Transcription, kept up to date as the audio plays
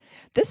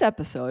This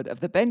episode of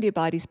the Bendy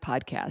Bodies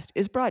podcast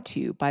is brought to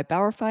you by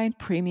Bauerfeind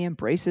Premium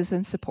Braces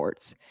and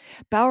Supports.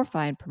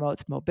 Bauerfeind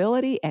promotes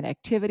mobility and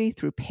activity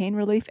through pain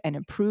relief and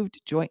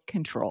improved joint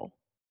control.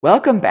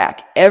 Welcome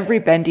back, every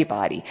Bendy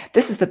Body.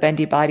 This is the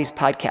Bendy Bodies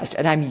podcast,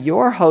 and I'm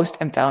your host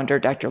and founder,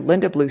 Dr.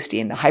 Linda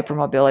Bluestein, the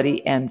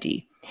Hypermobility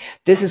MD.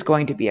 This is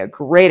going to be a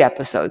great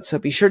episode, so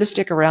be sure to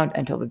stick around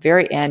until the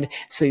very end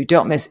so you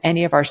don't miss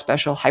any of our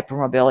special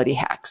hypermobility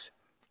hacks.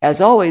 As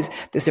always,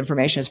 this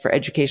information is for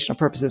educational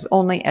purposes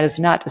only and is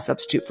not a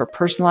substitute for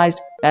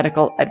personalized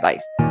medical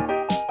advice.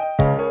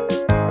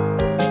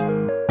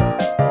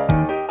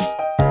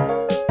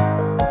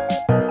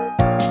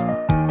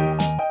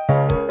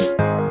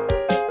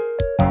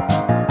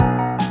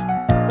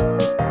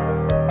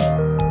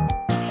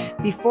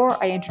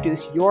 Before I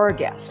introduce your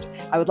guest,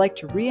 I would like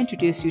to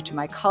reintroduce you to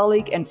my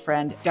colleague and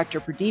friend, Dr.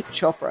 Pradeep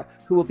Chopra,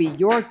 who will be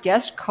your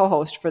guest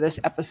co-host for this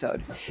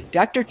episode.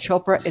 Dr.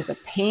 Chopra is a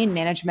pain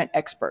management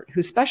expert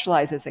who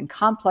specializes in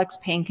complex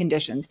pain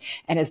conditions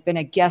and has been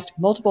a guest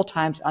multiple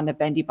times on the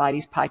Bendy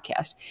Bodies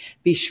podcast.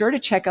 Be sure to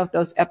check out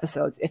those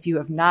episodes if you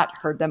have not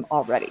heard them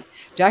already.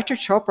 Dr.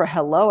 Chopra,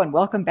 hello and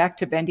welcome back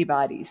to Bendy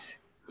Bodies.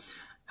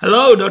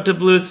 Hello, Dr.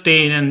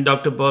 Bluestein and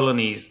Dr.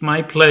 Bolognese.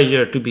 My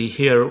pleasure to be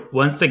here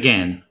once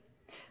again.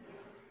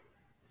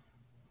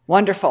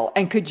 Wonderful.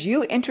 And could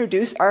you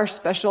introduce our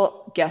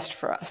special guest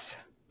for us?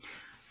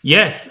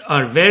 Yes,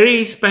 our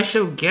very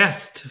special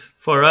guest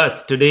for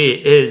us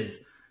today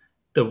is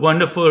the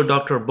wonderful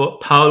Dr.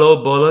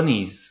 Paolo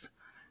Bolognese.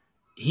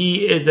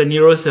 He is a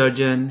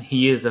neurosurgeon.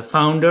 He is a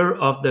founder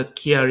of the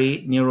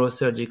Chiari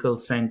Neurosurgical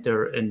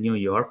Center in New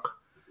York.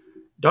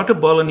 Dr.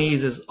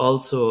 Bolognese is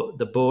also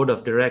the board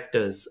of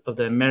directors of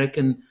the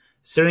American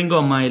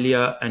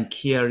Syringomyelia and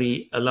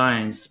Chiari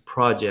Alliance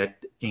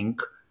Project, Inc.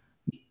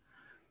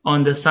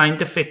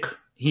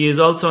 He is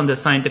also on the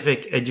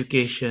Scientific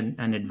Education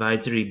and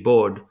Advisory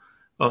Board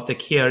of the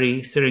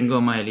Chiari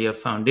Syringomyelia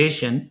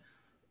Foundation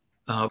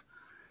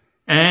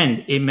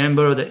and a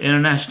member of the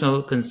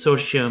International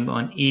Consortium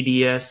on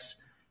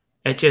EDS,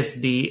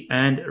 HSD,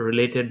 and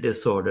related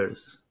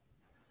disorders.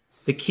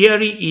 The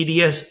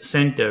Chiari EDS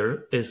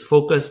Center is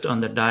focused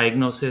on the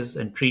diagnosis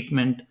and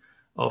treatment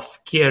of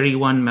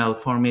Chiari-1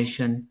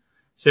 malformation,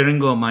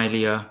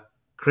 syringomyelia,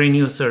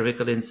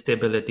 craniocervical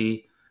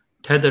instability,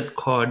 tethered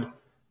cord,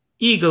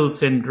 Eagle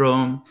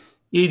syndrome,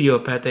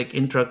 idiopathic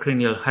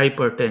intracranial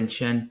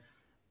hypertension,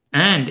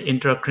 and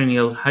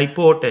intracranial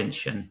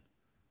hypotension.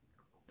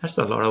 That's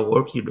a lot of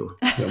work you do.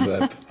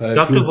 Yeah,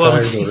 I feel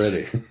tired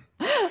already.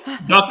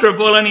 Dr.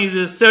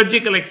 Bolognese's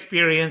surgical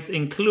experience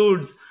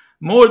includes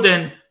more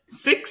than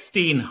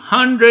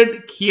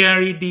 1,600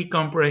 Chiari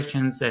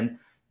decompressions and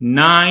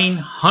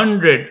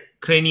 900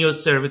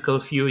 craniocervical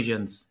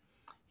fusions.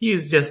 He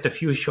is just a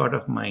few short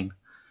of mine.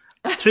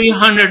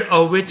 300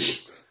 of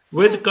which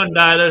with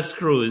condylar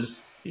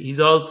screws. He's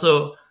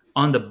also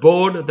on the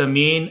board of the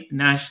main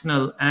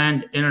national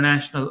and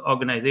international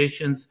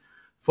organizations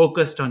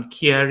focused on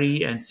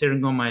Chiari and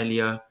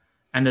syringomyelia,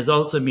 and has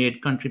also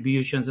made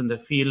contributions in the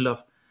field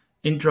of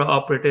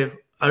intraoperative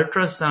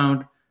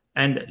ultrasound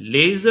and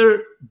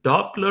laser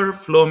Doppler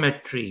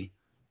flowmetry.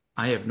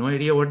 I have no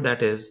idea what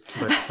that is,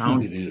 but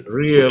sounds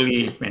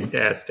really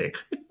fantastic.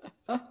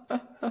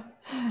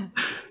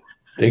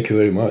 Thank you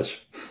very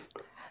much.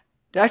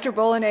 Dr.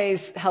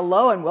 Bolognese,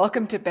 hello and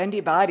welcome to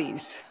Bendy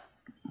Bodies.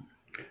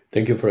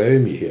 Thank you for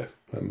having me here.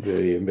 I'm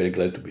very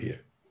glad to be here.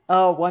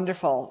 Oh,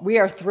 wonderful. We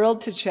are thrilled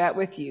to chat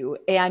with you.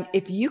 And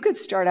if you could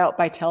start out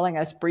by telling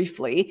us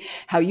briefly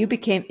how you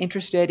became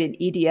interested in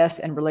EDS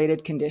and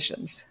related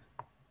conditions.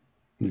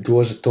 It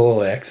was a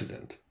total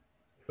accident.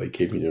 I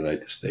came in the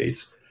United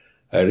States.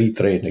 I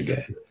retrained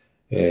again.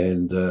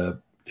 And the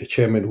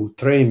chairman who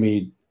trained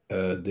me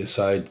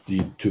decided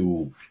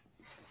to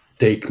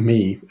take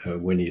me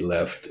when he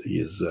left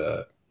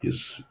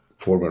his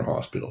former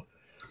hospital.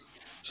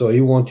 So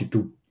he wanted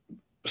to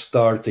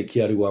start a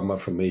Chiari-1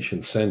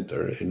 malformation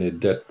center, and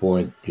at that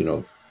point,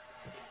 there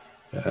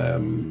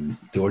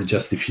were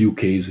just a few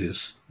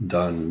cases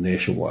done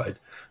nationwide.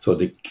 So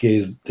the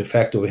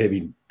fact of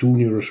having two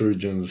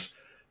neurosurgeons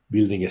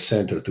building a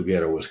center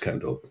together was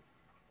kind of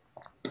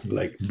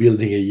like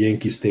building a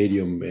Yankee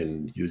stadium,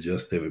 and you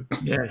just have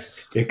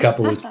a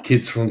couple of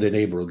kids from the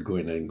neighborhood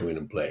going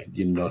and playing. It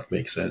did not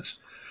make sense.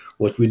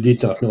 What we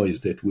did not know is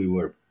that we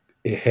were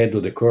ahead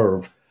of the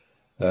curve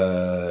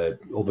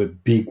of a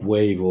big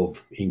wave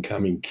of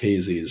incoming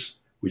cases,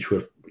 which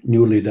were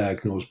newly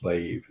diagnosed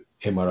by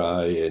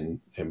MRI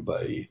and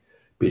by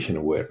patient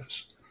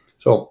awareness.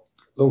 So,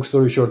 long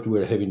story short, we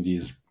were having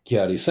this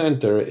Chiari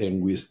center,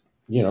 and we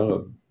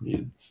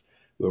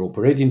were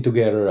operating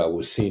together. I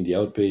was seeing the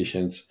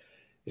outpatients,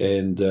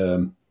 and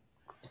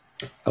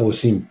I was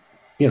seeing,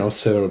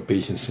 several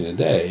patients in a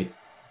day,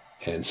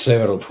 and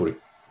several for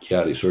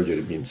Chiari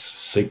surgery means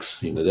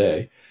 6 in a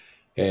day.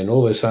 And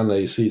all of a sudden,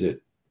 I see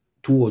that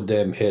 2 of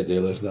them had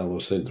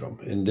Ehlers-Danlos syndrome.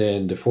 And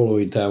then the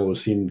following time I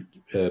was seeing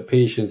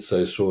patients,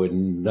 I saw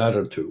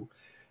another 2.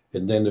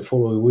 And then the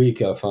following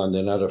week, I found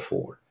another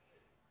 4.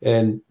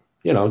 And,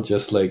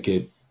 just like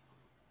a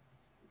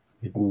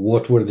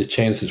what were the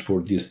chances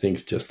for these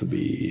things just to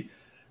be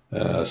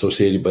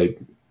associated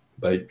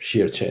by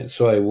sheer chance.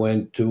 So I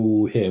went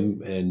to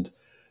him and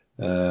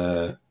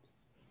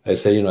I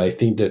said, I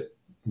think that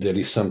there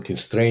is something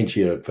strange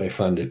here. I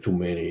found it too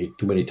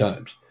many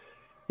times.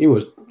 He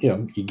was,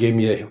 he gave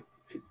me a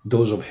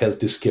dose of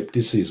healthy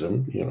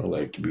skepticism,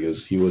 like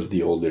because he was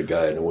the older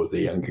guy and I was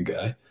the younger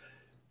guy.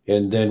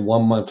 And then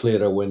 1 month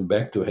later, I went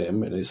back to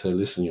him and I said,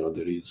 listen,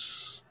 there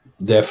is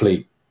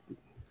definitely,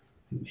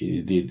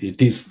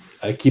 it is,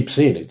 I keep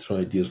seeing it, so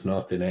it is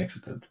not an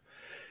accident.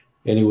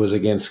 And he was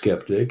again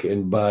skeptic.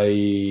 And by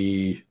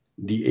the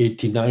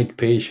 89th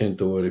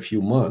patient over a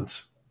few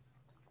months,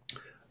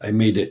 I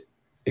made an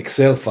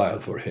Excel file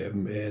for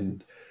him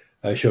and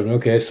I showed him,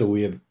 okay, so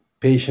we have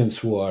patients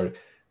who are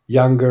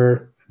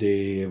younger.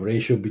 The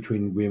ratio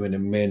between women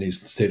and men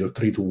is instead of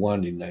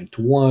 3-1 in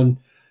 9-1.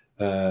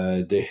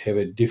 They have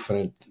a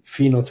different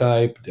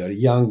phenotype. They're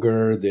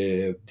younger.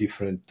 They have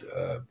different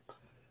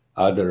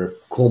other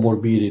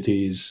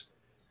comorbidities,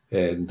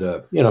 and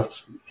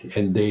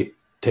and they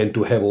tend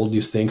to have all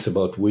these things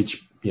about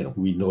which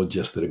we know.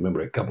 Just to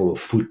remember a couple of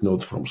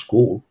footnotes from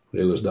school.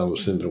 Ehlers-Danlos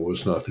syndrome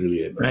was not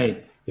really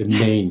Right. a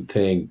main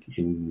thing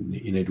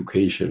in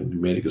education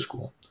in medical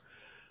school.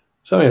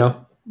 So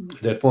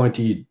at that point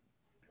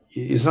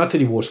it's not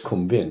that he was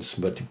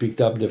convinced, but he picked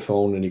up the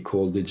phone and he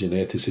called the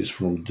geneticist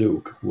from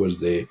Duke, who was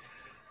the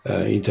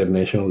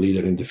international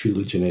leader in the field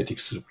of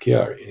genetics of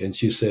Chiari. And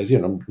she says,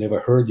 never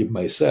heard it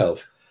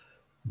myself,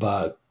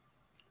 but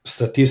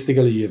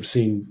statistically, you've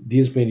seen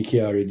this many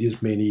Chiari,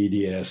 this many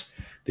EDS.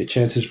 The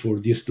chances for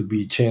this to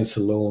be chance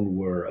alone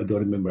were, I don't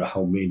remember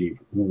how many,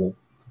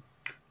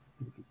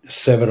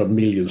 several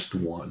millions to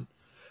one.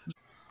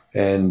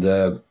 And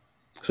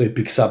so he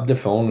picks up the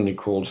phone and he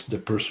calls the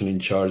person in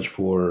charge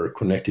for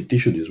connective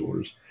tissue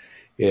disorders.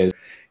 And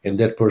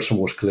that person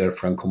was Claire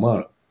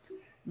Francomano.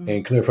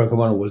 And Claire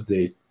Francomano was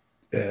the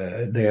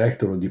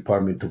director of the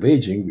Department of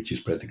Aging, which is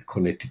practically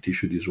connective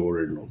tissue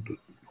disorder and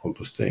all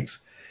those things.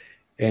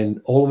 And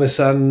all of a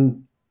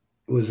sudden,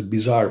 it was a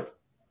bizarre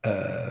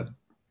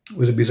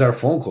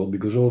phone call,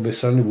 because all of a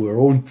sudden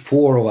all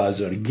four of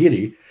us are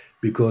giddy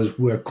because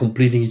we're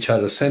completing each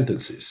other's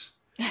sentences.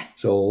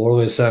 So all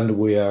of a sudden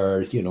we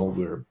are,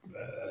 we're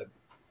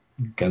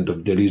kind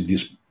of, there is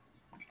this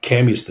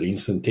chemistry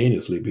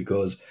instantaneously,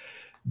 because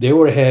they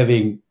were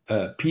having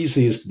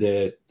pieces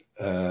that,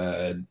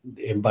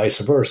 and vice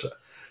versa.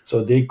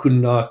 So they could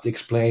not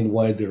explain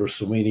why there are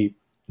so many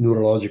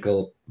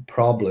neurological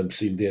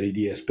problems in their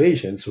EDS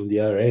patients. On the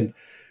other end,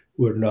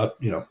 we're not,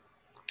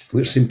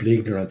 we're simply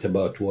ignorant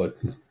about what.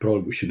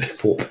 Probably we should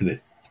have opened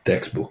a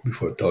textbook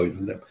before talking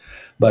to them.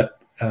 But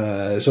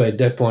so at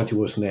that point, it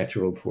was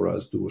natural for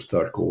us to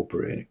start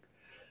cooperating.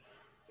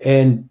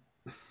 And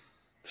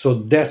so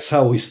that's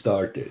how we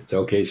started.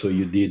 Okay, so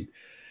you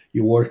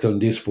worked on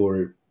this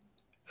for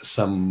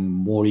some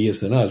more years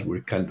than us.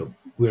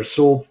 We're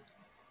so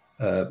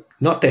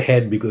not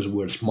ahead because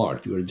we're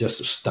smart. We were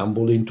just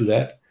stumbled into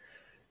that.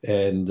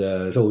 And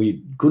so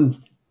we couldn't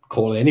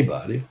call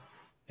anybody.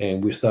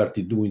 And we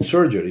started doing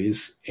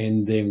surgeries.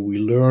 And then we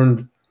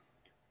learned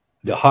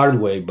the hard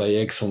way by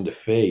eggs on the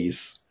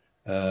face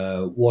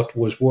what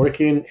was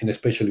working and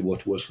especially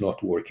what was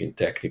not working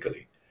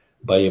technically,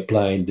 by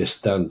applying the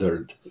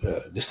standard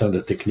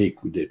technique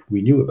that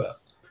we knew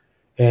about.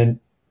 And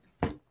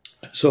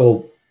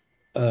so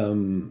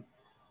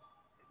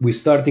we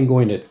started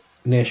going at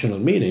national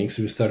meetings.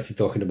 We started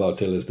talking about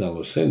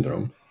Ehlers-Danlos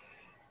syndrome,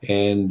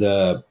 and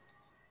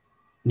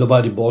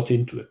nobody bought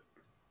into it.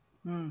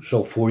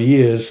 So for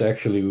years,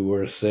 actually, we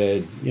were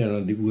said,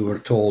 we were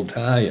told,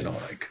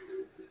 like,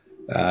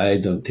 I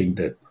don't think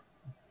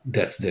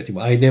that's that.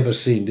 I never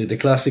seen the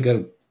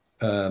classical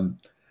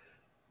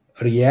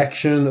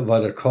reaction of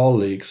other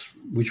colleagues,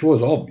 which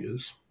was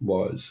obvious,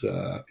 was,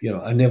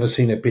 I never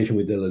seen a patient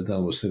with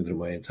Ehlers-Danlos syndrome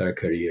my entire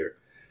career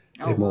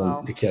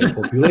among the Chiari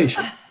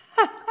population.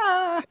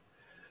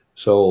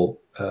 So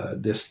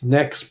this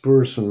next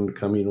person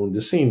coming on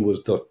the scene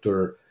was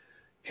Dr.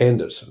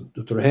 Henderson.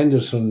 Dr.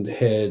 Henderson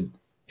had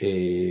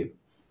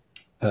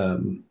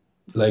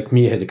like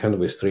me, had a kind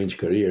of a strange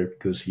career,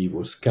 because he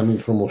was coming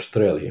from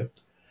Australia,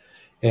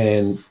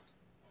 and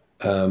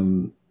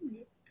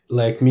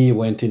like me,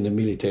 went in the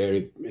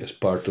military as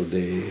part of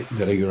the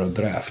regular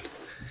draft.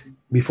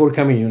 Before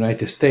coming to the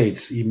United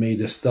States, he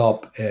made a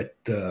stop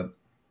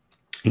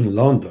in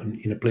London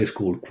in a place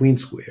called Queen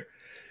Square.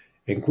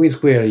 And Queen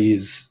Square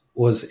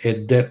was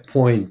at that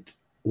point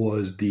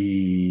was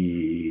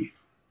the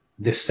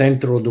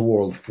center of the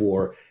world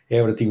for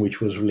everything which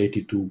was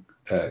related to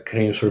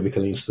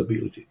craniocervical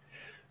instability.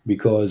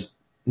 Because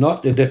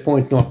not at that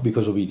point, not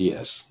because of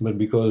EDS, but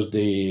because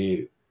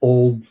the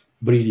old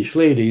British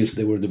ladies,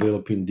 they were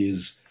developing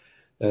this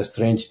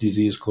strange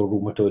disease called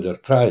rheumatoid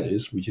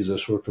arthritis, which is a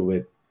sort of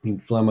a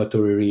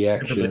inflammatory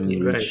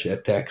reaction which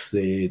attacks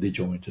the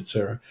joint,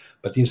 etc.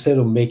 But instead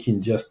of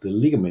making just the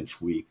ligaments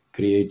weak,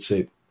 creates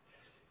an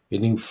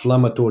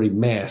inflammatory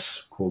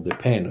mass called the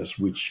pannus,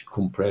 which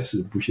compresses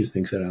and pushes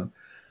things around.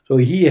 So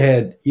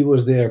he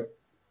was there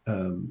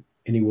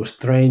and he was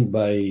trained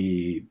by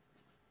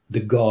the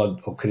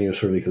god of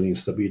craniocervical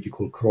instability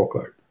called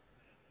Crockart.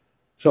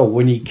 So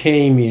when he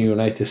came in the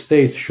United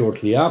States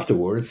shortly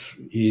afterwards,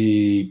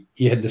 he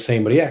had the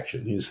same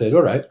reaction. He said,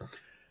 all right,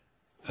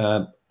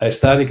 I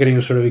studied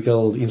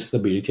craniocervical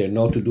instability. I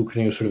know to do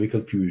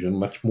craniocervical fusion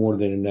much more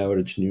than an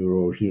average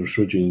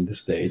neurosurgeon in the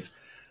States.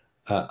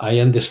 I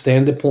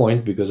understand the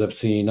point because I've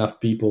seen enough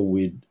people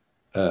with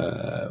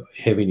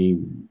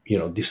having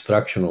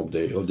destruction of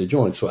the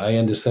joint. So I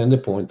understand the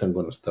point. I'm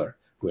going to start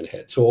going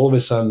ahead. So all of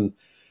a sudden,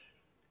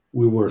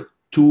 we were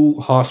 2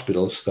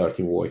 hospitals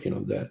starting working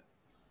on that.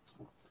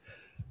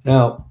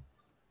 Now,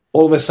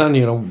 all of a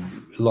sudden,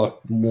 a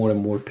lot more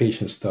and more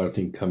patients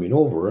starting coming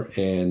over,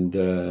 and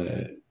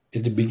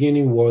at the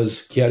beginning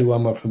was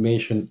Chiari-1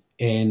 malformation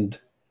and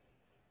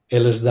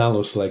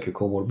Ehlers-Danlos like a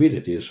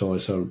comorbidity. So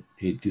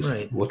it is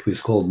Right. what we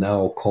call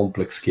now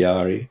complex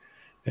Chiari,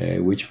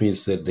 which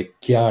means that the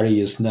Chiari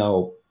is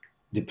now,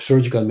 the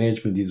surgical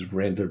management is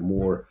rendered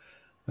more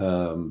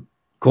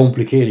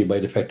complicated by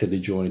the fact that the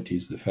joint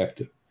is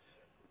defective.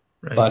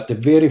 Right. But the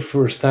very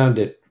first time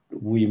that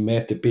we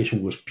met the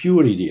patient was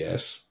pure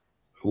EDS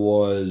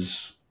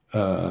was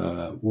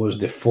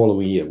the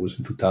following year, was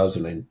in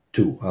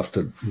 2002,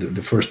 after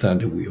the first time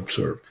that we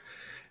observed.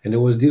 And there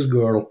was this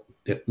girl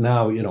that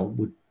now,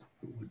 would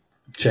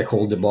check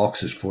all the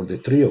boxes for the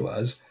 3 of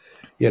us,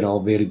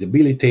 very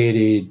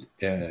debilitated,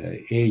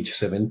 age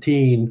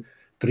 17,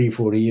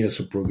 3-4 years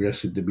of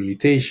progressive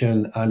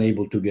debilitation,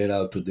 unable to get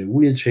out of the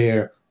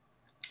wheelchair.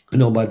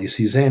 Nobody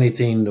sees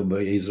anything.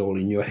 Nobody is all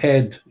in your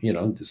head.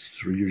 This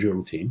is usual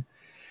routine.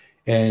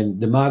 And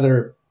the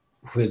mother,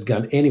 who had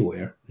gone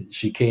anywhere,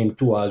 she came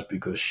to us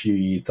because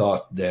she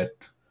thought that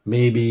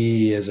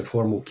maybe as a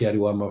form of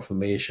Chiari-1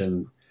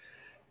 malformation,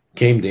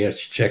 came there,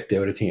 she checked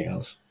everything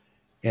else.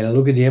 And I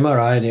look at the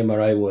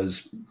MRI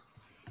was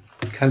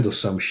kind of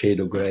some shade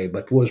of gray,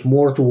 but was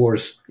more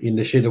towards, in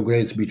the shade of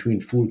gray, it's between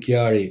full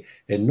Chiari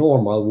and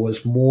normal,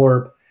 was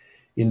more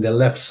in the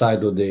left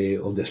side of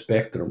the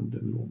spectrum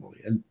than normally.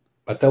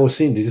 But I was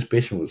seeing that this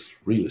patient was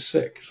really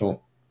sick.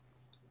 So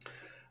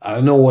I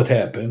don't know what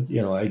happened.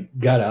 I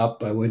got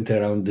up, I went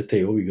around the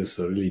table because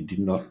I really did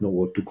not know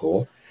what to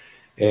call.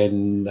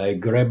 And I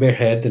grabbed her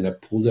head and I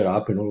pulled her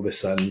up, and all of a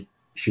sudden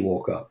she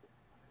woke up.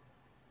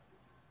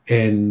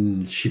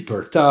 And she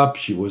perked up,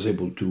 she was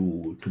able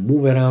to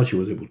move around, she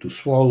was able to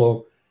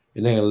swallow.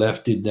 And then I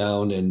left it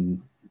down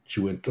and she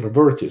went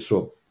reverted.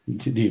 So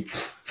she did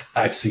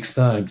 5-6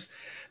 times.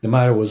 The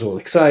mother was all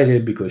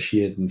excited because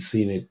she hadn't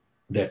seen it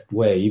that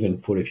way, even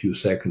for a few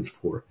seconds,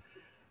 for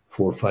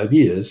 4 or 5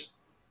 years.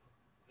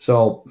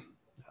 So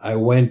I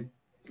went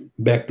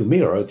back to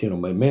Mira,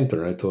 my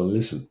mentor, and I told him,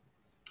 listen,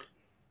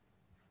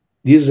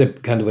 this is a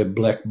kind of a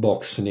black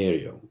box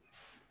scenario.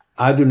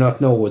 I do not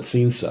know what's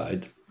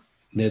inside,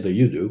 neither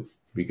you do,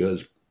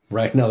 because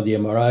right now the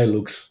MRI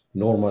looks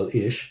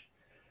normal-ish.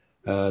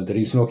 There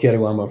is no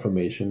Chiari-1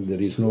 malformation,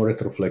 there is no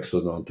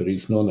retroflexodont, there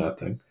is no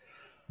nothing.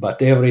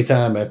 But every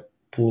time I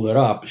pull her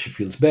up, she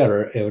feels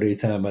better. Every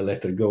time I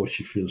let her go,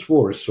 she feels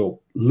worse.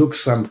 So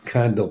looks some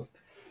kind of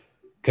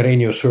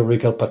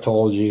craniocervical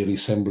pathology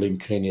resembling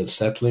cranial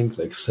settling,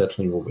 like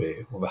settling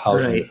of a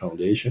house on the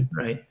foundation.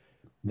 Right.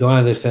 Don't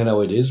understand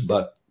how it is,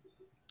 but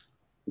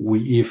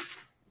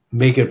if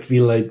make it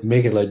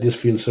like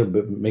this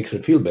makes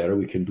it feel better,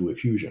 we can do a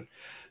fusion.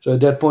 So at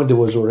that point, there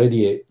was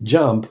already a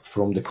jump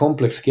from the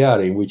complex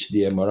Chiari, in which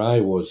the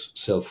MRI was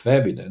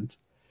self-evident,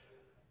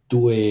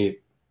 to a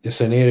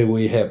scenario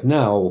we have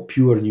now,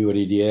 pure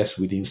neuro-EDS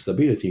with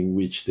instability, in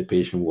which the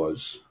patient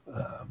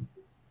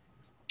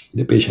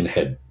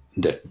had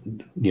that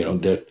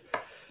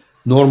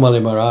normal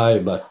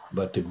MRI,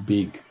 but a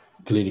big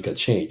clinical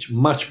change,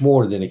 much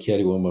more than a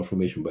Chiari-1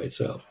 malformation by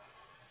itself.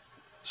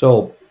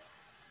 So,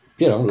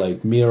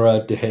 like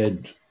Mira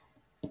had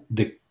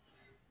the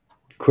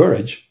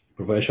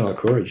professional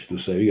courage to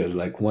say, because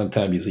like one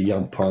time he's a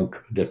young punk,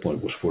 at that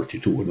point was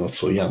 42, not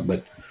so young,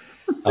 but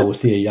I was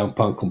still a young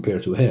punk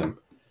compared to him.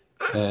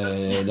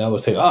 And I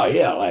was thinking, oh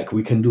yeah, like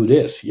we can do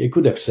this. He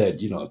could have said,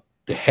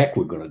 the heck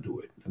we're going to do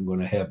it. I'm going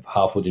to have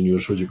half of the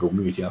neurosurgical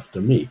community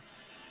after me.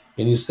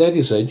 And instead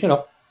he said,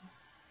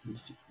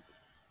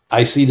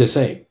 I see the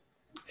same.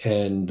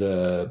 And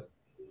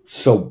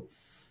so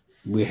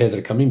we had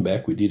her coming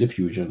back, we did a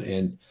fusion,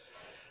 and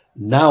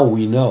now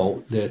we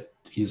know that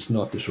it's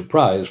not a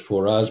surprise.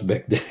 For us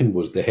back then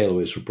was the hell of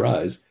a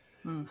surprise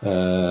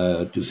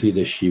to see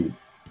that she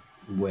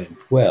went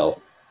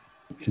well.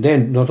 And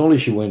then not only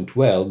she went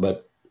well,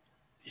 but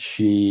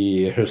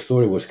her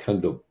story was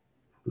kind of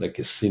like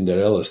a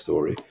Cinderella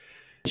story.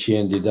 She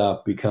ended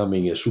up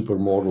becoming a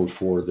supermodel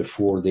for the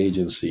Ford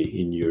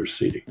agency in New York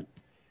City.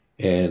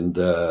 And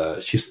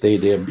she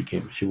stayed there,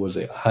 she was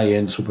a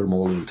high-end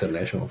supermodel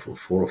international for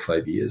 4 or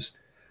 5 years.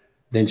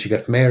 Then she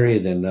got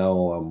married, and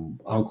now I'm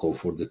uncle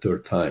for the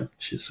 3rd time.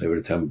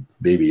 Every time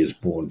baby is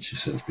born, she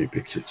sends me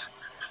pictures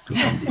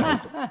because I'm the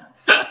uncle.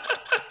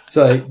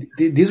 So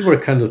these were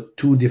kind of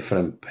 2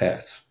 different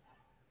paths.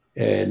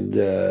 And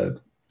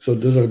so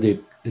those are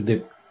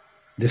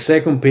the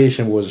second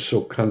patient was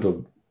so kind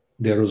of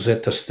the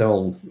Rosetta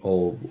Stone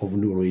of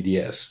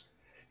NeuroEDS.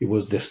 It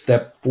was the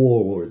step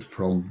forward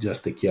from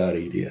just the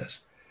Chiari EDS.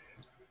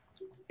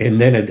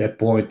 And then at that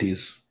point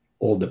is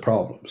all the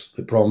problems.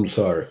 The problems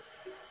are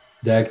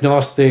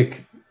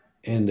diagnostic,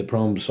 and the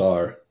problems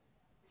are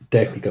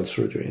technical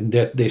surgery, and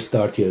that they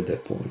start here at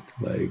that point.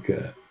 Like,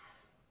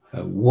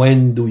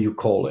 when do you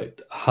call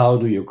it? How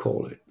do you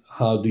call it?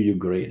 How do you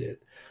grade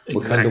it?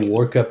 What kind of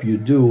workup you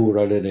do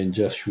rather than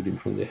just shooting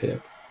from the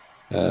hip?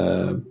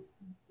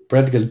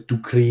 Practically to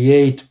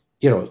create,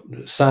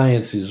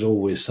 science is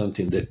always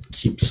something that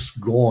keeps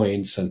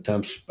going,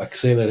 sometimes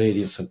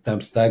accelerating,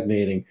 sometimes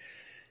stagnating.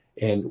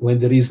 And when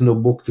there is no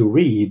book to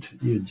read,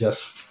 you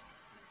just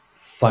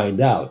find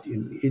out.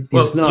 You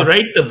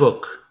write the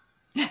book.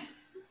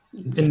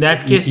 In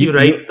that case, you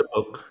write the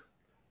book.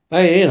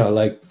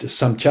 Like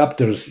some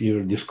chapters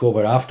you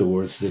discover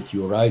afterwards that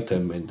you write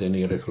them, and then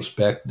in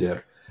retrospect,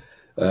 the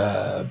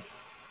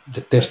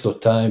test of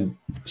time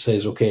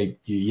says, okay,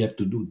 you have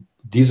to do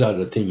this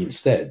other thing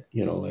instead.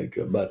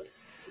 But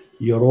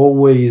you're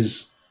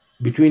always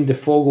between the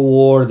fog of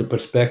war, the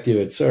perspective,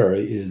 etc.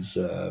 Is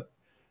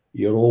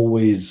you're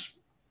always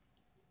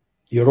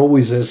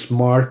as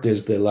smart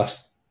as the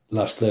last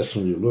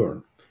lesson you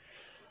learn.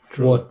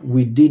 True. What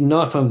we did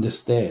not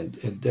understand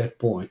at that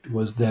point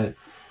was that,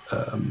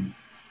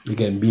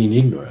 again, being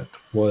ignorant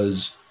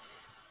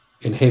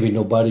and having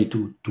nobody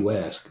to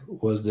ask,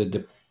 was that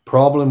the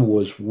problem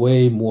was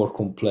way more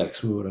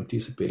complex we were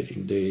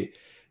anticipating. The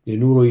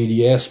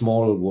NeuroEDS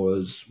model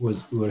we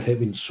were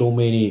having so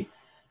many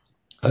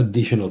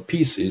additional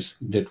pieces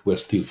that we're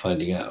still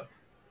finding out.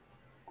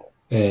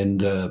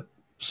 And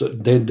so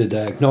then the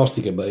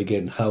diagnostic about,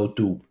 again, how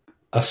to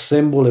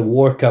assemble a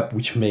workup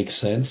which makes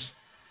sense.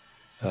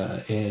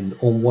 And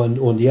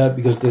on the other,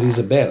 because there is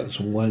a balance.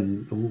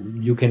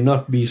 You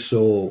cannot be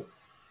so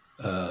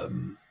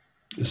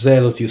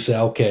zealot. You say,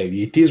 okay,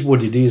 it is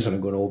what it is, and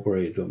I'm going to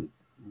operate on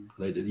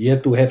like that. You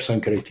have to have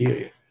some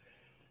criteria.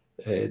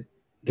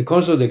 The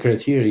concept of the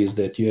criteria is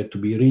that you have to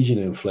be rigid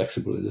and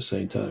flexible at the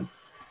same time.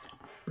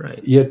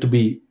 Right. You have to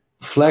be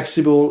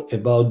flexible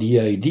about the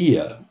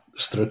idea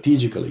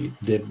strategically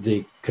that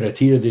the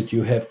criteria that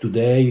you have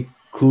today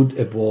could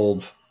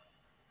evolve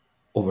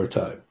over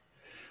time.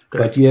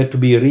 Correct. But you have to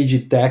be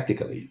rigid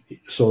tactically.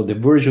 So the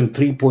version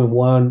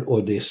 3.1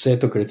 or the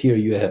set of criteria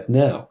you have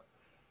now,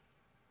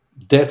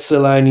 that's a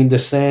line in the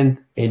sand,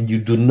 and you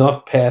do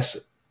not pass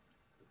it.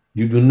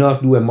 You do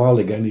not do a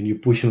mulligan and you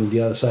push it on the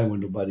other side when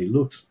nobody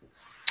looks.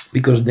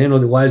 Because then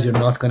otherwise you're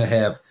not going to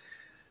have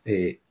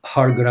a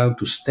hard ground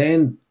to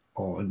stand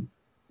on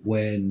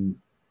when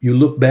you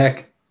look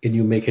back and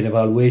you make an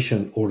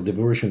evaluation or the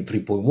version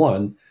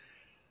 3.1,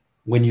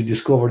 when you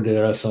discover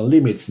there are some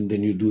limits, and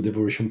then you do the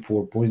version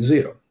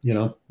 4.0,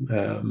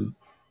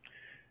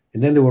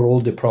 and then there were all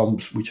the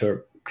problems which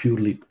are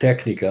purely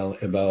technical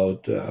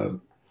about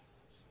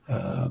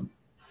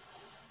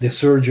the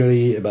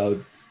surgery, about,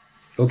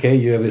 okay,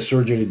 you have a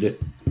surgery that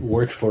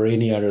works for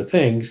any other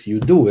things, you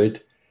do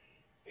it,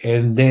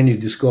 and then you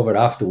discover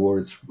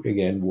afterwards,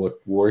 again,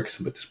 what works,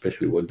 but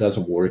especially what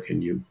doesn't work,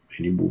 and you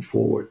move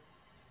forward.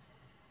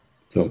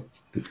 So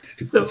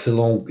it's a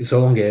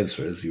long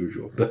answer as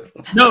usual. But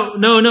no.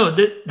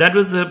 That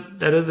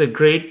was a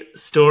great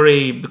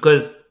story,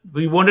 because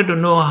we wanted to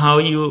know how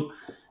you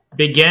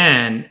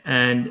began,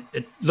 and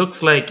it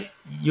looks like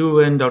you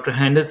and Dr.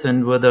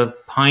 Henderson were the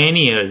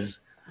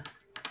pioneers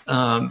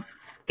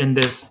in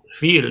this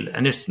field.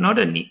 And it's not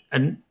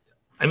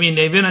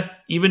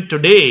even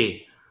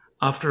today,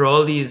 after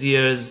all these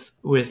years,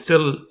 we're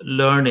still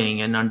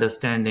learning and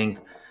understanding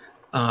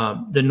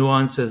the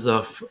nuances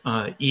of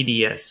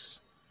EDS.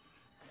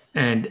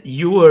 And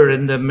you were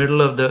in the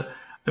middle of the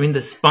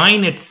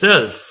spine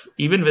itself,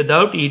 even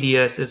without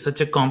EDS, is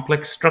such a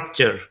complex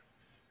structure.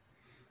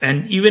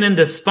 And even in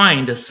the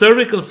spine, the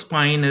cervical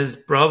spine is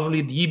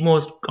probably the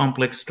most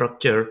complex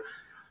structure.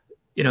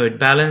 It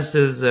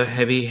balances a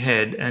heavy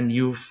head, and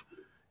you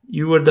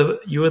were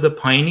the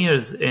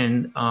pioneers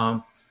in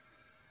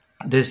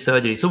this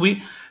surgery. So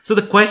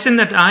the question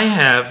that I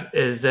have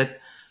is that,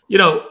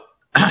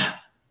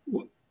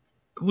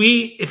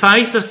 if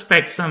I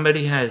suspect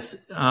somebody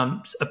has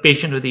a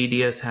patient with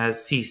EDS has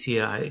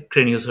CCI,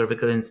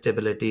 craniocervical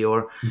instability,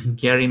 or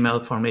Chiari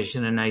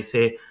malformation, and I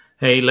say,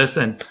 hey,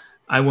 listen,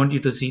 I want you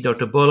to see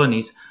Dr.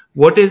 Bolognese.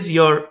 What is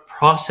your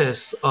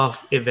process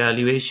of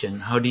evaluation?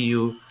 How do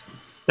you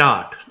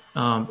start?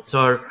 So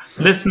our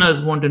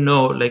listeners want to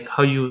know, like,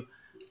 how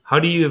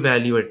do you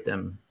evaluate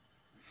them?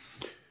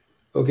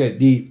 Okay.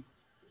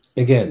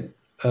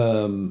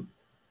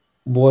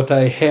 What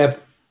I have.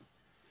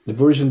 The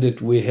version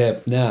that we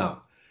have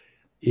now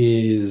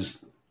is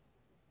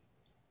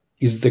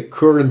the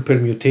current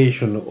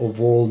permutation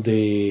of all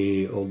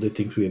the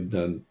things we have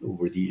done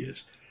over the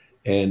years.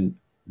 And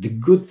the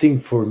good thing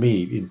for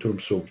me in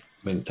terms of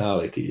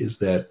mentality is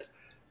that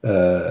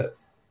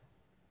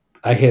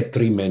I had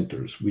 3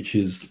 mentors, which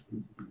is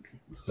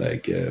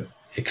like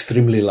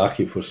extremely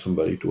lucky for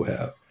somebody to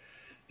have.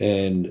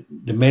 And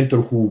the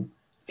mentor who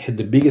had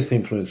the biggest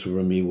influence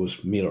over me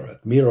was Milorad.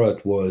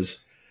 Milorad was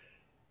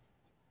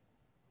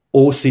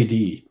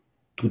OCD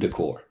to the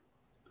core.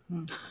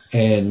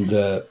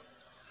 And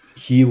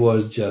he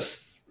was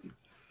just,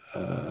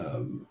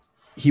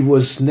 he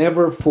was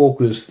never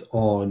focused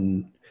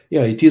on,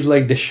 it is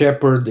like the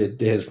shepherd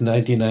that has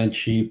 99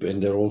 sheep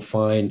and they're all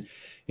fine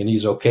and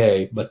he's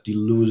okay, but he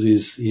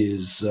loses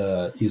his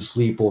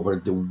sleep over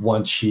the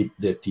one sheep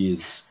that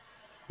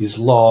is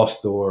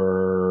lost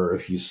or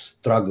he's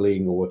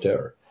struggling or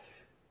whatever.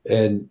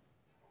 And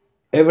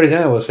every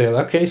time I was saying,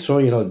 okay,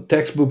 so, the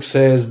textbook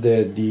says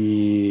that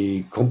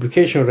the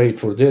complication rate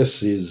for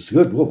this is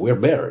good. Well, we're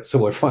better, so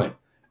we're fine.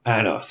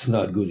 I know, it's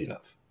not good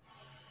enough.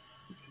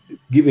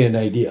 Give you an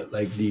idea,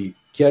 like the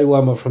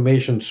Chiari-Wire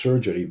malformation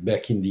surgery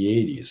back in the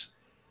 80s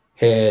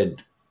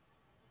had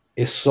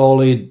a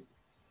solid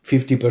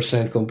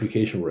 50%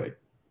 complication rate.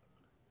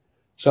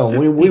 So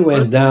when we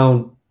went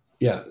down,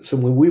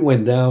 when we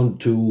went down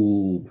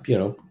to,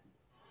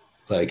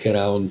 like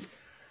around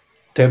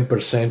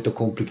 10% of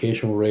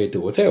complication rate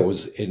or whatever,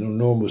 was an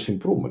enormous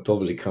improvement.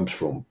 Obviously, it comes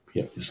from,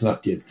 it's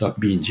not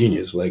being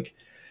genius. Like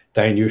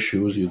tying your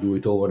shoes, you do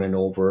it over and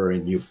over,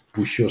 and you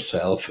push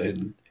yourself,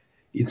 and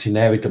it's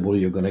inevitable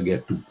you're going to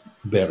get to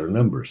better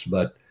numbers.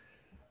 But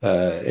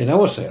and I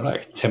was saying,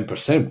 like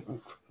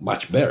 10%,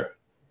 much better.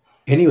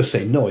 And he was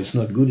saying, no, it's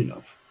not good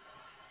enough.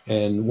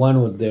 And one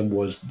of them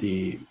was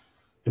the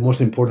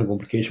most important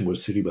complication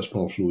was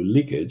cerebrospinal fluid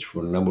leakage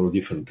for a number of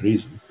different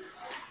reasons.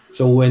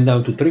 So we went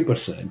down to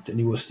 3%, and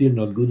it was still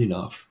not good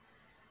enough.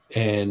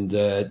 And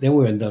then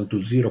we went down to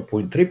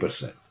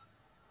 0.3%.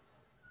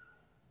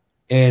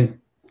 And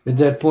at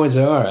that point, I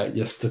said, all right,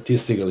 just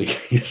statistically,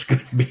 it's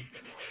going to be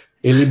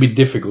a little bit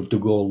difficult to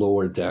go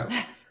lower down.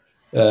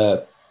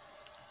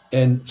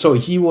 And so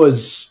he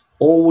was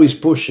always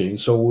pushing.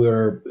 So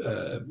we're,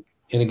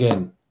 and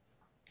again,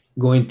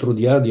 going through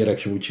the other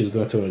direction, which is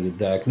not only the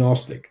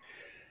diagnostic.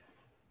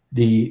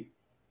 The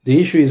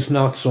issue is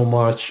not so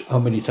much how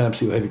many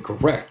times you have it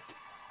correct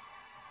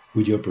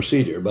with your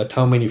procedure, but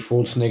how many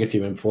false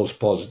negative and false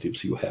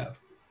positives you have.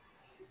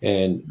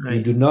 And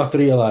you do not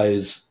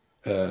realize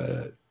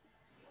the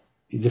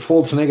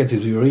false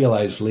negatives you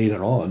realize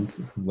later on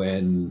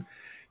when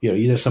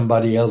either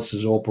somebody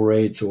else's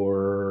operates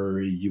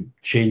or you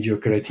change your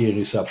criteria and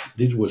yourself.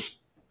 This was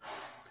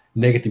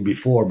negative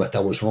before, but I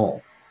was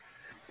wrong.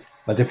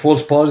 But the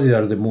false positives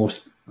are the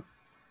most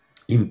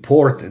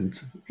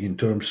important in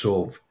terms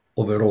of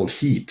overall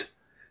heat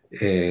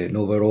and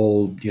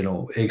overall,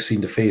 eggs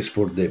in the face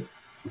for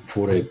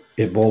a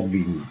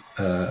evolving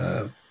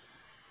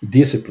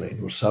discipline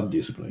or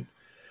sub-discipline,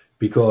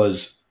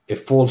 because a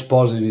false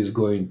positive is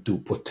going to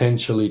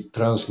potentially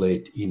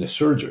translate in a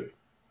surgery.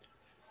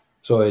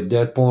 So at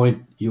that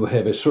point, you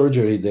have a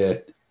surgery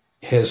that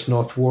has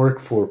not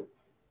worked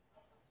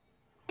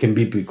can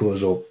be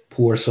because of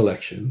poor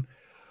selection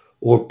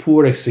or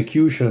poor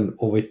execution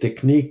of a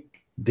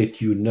technique that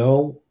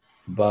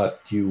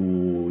but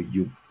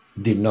you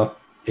did not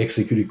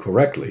execute it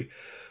correctly,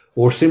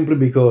 or simply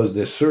because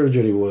the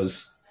surgery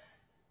was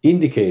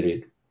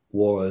indicated,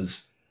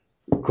 was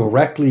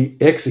correctly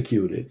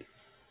executed,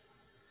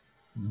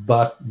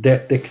 but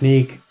that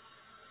technique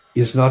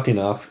is not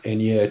enough,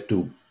 and you had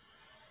to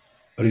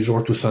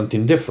resort to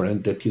something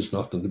different that is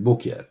not in the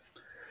book yet.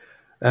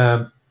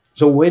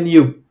 So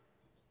when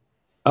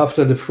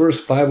after the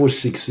first 5 or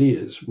 6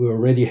 years, we're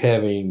already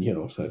having,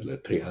 something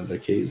like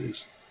 300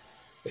 cases.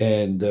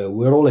 And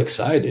we're all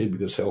excited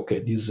because, okay,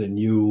 this is a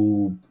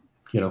new,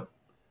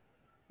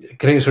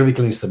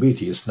 craniocervical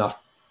instability is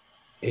not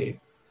a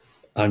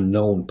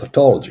unknown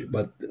pathology,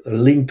 but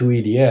linked to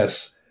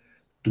EDS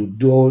to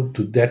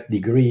that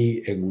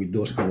degree and with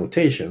those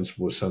connotations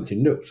was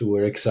something new. So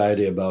we're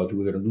excited about,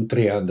 we're going to do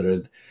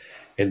 300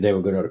 and then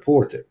we're going to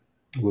report it.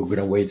 We're going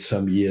to wait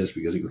some years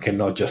because you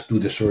cannot just do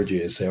the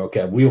surgery and say,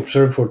 okay, we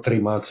observed for 3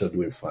 months and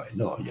we're fine.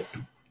 No, you have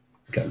to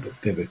kind of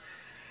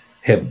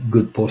have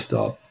good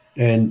post-op.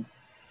 And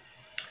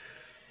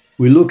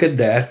we look at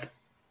that,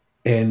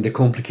 and the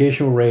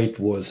complication rate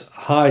was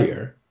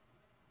higher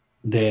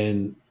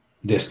than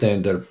the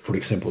standard, for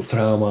example,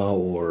 trauma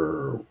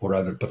or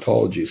other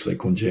pathologies like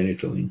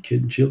congenital in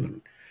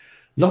children.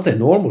 Not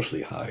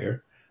enormously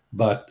higher,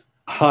 but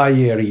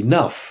higher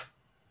enough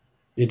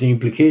that the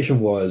implication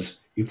was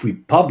if we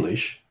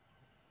publish,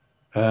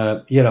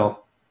 we're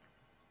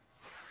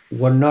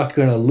not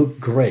going to look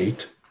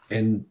great,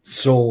 and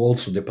so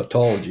also the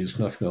pathology is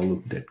not going to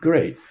look that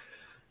great.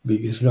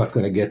 It's not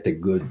going to get a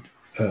good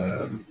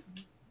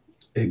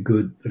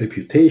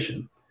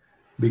reputation,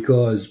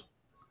 because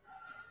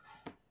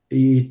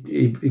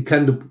it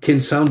kind of can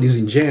sound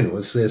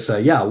disingenuous. It says,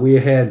 we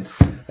had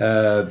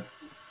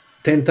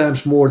 10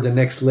 times more the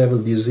next level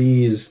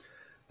disease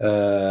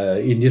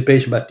in this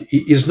patient, but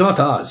it's not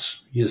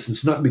us.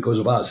 It's not because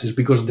of us. It's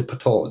because of the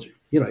pathology.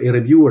 A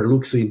reviewer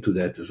looks into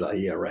that and says,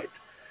 yeah, right.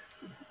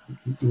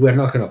 We're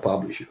not going to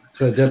publish it.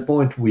 So at that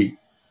point, we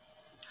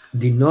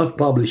did not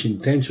publish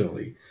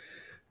intentionally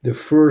the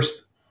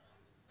first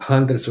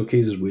hundreds of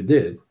cases we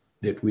did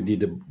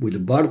with a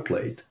bar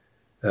plate,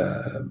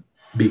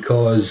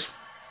 because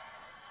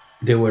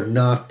they were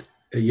not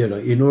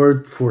in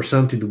order for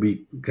something to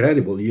be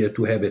credible, you have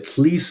to have at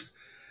least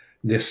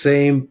the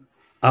same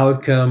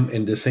outcome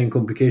and the same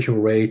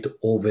complication rate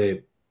of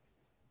a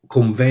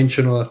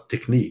conventional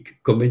technique,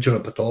 conventional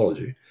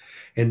pathology.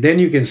 And then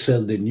you can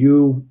sell the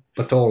new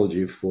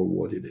pathology for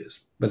what it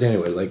is. But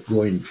anyway, like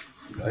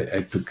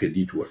I took a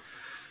detour.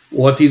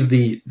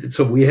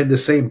 So we had the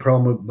same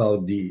problem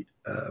about the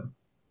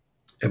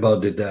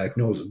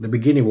diagnosis. The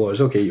beginning was,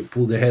 okay, you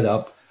pull the head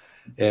up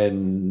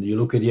and you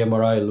look at the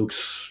MRI, it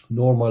looks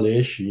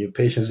normal-ish, your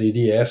patient's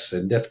ADS,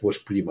 and that was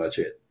pretty much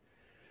it.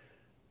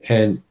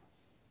 And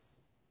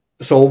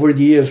so over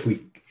the years,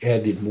 we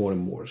added more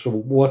and more. So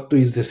what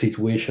is the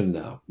situation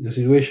now? The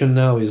situation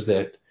now is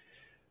that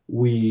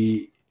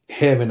we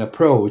have an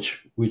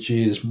approach which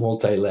is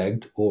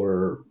multi-legged,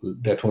 or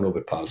that one of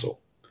a puzzle.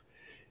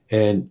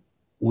 And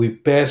we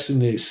pass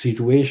in a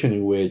situation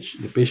in which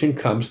the patient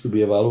comes to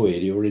be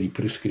evaluated, already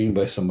pre-screened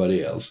by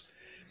somebody else,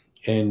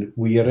 and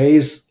we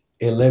raise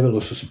a level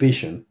of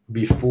suspicion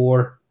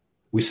before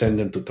we send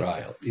them to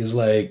trial. It's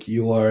like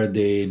you are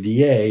the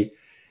DA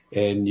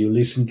and you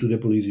listen to the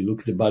police, you look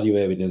at the body of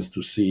evidence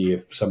to see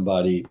if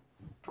somebody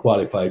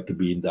qualified to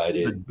be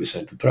indicted, be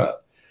sent to trial.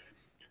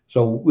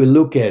 So we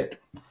look at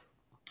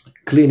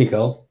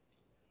clinical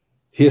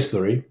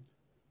history,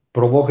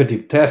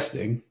 provocative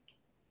testing,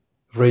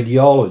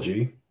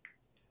 radiology,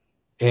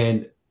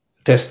 and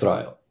test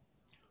trial.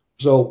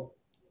 So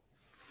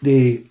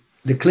the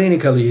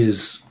clinical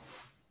is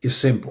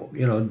simple.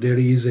 There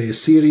is a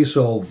series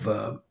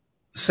of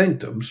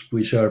symptoms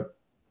which are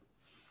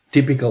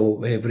typical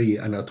of every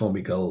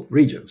anatomical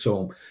region.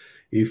 So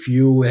if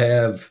you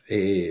have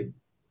a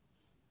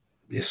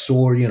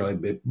sore,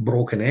 a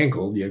broken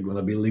ankle, you're going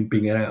to be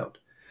limping around.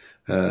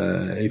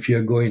 If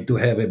you're going to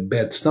have a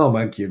bad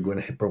stomach, you're going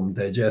to have problem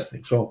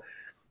digesting. So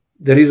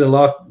there is a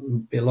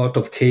lot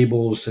of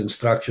cables and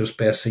structures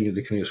passing in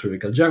the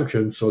craniocervical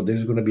junction. So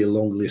there's going to be a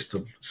long list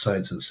of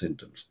signs and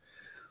symptoms.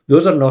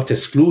 Those are not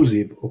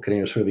exclusive of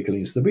craniocervical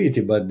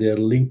instability, but they're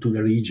linked to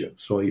the region.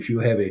 So if you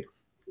have a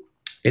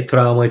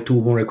trauma, a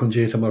tumor, a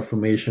congenital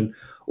malformation,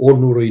 or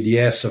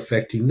neuroEDS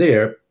affecting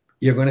there,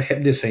 you're going to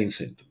have the same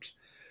symptoms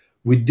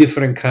with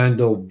different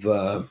kind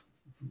of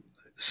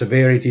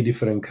severity,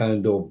 different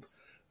kind of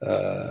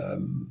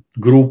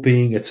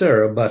grouping,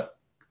 etc. But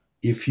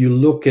if you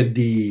look at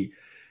the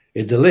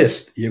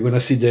list, you're going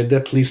to see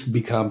that list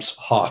becomes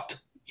hot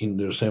in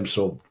the sense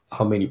of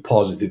how many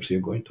positives you're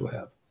going to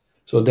have.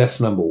 So that's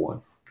number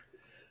one.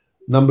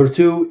 Number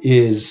two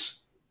is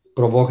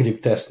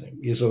provocative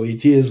testing. So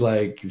it is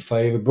like if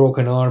I have a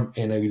broken arm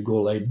and I will go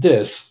like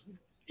this,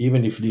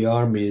 even if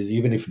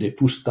the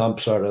two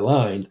stumps are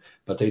aligned,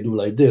 but I do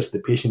like this, the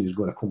patient is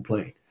going to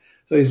complain.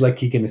 So it's like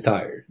kicking a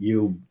tire.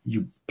 You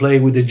play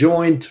with the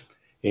joint,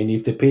 and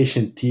if the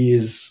patient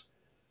is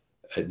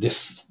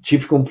this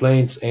chief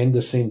complaints and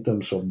the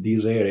symptoms of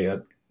this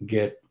area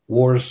get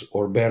worse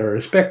or better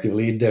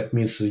respectively, that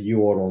means that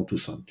you are onto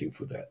something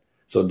for that.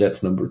 So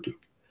that's number two.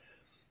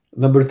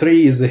 Number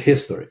three is the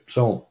history.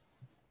 So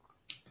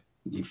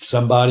if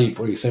somebody,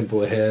 for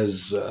example,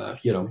 has,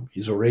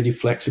 is already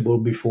flexible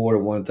before,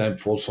 one time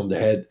falls on the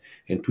head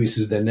and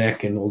twists the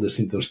neck and all the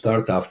symptoms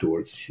start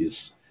afterwards,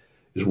 is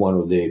one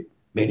of the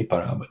many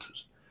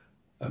parameters.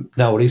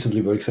 Now,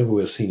 recently, for example,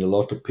 we're seeing a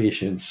lot of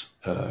patients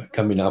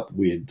coming up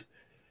with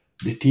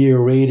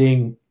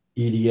deteriorating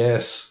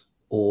EDS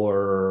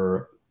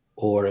or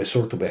a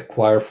sort of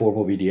acquired form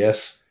of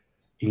EDS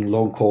in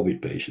long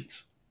COVID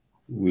patients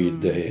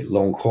with the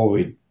long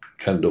COVID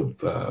kind of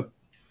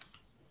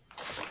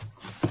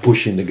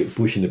pushing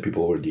the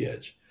people over the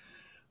edge.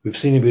 We've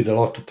seen it with a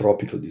lot of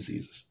tropical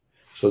diseases.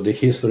 So the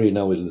history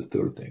now is the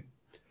third thing.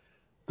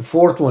 The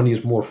fourth one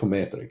is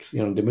morphometrics.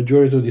 The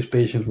majority of these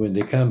patients, when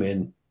they come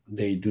in,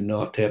 they do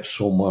not have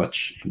so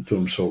much in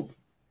terms of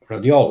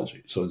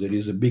radiology. So there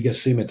is a big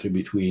asymmetry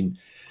between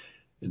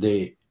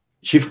the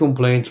chief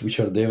complaints, which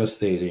are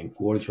devastating,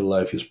 quality of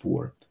life is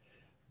poor,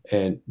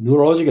 and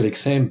neurological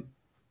exam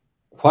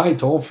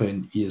quite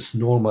often is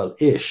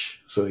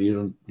normal-ish. So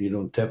you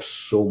don't have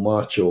so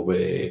much of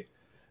a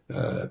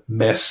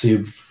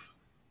massive,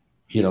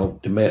 the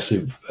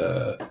massive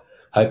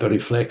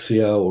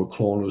hyperreflexia or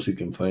clonus you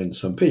can find in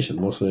some patients.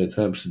 Most of the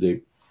times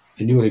the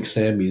neuro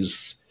exam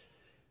is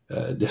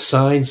the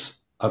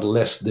signs are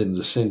less than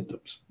the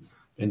symptoms,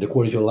 and the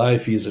quality of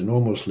life is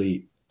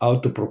enormously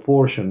out of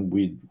proportion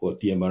with what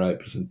the MRI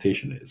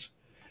presentation is.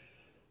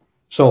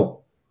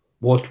 So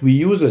what we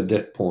use at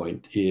that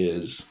point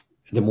is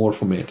the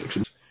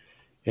morphometrics.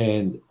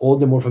 And all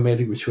the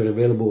morphometrics which were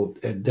available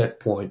at that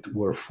point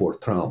were for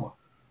trauma.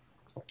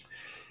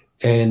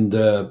 And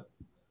there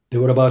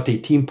were about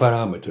 18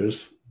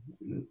 parameters.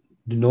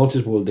 The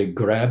noticeable, the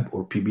GRAB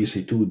or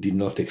PBC2 did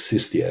not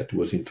exist yet. It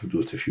was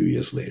introduced a few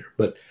years later.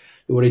 But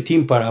there were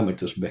 18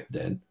 parameters back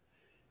then.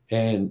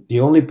 And the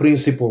only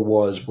principle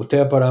was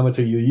whatever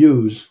parameter you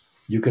use,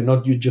 you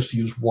cannot just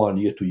use one,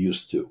 you have to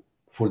use two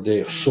for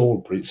the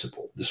sole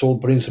principle. The sole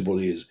principle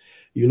is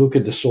you look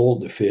at the sole,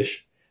 the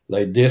fish,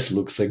 like this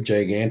looks like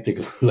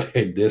gigantic,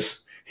 like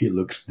this, he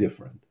looks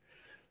different.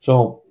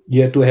 So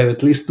you have to have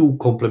at least two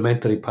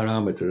complementary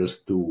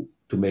parameters to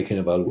make an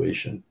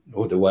evaluation.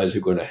 Otherwise,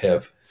 you're going to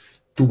have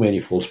too many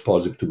false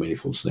positives, too many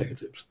false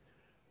negatives.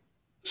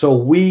 So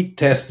we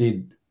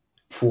tested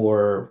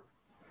for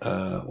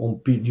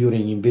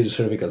during invasive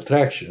cervical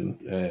traction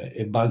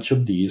a bunch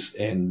of these,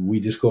 and we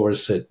discovered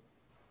that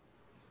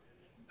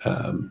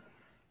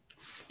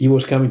he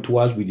was coming to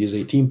us with these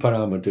 18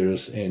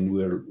 parameters, and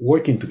we were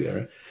working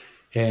together,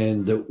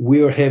 and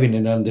we were having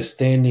an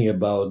understanding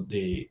about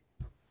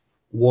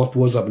what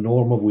was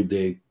abnormal with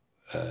the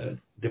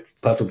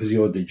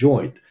pathophysiology of the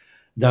joint,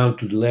 down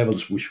to the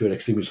levels which were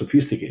extremely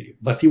sophisticated.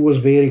 But it was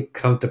very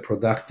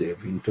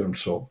counterproductive in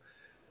terms of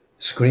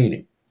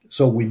screening.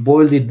 So we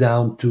boiled it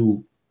down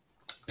to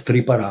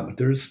 3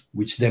 parameters,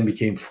 which then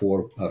became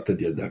 4 after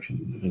the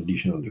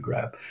addition of the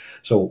graph.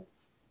 So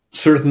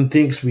certain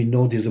things we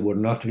noticed that were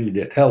not really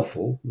that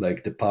helpful,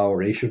 like the power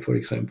ratio, for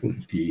example,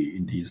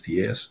 in the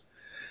SDS,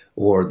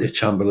 or the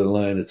Chamberlain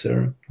line,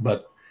 etc.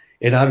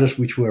 And others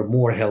which were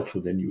more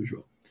helpful than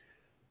usual.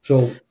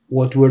 So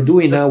what we're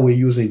doing now, we're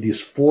using these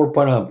 4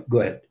 parameters. Go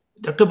ahead.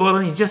 Dr.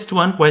 Bolognese, just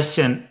one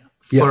question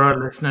for our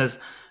listeners.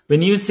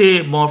 When you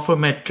say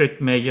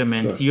morphometric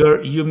measurements,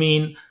 Sure. you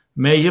mean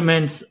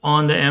measurements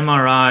on the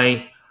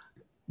MRI,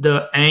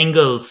 the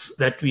angles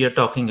that we are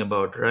talking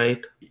about,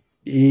 right?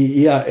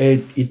 Yeah,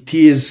 it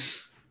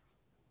is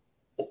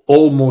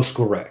almost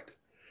correct,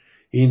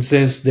 in the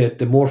sense that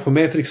the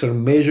morphometrics are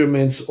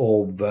measurements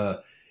of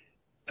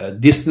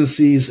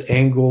distances,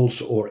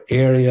 angles, or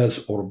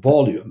areas or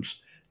volumes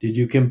that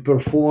you can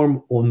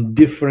perform on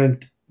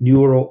different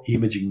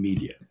neuroimaging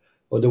media.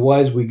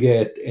 Otherwise, we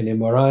get an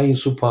MRI in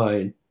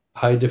supine,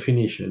 high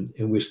definition,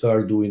 and we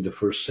start doing the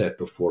first set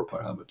of 4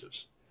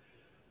 parameters.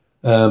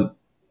 Then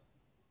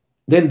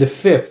the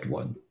 5th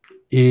one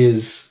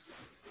is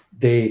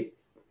the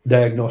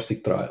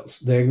diagnostic trials.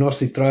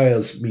 Diagnostic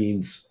trials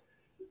means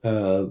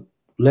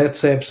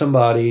let's have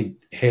somebody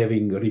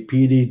having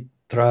repeated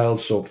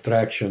trials of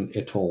traction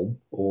at home,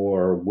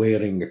 or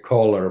wearing a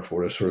collar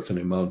for a certain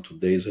amount of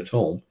days at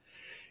home.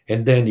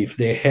 And then if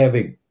they have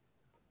it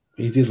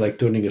is like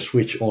turning a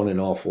switch on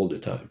and off all the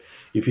time.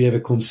 If you have a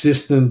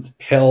consistent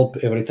help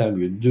every time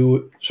you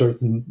do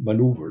certain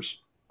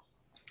maneuvers,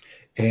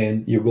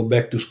 and you go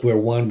back to square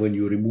one when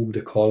you remove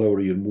the collar or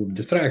you remove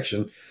the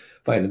traction,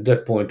 fine, at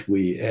that point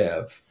we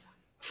have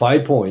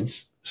 5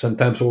 points.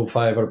 Sometimes all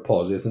 5 are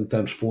positive,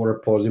 sometimes 4 are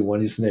positive,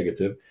 1 is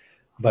negative,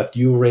 but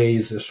you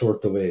raise a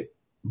sort of a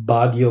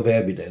body of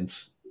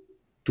evidence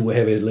to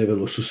have a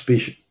level of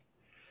suspicion.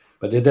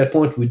 But at that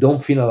point, we don't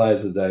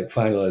finalize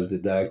the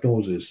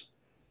diagnosis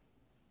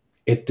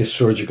at the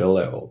surgical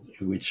level,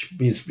 which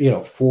means,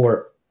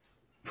 for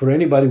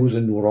anybody who's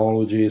a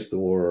neurologist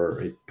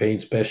or a pain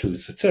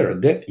specialist, etc.,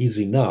 that is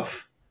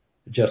enough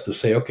just to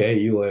say, okay,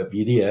 you have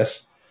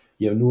EDS,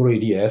 you have neuro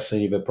EDS,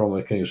 and you have a problem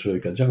with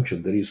craniocervical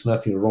junction. There is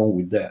nothing wrong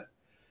with that.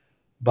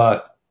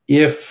 But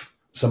if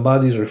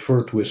somebody is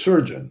referred to a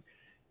surgeon,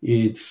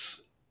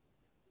 it's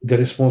the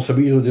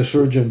responsibility of the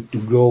surgeon to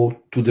go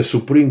to the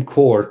Supreme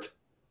Court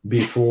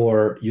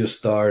before you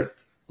start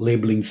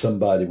labeling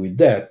somebody with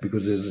that,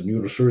 because as a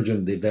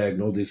neurosurgeon, the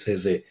diagnosis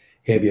has a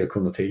heavier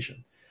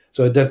connotation.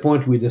 So at that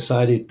point, we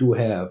decided to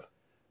have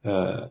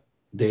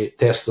the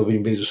test of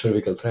invasive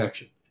cervical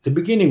traction. The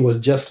beginning was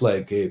just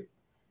like,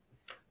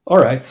 all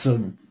right,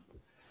 so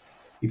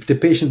if the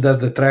patient does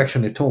the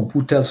traction at home,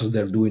 who tells us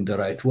they're doing the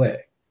right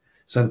way?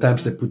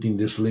 Sometimes they put in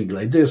this leg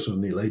like this or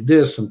knee like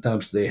this.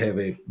 Sometimes they have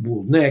a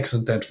bull neck.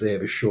 Sometimes they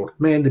have a short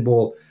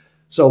mandible.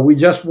 So we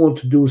just want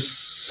to do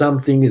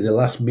something at the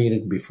last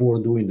minute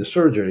before doing the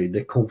surgery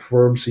that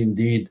confirms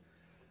indeed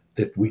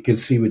that we can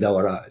see with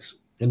our eyes.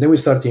 And then we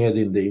start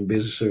adding the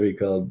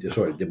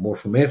the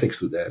morphometrics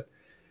to that.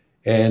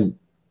 And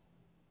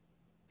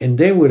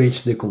then we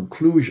reach the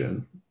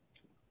conclusion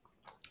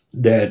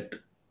that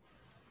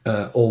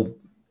of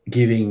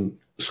giving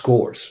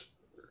scores.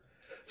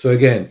 So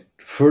again,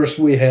 first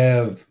we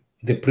have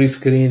the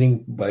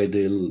pre-screening by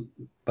the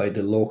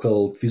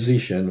local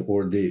physician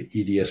or the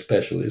EDS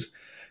specialist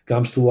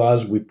comes to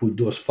us. We put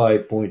those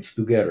 5 points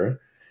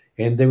together,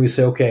 and then we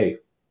say, okay,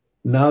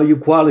 now you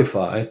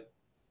qualify.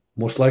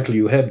 Most likely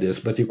you have this,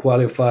 but you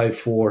qualify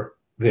for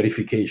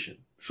verification.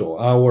 So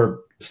our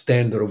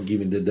standard of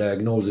giving the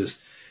diagnosis,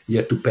 you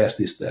have to pass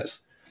this test.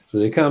 So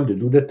they come, they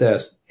do the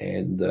test,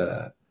 and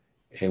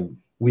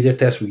with the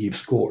test we give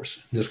scores.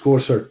 The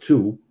scores are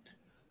 2.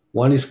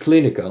 One is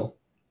clinical,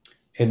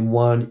 and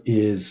one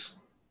is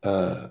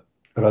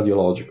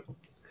radiological.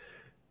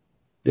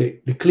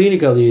 The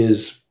clinical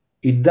is,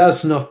 it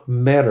does not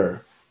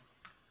matter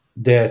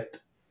that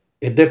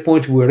at that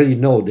point we already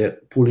know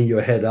that pulling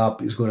your head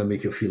up is going to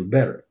make you feel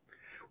better.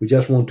 We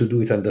just want to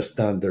do it under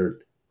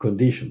standard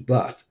condition.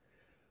 But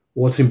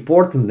what's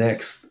important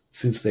next,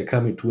 since they're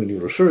coming to a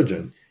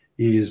neurosurgeon,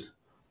 is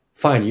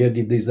fine, you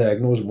did this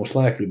diagnosis most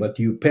likely, but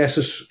you pass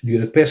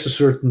a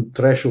certain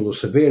threshold of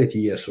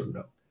severity, yes or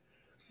no.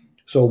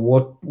 So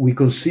what we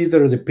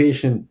consider the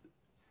patient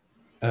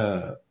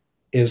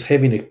as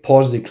having a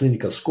positive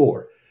clinical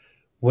score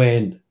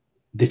when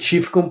the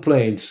chief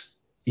complaints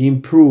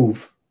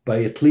improve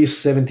by at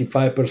least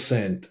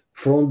 75%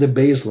 from the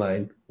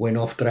baseline when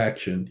off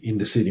traction in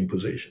the sitting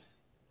position.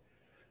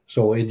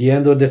 So at the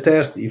end of the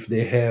test, if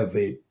they have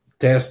a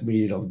test,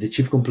 the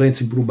chief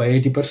complaints improved by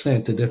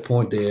 80%, at that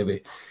point they have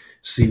a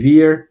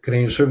severe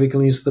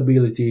craniocervical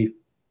instability,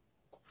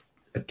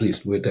 at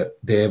least with that,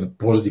 they have a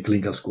positive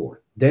clinical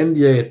score. Then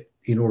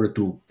in order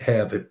to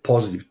have a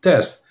positive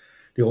test,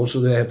 they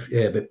also have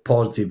a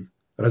positive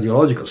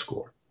radiological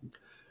score.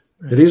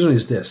 Right. The reason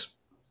is this,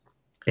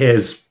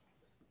 as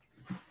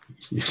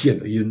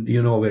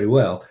you know very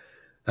well,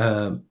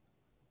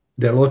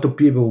 there are a lot of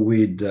people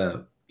with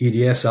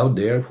EDS out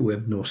there who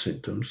have no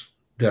symptoms.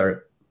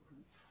 They're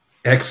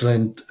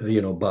excellent,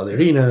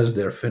 ballerinas.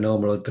 They're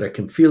phenomenal track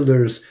and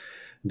fielders.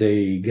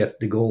 They get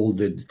the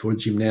gold for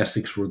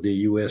gymnastics for the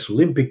U.S.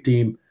 Olympic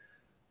team.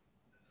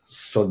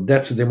 So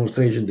that's a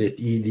demonstration that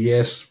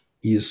EDS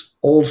is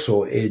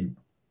also an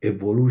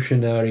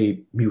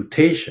evolutionary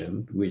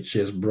mutation, which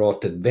has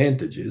brought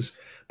advantages,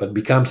 but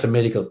becomes a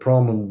medical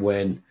problem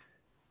when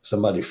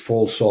somebody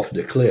falls off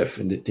the cliff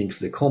and they think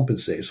they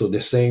compensate. So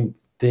the same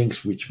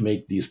things which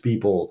make these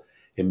people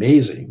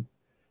amazing,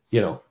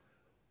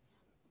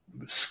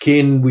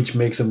 skin which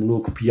makes them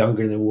look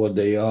younger than what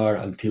they are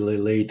until a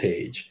late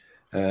age,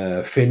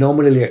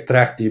 phenomenally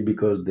attractive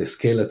because the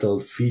skeletal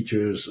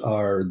features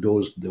are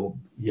those,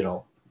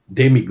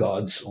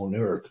 demigods on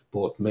earth,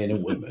 both men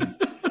and women,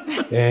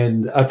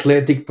 and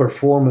athletic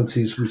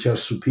performances which are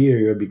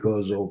superior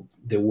because of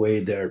the way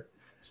their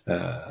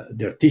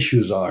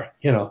tissues are.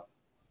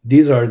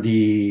 These are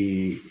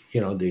the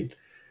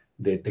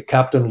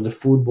captain of the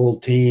football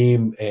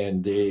team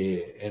and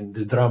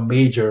the drum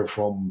major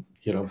from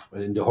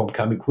and the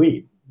homecoming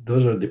queen.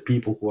 Those are the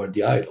people who are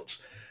the idols.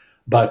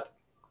 But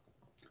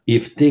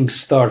if things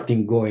start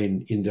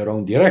going in the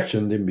wrong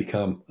direction, they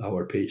become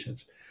our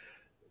patients.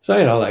 So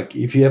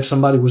if you have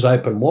somebody who's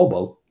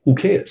hypermobile, who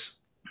cares?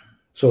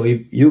 So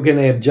if you can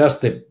have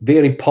just a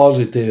very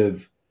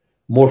positive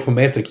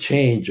morphometric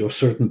change of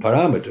certain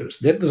parameters,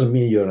 that doesn't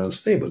mean you're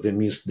unstable. That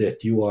means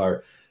that you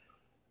are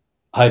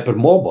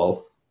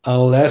hypermobile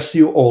unless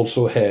you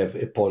also have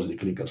a positive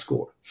clinical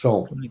score.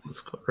 So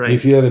right.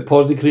 If you have a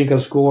positive clinical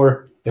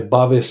score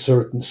above a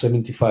certain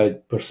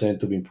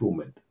 75% of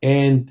improvement,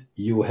 and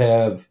you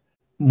have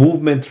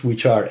movements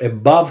which are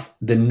above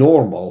the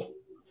normal,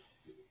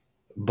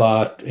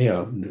 but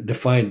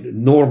defined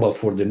normal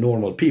for the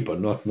normal people,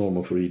 not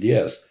normal for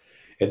EDS.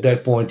 At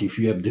that point, if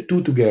you have the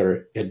two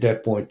together, at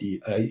that point,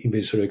 the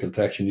invasive cervical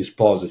traction is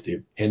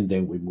positive, and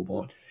then we move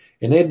on.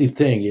 And then the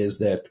thing is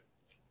that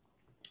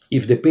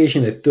if the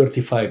patient at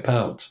 35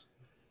 pounds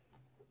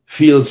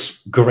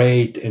feels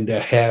great and they're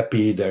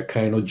happy, they're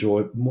kind of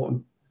joy.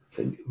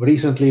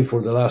 Recently,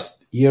 for the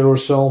last year or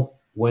so,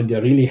 when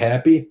they're really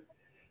happy,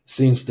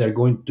 since they're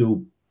going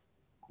to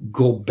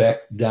go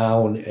back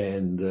down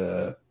and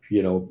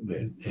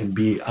and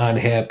be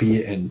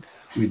unhappy and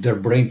with their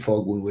brain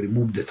fog when we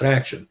remove the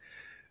traction,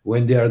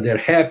 when they are their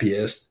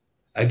happiest,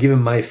 I give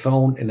them my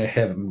phone and I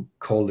have them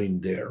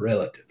calling their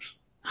relatives.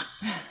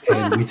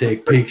 And we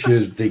take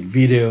pictures, take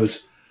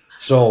videos.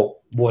 So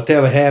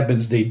whatever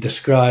happens, they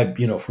describe,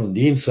 from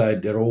the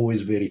inside, they're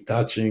always very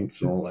touching.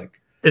 So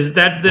is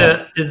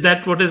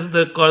that what is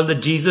called the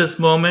Jesus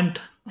moment?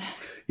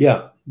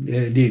 Yeah.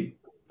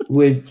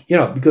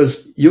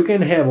 Because you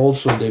can have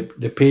also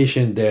the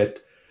patient that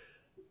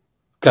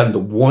kind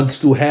of wants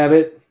to have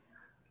it,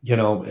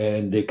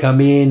 and they come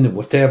in,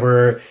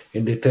 whatever,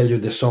 and they tell you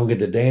the song and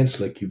the dance,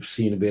 like you've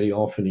seen very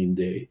often in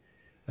the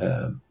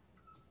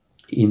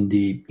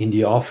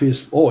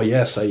office. Oh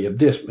yes, I have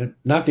this.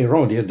 Nothing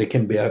wrong. They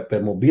can be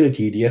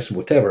hypermobility, EDS,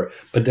 whatever,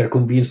 but they're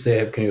convinced they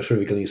have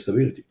craniocervical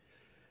instability.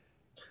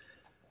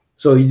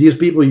 So these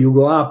people, you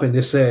go up and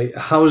they say,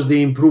 "How's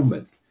the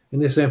improvement?"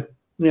 And they say,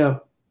 "Yeah,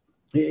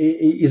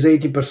 it's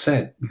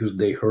 80% because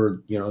they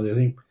heard, the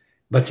thing."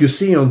 But you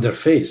see on their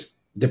face,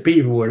 the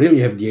people who really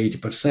have the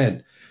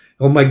 80%.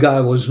 Oh my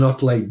God, it was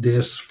not like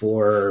this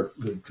for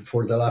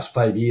the last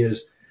 5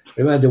 years.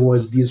 Remember, there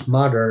was this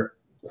mother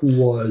who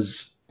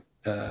was,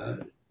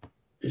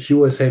 she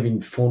was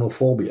having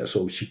phonophobia,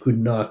 so she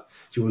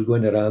was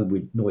going around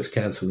with noise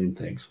canceling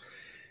things.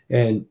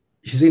 And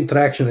she's in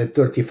traction at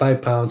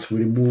 35 pounds.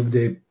 We removed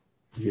he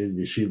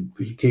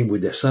came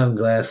with the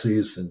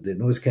sunglasses and the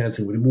noise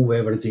canceling. We remove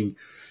everything.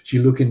 She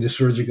looked in the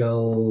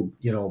surgical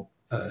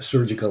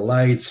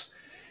lights.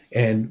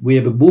 And we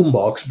have a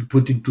boombox, we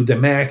put it to the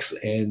max,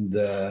 and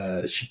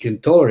she can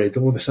tolerate.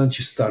 All of a sudden,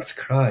 she starts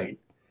crying.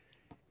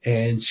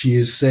 And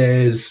she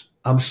says,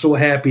 "I'm so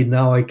happy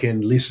now I can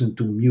listen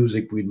to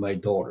music with my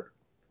daughter."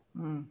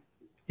 Mm.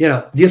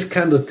 These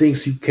kind of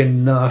things you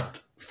cannot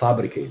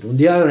fabricate. On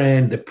the other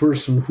hand, the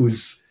person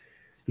who's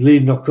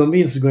really not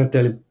convinced is going to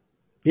tell him,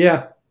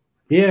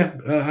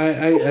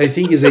 I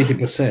think it's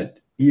 80%.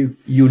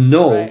 You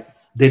know right.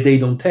 That they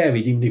don't have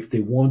it, even if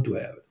they want to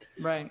have it.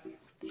 Right.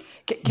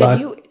 Can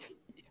you...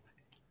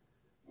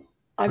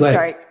 I'm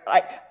sorry.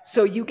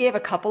 So you gave a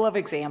couple of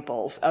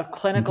examples of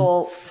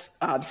clinical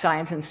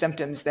signs and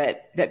symptoms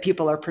that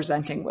people are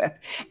presenting with.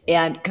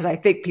 And because I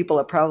think people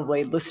are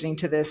probably listening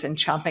to this and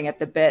chomping at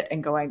the bit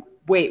and going,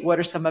 wait, what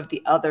are some of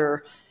the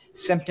other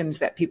symptoms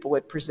that people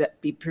would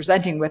be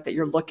presenting with that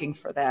you're looking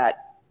for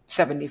that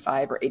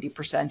 75 or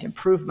 80%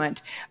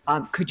 improvement?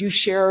 Could you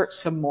share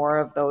some more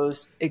of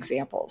those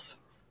examples?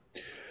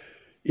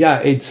 Yeah,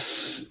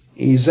 it's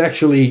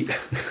actually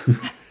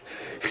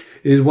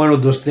is one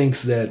of those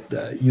things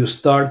that you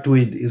start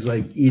with is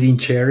like eating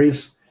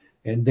cherries,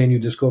 and then you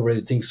discover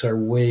that things are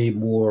way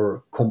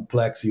more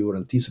complex than you were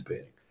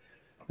anticipating.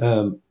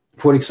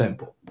 For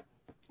example,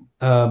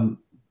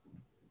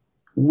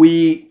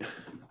 we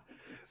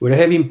were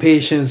having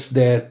patients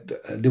that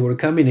they were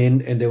coming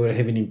in and they were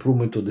having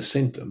improvement of the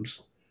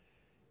symptoms.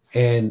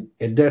 And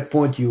at that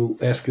point, you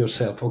ask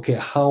yourself, okay,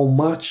 how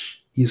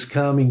much is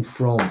coming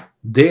from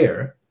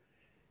there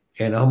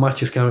and how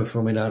much is coming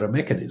from another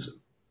mechanism?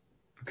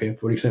 Okay,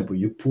 for example,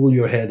 you pull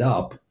your head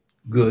up,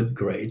 good,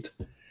 great,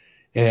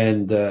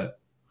 and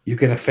you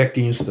can affect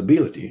the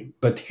instability,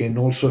 but you can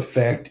also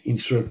affect, in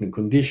certain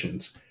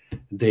conditions,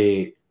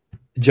 the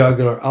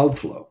jugular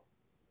outflow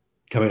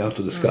coming out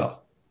of the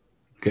skull.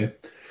 Okay,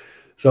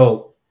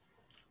 so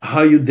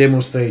how you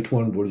demonstrate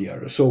one or the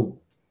other? So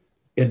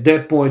at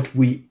that point,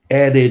 we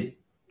added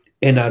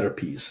another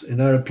piece.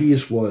 Another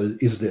piece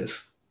is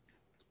this: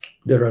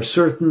 there are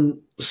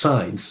certain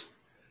signs,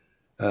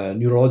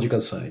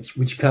 neurological signs,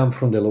 which come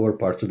from the lower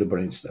part of the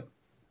brainstem.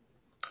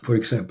 For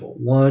example,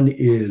 one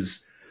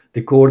is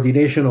the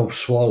coordination of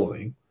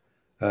swallowing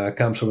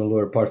comes from the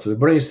lower part of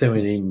the brainstem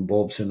and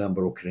involves a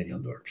number of cranial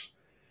nerves.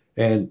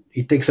 And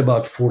it takes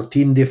about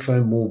 14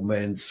 different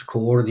movements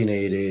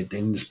coordinated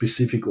in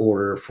specific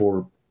order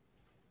for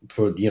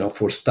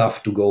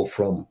stuff to go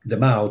from the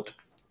mouth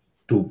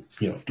to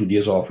the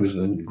esophagus,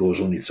 and it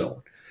goes on its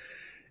own.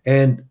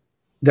 And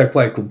they're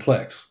quite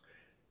complex.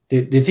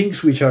 The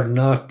things which are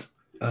not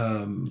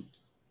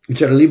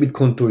which are a little bit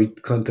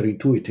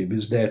counterintuitive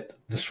is that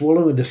the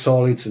swallowing of the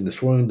solids and the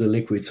swallowing of the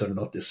liquids are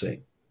not the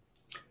same.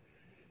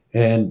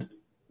 And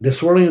the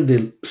swallowing of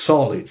the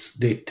solids,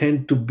 they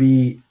tend to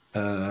be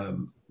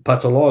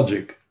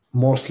pathologic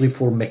mostly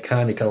for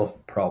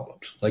mechanical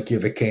problems, like you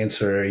have a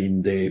cancer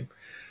in the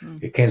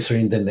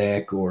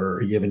neck,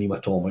 or you have an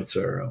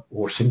hematoma,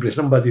 or simply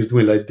somebody's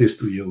doing like this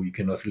to you, you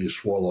cannot really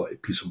swallow a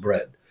piece of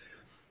bread.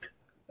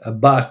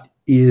 But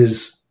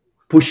is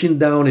pushing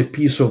down a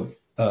piece of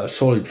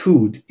solid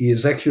food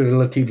is actually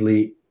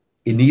relatively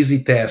an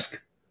easy task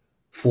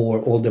for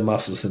all the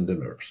muscles and the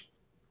nerves.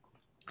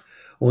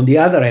 On the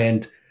other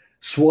hand,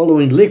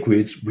 swallowing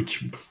liquids,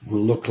 which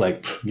will look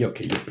like,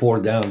 okay, you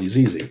pour down is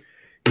easy,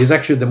 is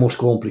actually the most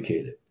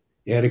complicated.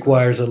 It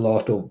requires a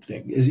lot of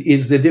things.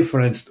 It's the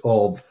difference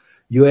of,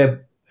 you have,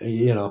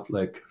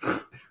 like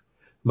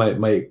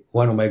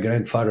one of my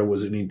grandfather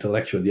was an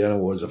intellectual, the other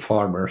was a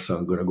farmer, so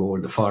I'm going to go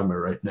with the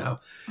farmer right now.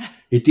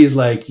 It is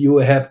like you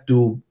have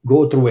to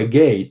go through a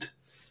gate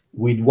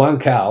with one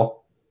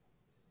cow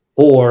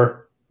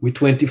or with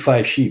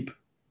 25 sheep,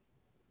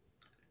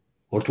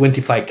 or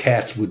 25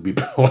 cats would be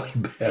probably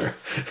better.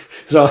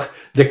 So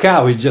the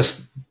cow, is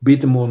just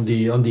beat them on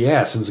the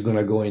ass and it's going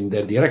to go in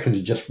that direction.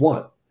 It's just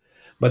one.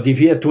 But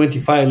if you have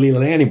 25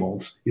 little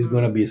animals, it's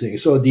going to be thing.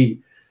 So the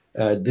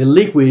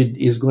liquid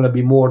is going to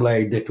be more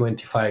like the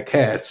 25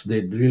 cats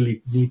that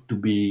really need to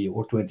be,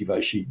 or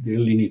 25 sheep, they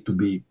really need to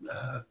be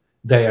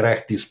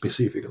directed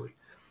specifically.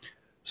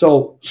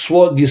 So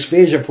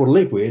dysphagia for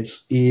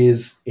liquids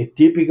is a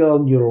typical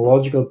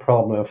neurological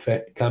problem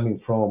effect coming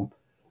from,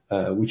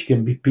 which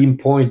can be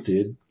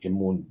pinpointed in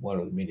one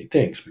of the many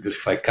things, because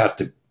if I cut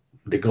the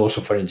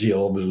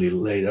glossopharyngeal, obviously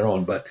later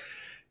on, but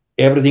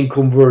everything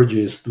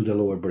converges to the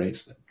lower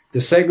brainstem.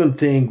 The second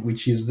thing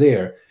which is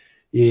there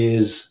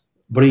is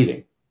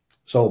breathing.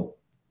 So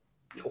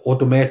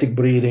automatic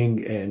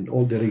breathing and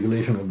all the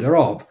regulation of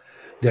thereof,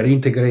 they're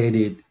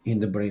integrated in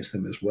the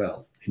brainstem as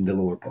well, in the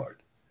lower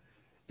part.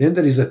 Then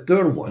there is a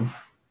third one,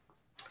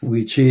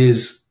 which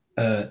is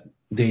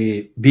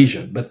the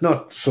vision, but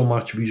not so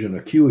much vision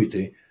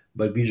acuity,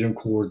 but vision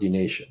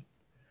coordination.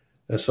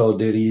 So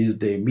there is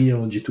the medial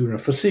longitudinal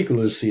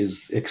fasciculus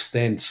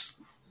extends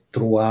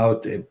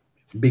throughout a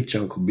big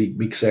chunk,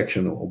 big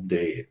section of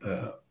the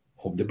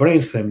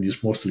brainstem.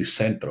 Is mostly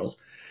central,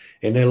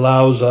 and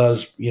allows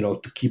us,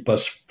 to keep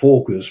us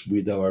focused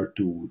with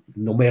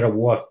no matter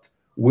what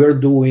we're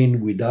doing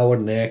with our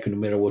neck, no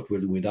matter what we're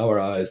doing with our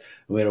eyes,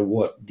 no matter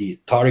what the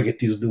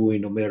target is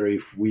doing, no matter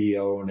if we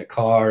are on a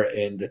car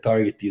and the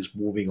target is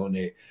moving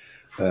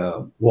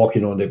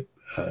walking on the,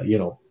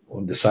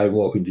 on the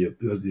sidewalk in the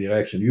opposite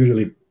direction.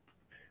 Usually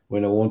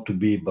when I want to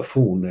be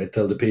buffoon, I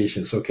tell the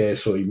patients, okay,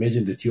 so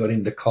imagine that you are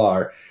in the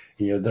car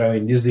and you're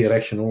driving this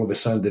direction, all of a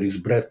sudden there is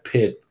Brad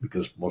Pitt,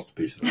 because most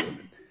patients are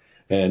women,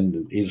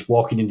 and he's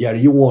walking in the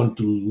area. You want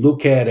to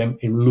look at him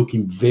and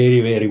looking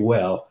very, very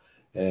well,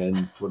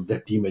 and for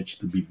that image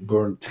to be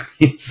burnt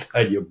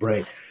inside your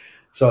brain.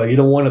 So you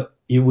don't want to,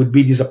 you would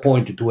be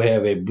disappointed to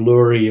have a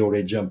blurry or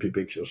a jumpy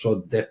picture. So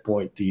at that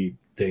point, the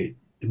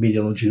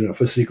medial longitudinal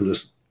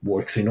fasciculus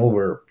works in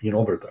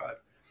overdrive.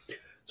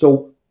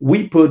 So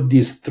we put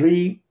these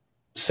 3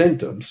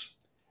 symptoms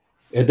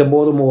at the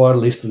bottom of our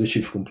list of the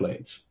chief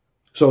complaints.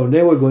 So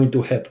now we're going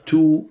to have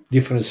 2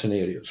 different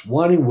scenarios.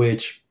 One in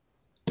which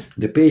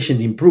the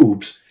patient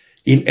improves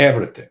in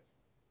everything.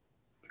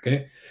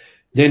 Okay.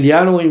 Then the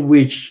other one in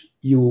which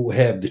you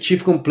have the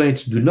chief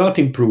complaints do not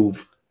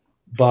improve,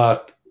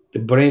 but the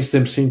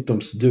brainstem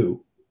symptoms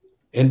do.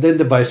 And then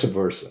the vice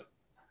versa.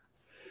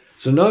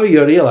 So now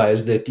you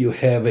realize that you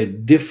have a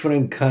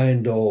different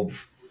kind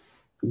of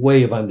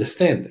way of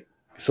understanding.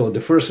 So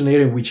the first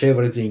scenario in which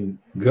everything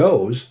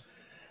goes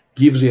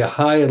gives you a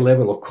higher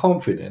level of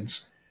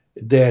confidence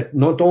that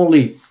not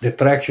only the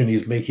traction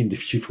is making the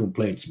chief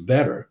complaints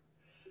better,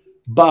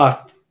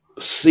 but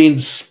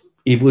since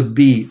it would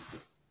be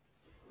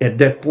at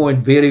that point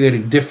very, very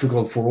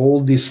difficult for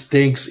all these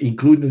things,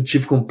 including the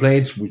chief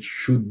complaints, which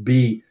should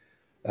be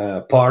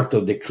part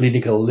of the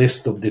clinical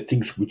list of the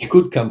things which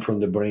could come from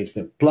the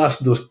brainstem, plus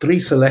those 3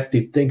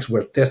 selected things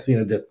we're testing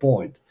at that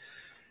point,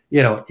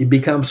 it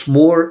becomes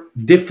more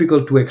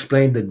difficult to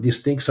explain that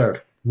these things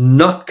are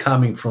not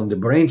coming from the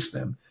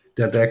brainstem,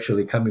 they're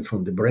actually coming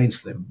from the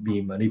brainstem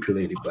being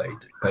manipulated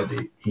by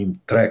the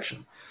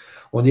interaction.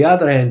 On the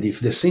other hand, if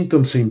the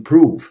symptoms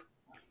improve,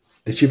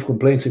 the chief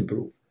complaints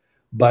improve,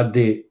 but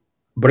the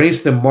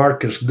brainstem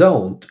markers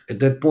don't, at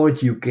that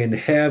point you can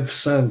have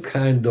some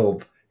kind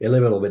of a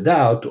level of a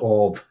doubt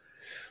of,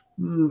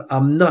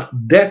 I'm not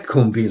that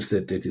convinced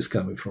that it is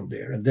coming from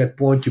there. At that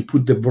point, you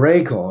put the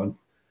brake on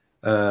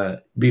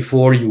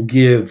before you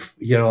give,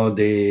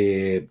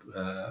 the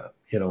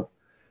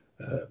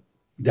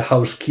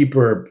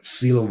housekeeper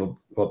seal of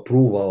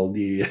approval, of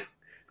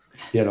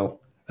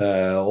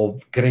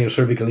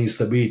craniocervical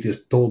instability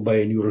is told by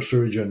a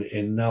neurosurgeon,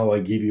 and now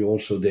I give you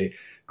also the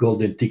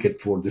golden ticket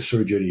for the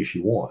surgery if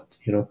you want,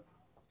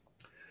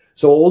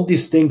 So all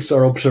these things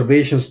are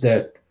observations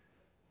that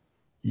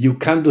you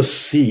kind of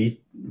see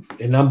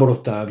a number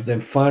of times, then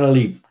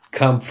finally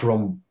come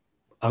from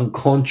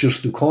unconscious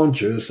to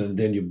conscious, and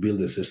then you build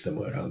a system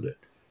around it.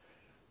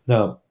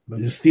 Now,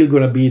 it's still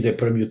going to be the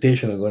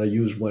permutation I'm going to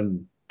use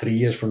 3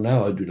 years from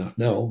now. I do not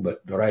know,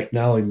 but right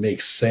now it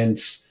makes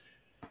sense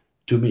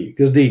to me,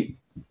 because the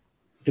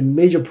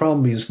major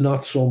problem is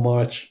not so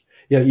much,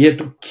 you have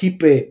to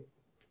keep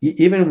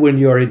even when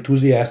you're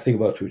enthusiastic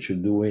about what you're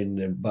doing,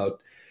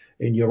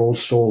 and you're all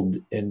sold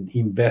and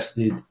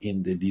invested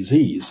in the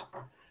disease,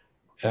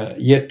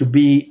 you have to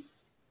be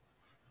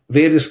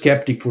very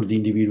skeptic for the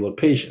individual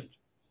patient.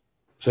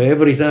 So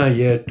every time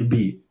you have to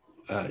be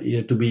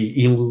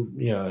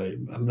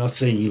in, I'm not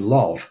saying in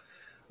love,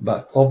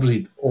 but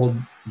obviously all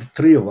the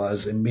 3 of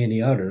us and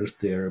many others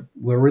we're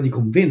already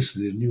convinced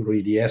that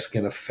neuro-EDS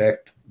can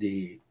affect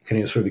the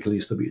craniocervical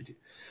instability.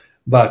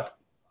 But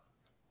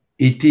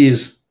it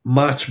is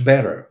much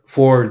better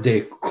for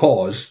the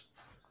cause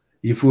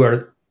if we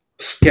are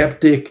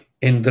skeptic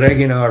and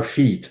dragging our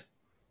feet,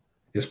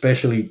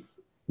 especially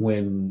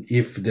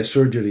if the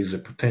surgery is a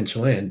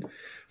potential end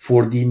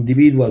for the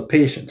individual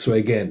patient. So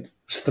again,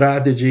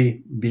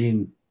 strategy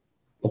being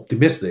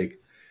optimistic,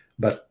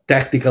 but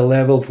tactical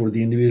level for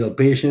the individual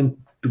patient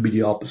to be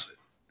the opposite.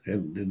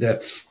 And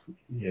that's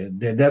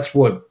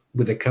what,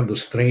 with a kind of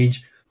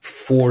strange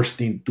forced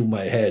into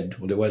my head.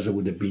 Otherwise I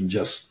would have been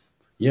just,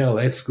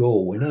 let's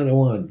go. Another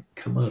one.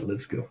 Come on,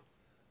 let's go.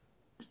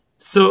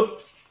 So,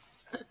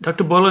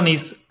 Dr.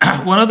 Bolognese,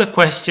 one of the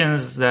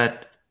questions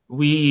that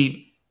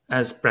we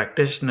as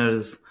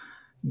practitioners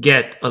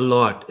get a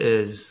lot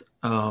is,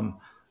 oh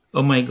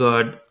my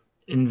God,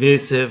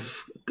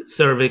 invasive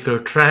cervical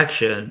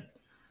traction,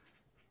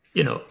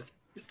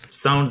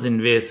 sounds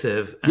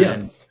invasive.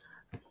 And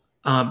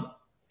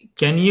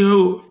can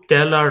you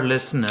tell our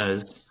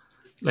listeners,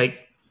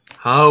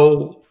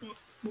 how,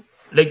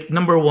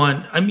 number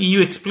one,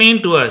 you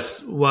explained to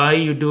us why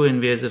you do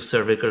invasive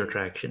cervical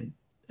traction,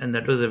 and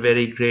that was a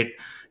very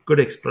good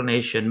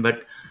explanation.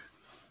 But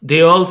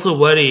they also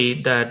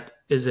worry that,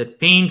 is it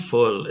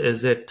painful?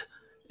 Is it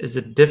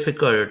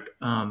difficult?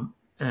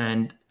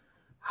 And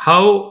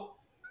how,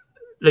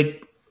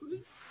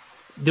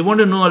 they want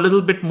to know a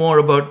little bit more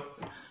about,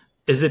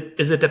 is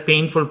it a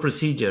painful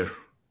procedure?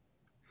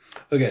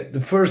 Okay,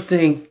 the first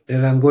thing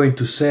that I'm going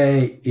to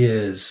say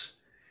is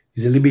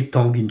a little bit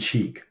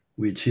tongue-in-cheek,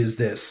 which is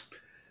this.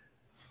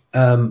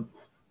 The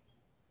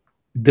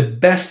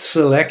best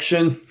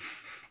selection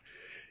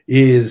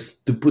is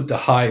to put a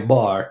high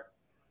bar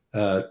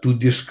to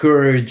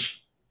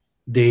discourage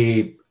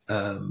the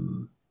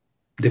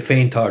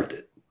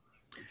faint-hearted.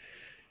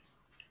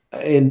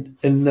 And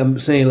I'm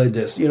saying like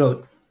this,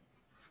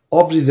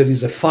 obviously there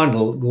is a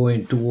funnel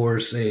going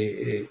towards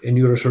a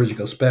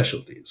neurosurgical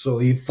specialty. So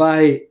if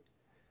I,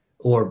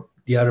 or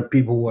the other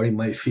people who are in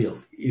my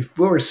field, if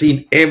we were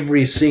seeing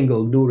every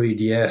single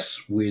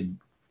neuro-EDS with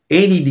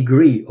any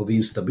degree of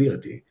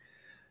instability,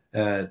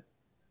 we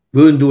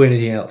wouldn't do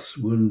anything else.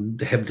 We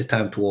wouldn't have the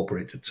time to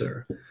operate,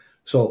 etc.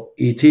 So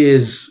it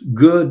is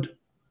good.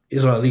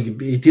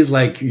 It is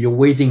like you're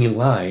waiting in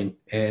line,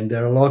 and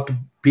there are a lot of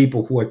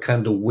people who are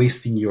kind of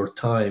wasting your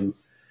time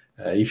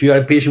If you are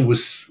a patient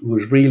who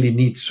really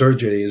needs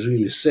surgery, is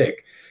really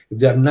sick, if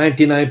there are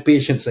 99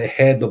 patients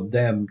ahead of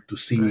them to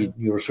see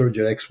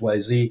neurosurgeon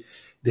XYZ,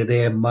 that they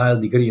have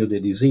mild degree of the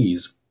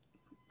disease,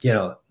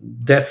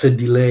 that's a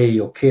delay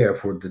of care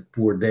for the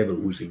poor devil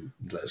who's in.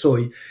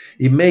 So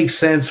it makes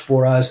sense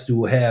for us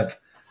to have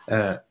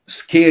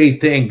scary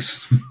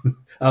things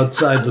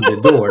outside of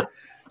the door.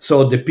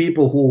 So the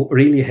people who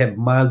really have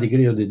mild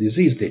degree of the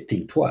disease, they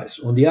think twice.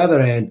 On the other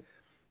hand,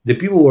 the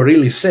people who are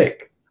really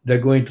sick, they're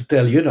going to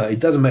tell you, it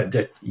doesn't matter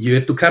that you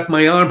have to cut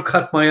my arm.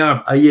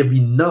 I have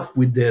enough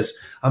with this.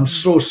 I'm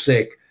so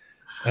sick.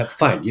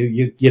 Fine,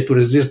 you get to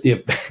resist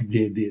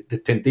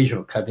the temptation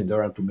of cutting the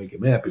arm to make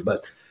him happy.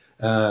 But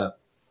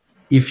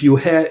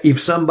if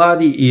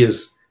somebody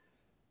is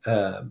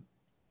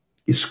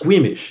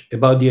squeamish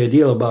about the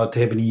idea about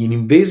having an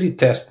invasive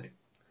testing,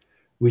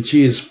 which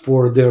is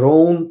for their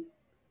own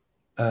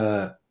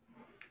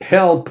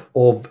help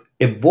of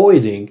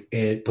avoiding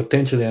a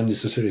potentially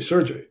unnecessary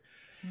surgery,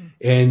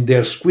 and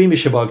they're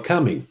squeamish about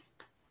coming,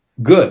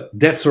 good.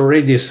 That's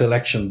already a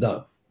selection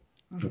done,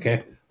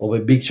 okay, of a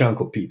big chunk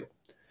of people.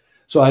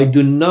 So I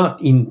do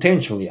not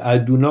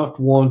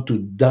want to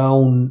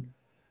downplay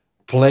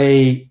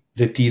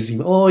the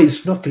teasing. Oh,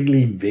 it's not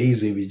really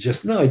invasive. It's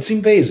just, no, it's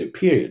invasive,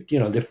 period. You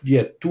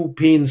have two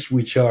pins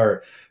which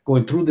are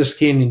going through the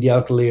skin in the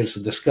outer layers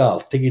of the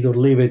skull. Take it or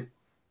leave it.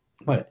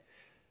 Right.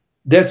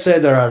 That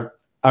said, there are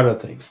other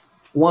things.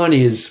 One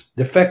is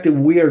the fact that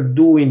we are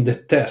doing the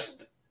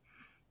test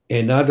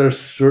and other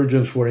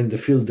surgeons who are in the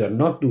field are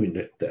not doing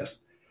the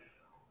test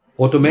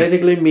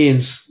automatically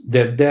means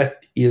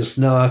that is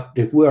not,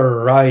 if we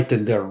are right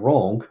and they're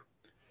wrong,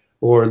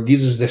 or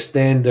this is the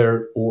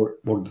standard, or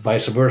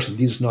vice versa,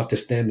 this is not the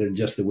standard,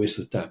 just a waste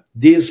of time.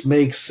 This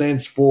makes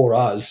sense for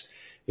us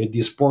at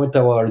this point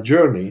of our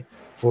journey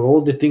for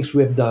all the things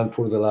we have done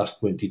for the last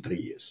 23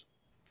 years,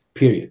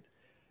 period.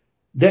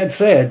 That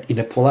said, in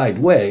a polite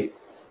way,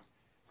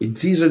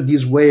 it's either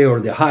this way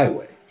or the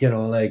highway.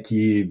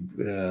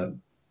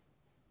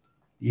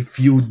 If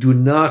you do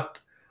not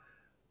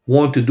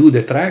want to do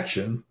the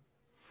traction,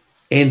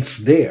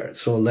 ends there.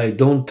 So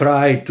don't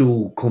try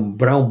to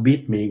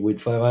browbeat me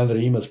with 500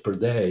 emails per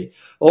day.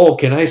 Oh,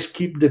 can I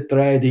skip the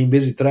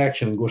invasive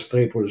traction and go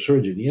straight for the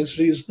surgery? The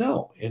answer is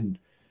no. And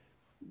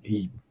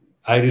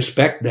I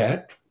respect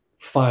that.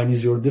 Fine,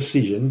 is your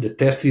decision. The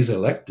test is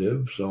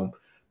elective.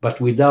 But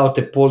without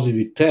a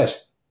positive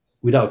test,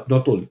 without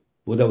doing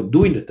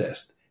the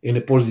test and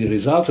a positive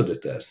result of the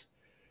test,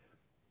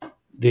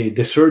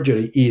 the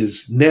surgery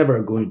is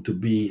never going to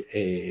be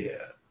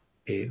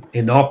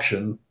an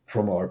option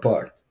from our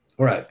part.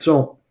 All right,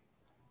 so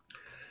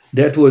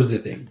that was the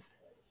thing.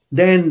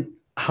 Then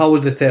how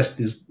is the test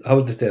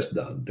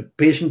done? The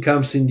patient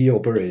comes in the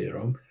operating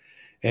room,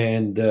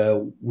 and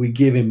we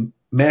give him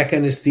MAC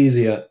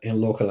anesthesia and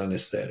local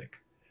anesthetic.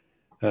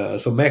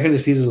 So MAC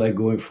anesthesia is like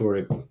going for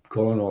a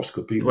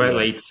colonoscopy. Well,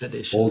 8th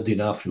edition. Old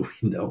enough,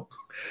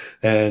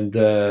 And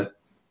the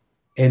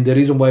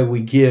reason why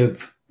we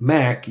give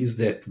MAC is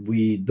that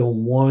we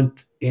don't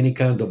want any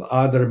kind of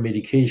other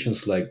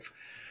medications like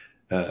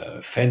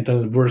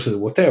fentanyl versus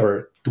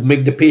whatever to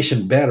make the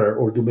patient better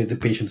or to make the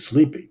patient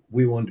sleepy.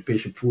 We want the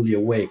patient fully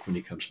awake when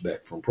he comes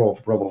back from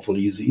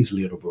probably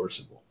easily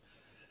reversible.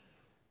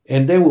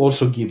 And then we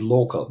also give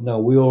local. Now,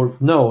 we all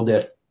know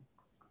that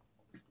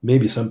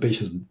maybe some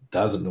patients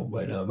doesn't know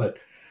by now, but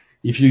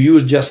if you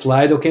use just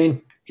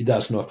lidocaine, it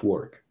does not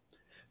work.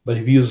 But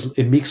if you use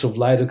a mix of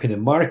lidocaine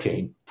and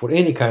marcaine for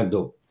any kind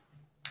of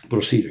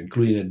procedure,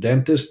 including a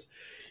dentist,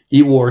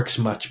 it works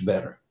much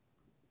better.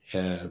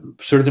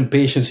 Certain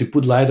patients, you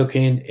put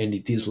lidocaine and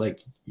it is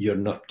like you're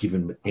not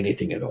giving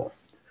anything at all.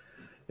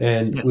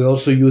 And yes, we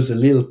also use a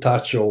little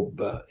touch of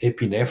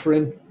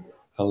epinephrine,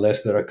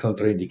 unless there are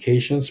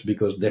contraindications,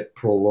 because that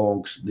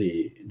prolongs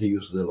the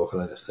use of the local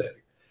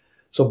anesthetic.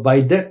 So by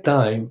that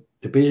time,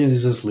 the patient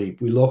is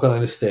asleep with local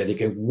anesthetic.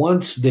 And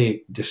once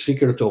the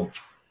secret of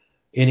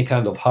any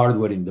kind of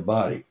hardware in the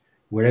body,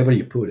 wherever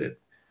you put it,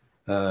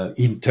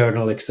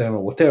 internal,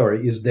 external, whatever,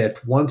 is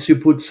that once you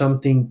put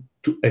something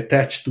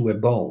attached to a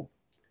bone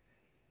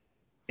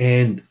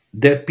and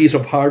that piece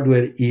of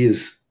hardware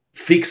is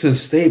fixed and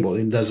stable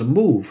and doesn't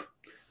move,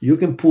 you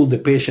can pull the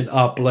patient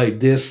up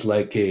like this,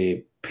 like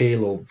a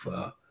pail of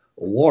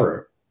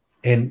water,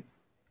 and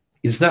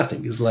it's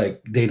nothing. It's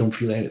like they don't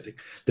feel anything.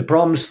 The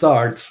problem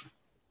starts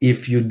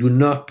if you do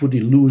not put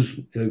it loose,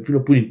 if you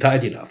don't put it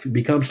tight enough. It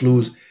becomes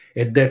loose.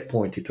 At that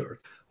point, it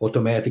hurts.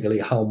 Automatically,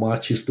 how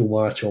much is too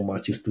much, how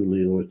much is too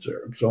little,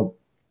 etc. So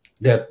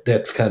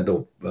that's kind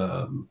of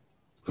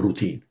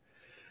routine.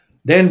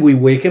 Then we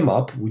wake him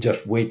up. We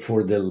just wait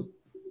for the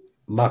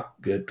MAC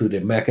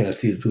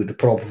anesthesia, to the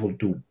propofol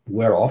to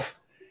wear off,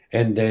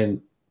 and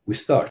then we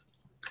start.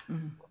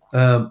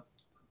 Mm-hmm.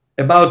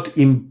 About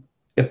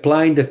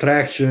applying the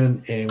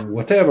traction and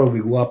whatever, we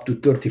go up to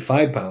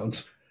 35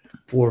 pounds.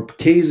 For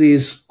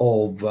cases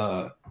of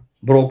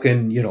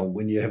broken,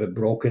 when you have a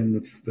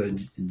broken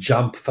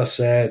jump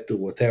facet or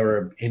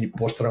whatever, any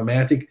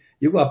post-traumatic,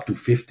 you go up to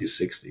 50,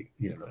 60,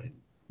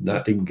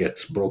 Nothing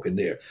gets broken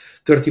there.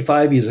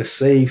 35 is a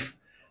safe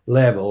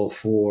level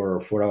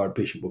for our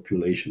patient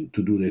population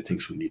to do the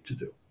things we need to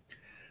do.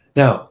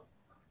 Now,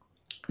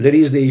 there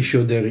is the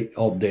issue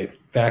of the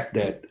fact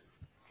that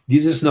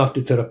this is not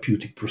a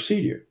therapeutic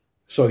procedure.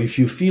 So if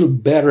you feel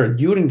better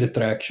during the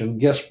traction,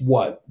 guess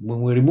what?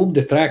 When we remove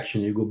the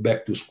traction, you go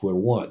back to square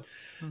one.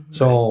 Mm-hmm.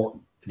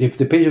 So if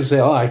the patient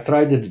say, I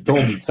tried it at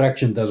home, the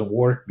traction doesn't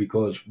work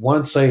because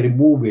once I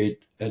remove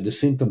it, the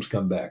symptoms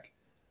come back.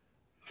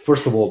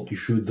 First of all, you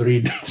should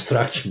read the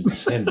instruction we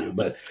send you,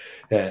 but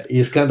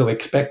he's kind of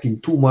expecting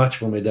too much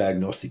from a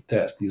diagnostic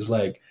test. He's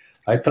like,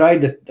 I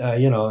tried it,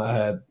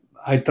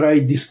 I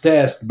tried this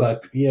test,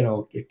 but,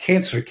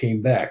 cancer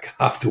came back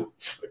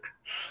afterwards.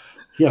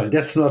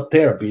 That's not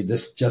therapy.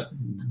 That's just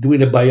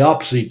doing a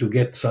biopsy to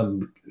get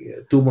some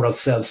tumoral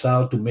cells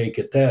out to make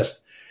a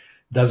test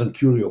doesn't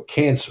cure your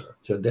cancer.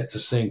 So that's the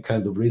same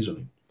kind of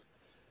reasoning.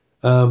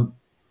 The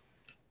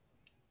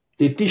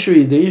issue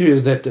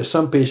is that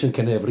some patients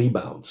can have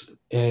rebounds.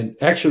 And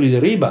actually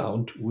the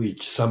rebound,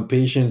 which some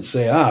patients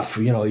say,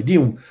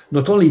 it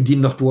not only did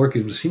not work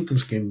if the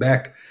symptoms came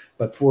back,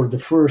 but for the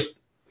first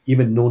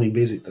even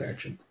non-invasive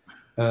traction,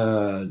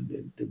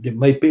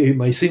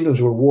 my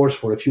symptoms were worse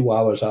for a few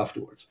hours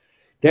afterwards.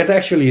 That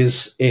actually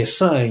is a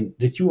sign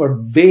that you are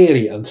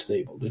very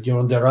unstable, that you're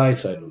on the right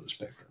side of the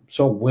spectrum.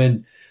 So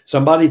when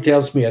somebody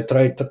tells me I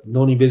tried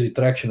non-invasive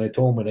traction at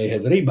home and I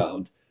had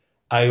rebound,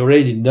 I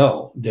already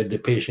know that the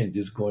patient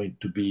is going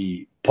to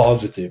be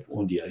positive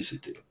on the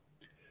ICT.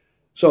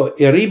 So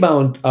a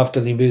rebound after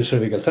the invasive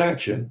cervical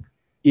traction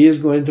is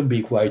going to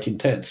be quite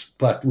intense,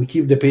 but we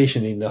keep the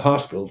patient in the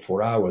hospital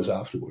for hours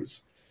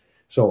afterwards.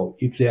 So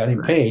if they are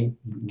in pain,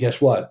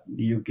 guess what?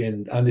 You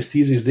can,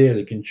 anesthesia is there,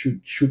 they can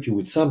shoot you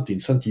with something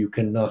you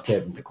cannot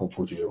have in the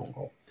comfort of your own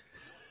home.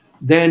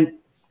 Then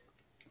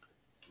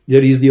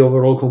there is the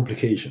overall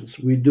complications.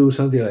 We do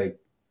something like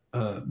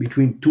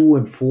between 2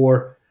 and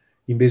 4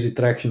 invasive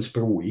tractions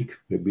per week.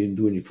 We've been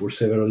doing it for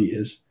several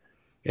years.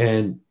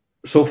 And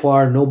so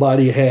far,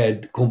 nobody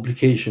had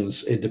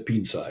complications at the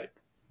pin side,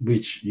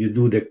 which you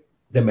do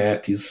the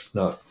math is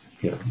not,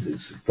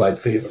 it's quite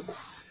favorable.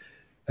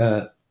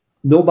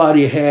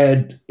 Nobody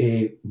had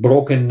a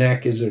broken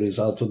neck as a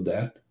result of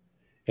that.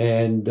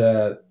 And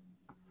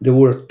there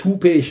were 2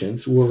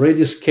 patients who were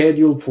already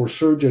scheduled for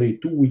surgery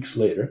 2 weeks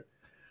later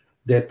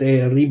that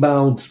they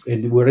rebound,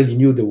 and we already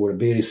knew they were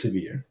very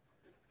severe,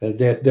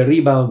 that the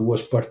rebound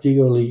was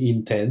particularly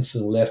intense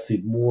and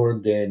lasted more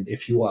than a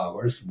few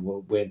hours,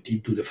 went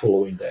into the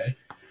following day.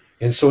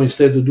 And so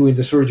instead of doing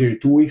the surgery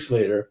 2 weeks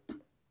later,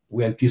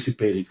 we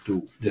anticipated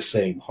to the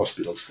same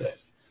hospital stay.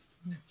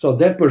 So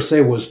that per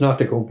se was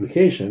not a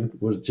complication,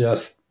 it was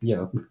just,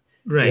 a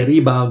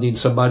rebound in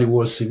somebody who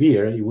was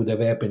severe. It would have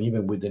happened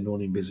even with the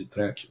non-invasive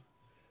traction.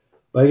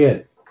 But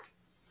again,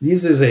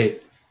 this is a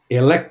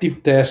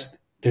elective test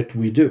that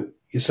we do.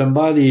 If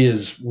somebody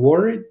is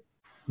worried,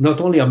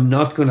 not only I'm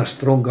not going to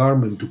strong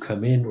arm him to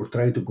come in or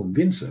try to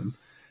convince him,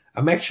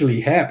 I'm actually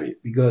happy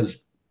because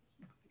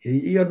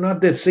you're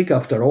not that sick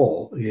after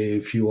all.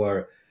 If you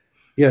are,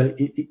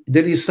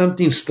 there is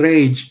something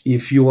strange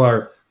if you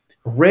are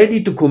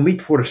ready to commit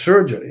for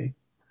surgery,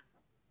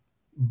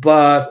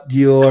 but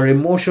you're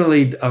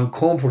emotionally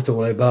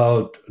uncomfortable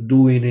about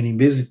doing an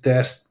invasive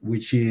test,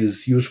 which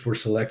is used for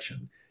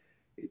selection.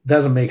 It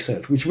doesn't make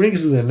sense, which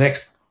brings to the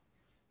next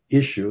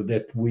issue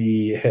that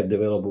we had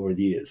developed over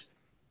the years.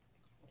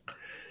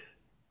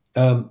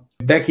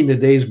 Back in the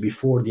days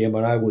before the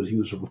MRI was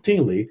used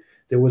routinely,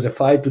 there was a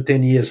 5 to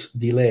 10 years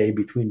delay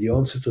between the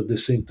onset of the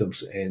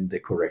symptoms and the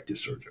corrective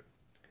surgery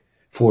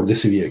for the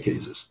severe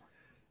cases.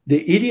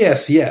 The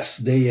EDS, yes,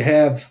 they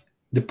have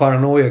the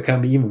paranoia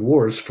can be even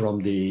worse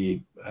from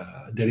the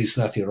there is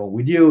nothing wrong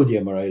with you, the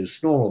MRI is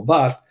normal,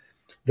 but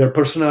their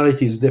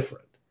personality is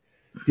different.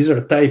 These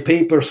are type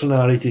A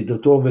personality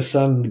that all of a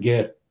sudden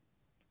get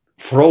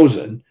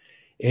frozen,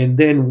 and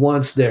then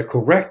once they're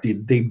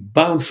corrected, they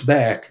bounce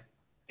back,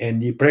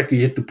 and you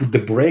practically have to put the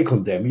brake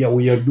on them.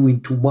 We are doing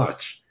too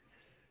much.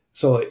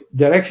 So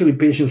they're actually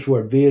patients who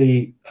are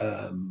very,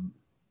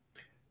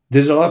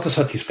 there's a lot of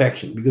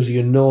satisfaction because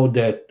you know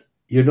that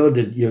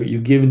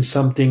you're giving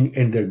something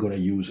and they're going to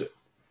use it.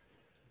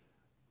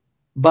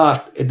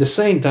 But at the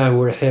same time,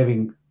 we're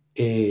having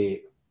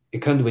a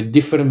kind of a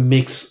different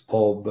mix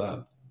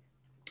of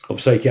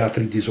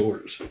psychiatric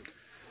disorders.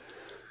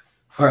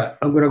 All right,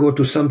 I'm going to go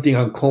to something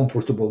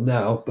uncomfortable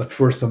now, but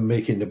first I'm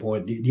making the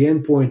point. The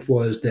end point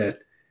was that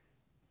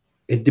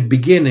at the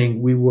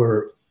beginning, we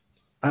were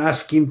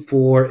asking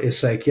for a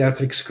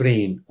psychiatric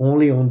screen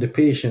only on the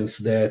patients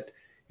that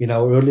in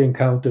our early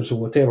encounters or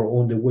whatever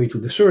on the way to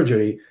the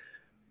surgery,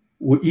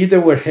 we either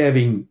were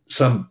having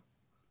some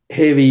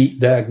heavy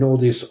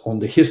diagnosis on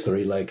the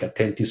history, like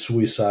attempted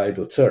suicide,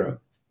 etc.,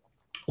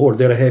 or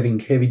they're having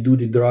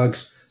heavy-duty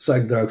drugs,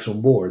 psych drugs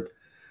on board,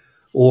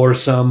 or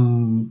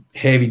some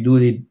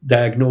heavy-duty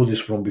diagnosis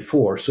from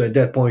before. So at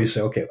that point, you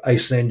say, okay, I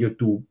send you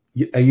to,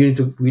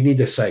 we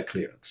need a psych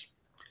clearance.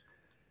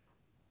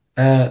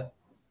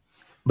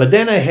 But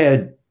then I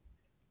had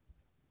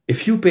a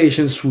few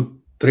patients who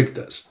tricked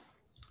us.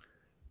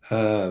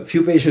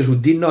 few patients who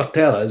did not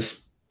tell us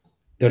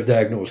their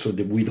diagnosis, so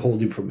they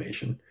withhold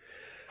information,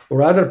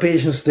 or other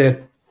patients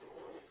that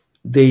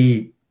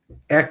they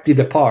acted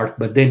a part,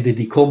 but then they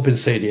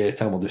decompensated at the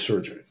time of the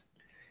surgery.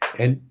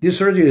 And these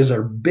surgeries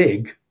are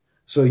big,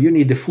 so you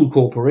need the full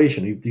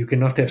cooperation. You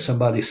cannot have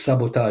somebody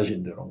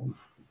sabotaging their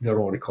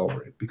own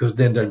recovery, because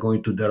then they're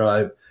going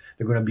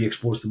to be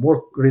exposed to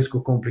more risk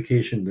of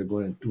complication. They're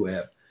going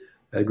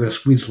to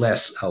squeeze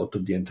less out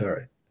of the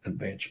entire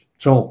adventure.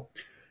 So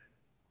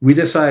we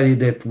decided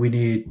that we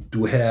need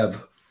to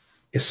have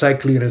a site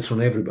clearance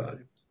on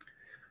everybody.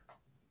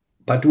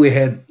 But we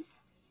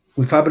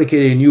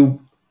fabricated a new,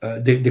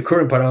 the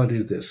current parameter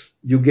is this.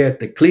 You get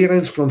the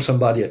clearance from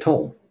somebody at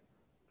home,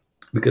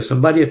 because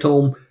somebody at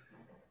home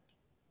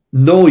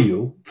know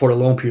you for a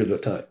long period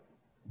of time,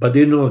 but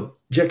they know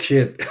jack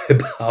shit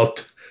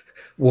about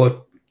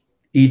what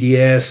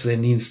EDS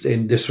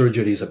and the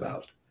surgery is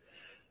about.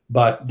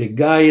 But the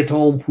guy at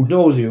home who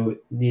knows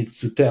you needs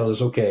to tell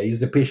us, okay, is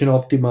the patient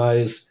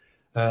optimized?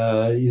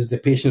 Is the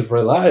patient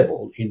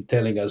reliable in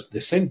telling us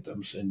the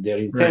symptoms and their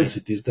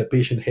intensity? Right. Is the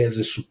patient has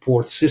a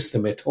support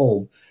system at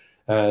home?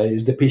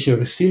 Is the patient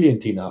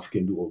resilient enough,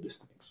 can do all these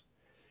things?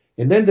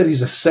 And then there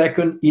is a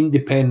second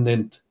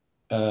independent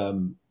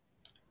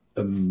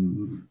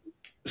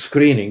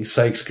screening,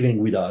 psych screening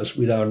with us,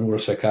 with our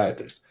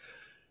neuropsychiatrist.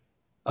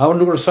 Our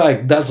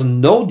neuropsych doesn't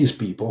know these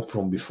people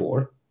from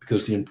before,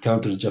 because the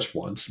encounter is just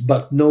once,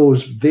 but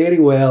knows very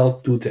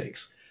well two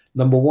things.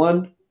 Number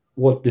one,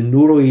 what the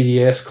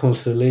neuro-EDS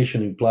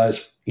constellation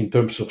implies in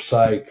terms of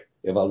psych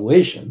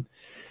evaluation.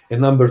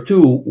 And number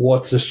two,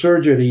 what the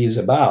surgery is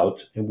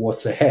about and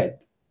what's ahead.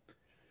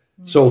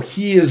 Mm-hmm. So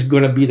he is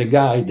going to be the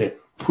guy that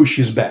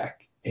pushes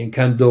back and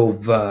kind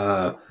of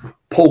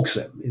pokes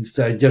him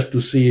instead, just to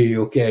see,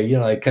 okay,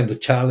 it kind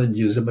of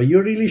challenges him. Are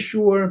you really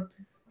sure?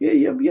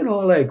 Yeah,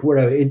 like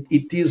whatever.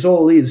 It is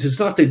all is. It's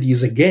not that it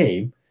is a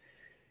game.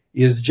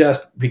 It's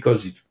just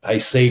because I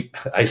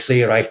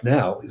say right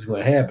now it's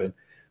going to happen,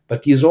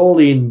 but it's all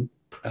in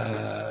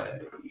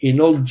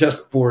all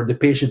just for the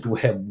patient to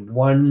have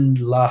one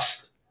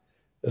last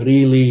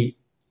really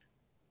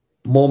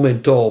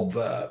moment of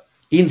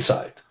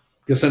insight.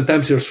 Because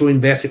sometimes you're so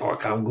invested,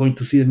 okay, I'm going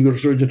to see the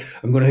neurosurgeon,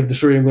 I'm going to have the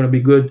surgery, I'm going to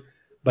be good.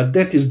 But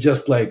that is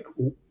just like,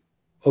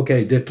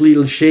 okay, that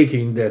little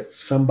shaking that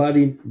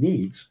somebody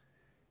needs.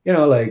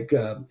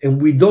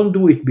 And we don't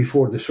do it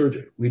before the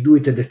surgery. We do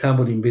it at the time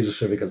of the invasive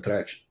cervical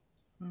traction.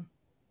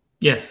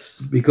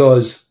 Yes.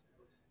 Because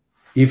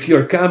if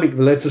you're coming,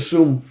 let's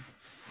assume,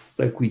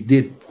 like we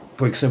did,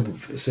 for example,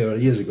 several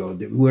years ago,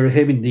 that we were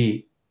having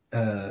the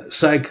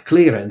psych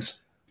clearance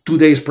 2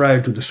 days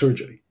prior to the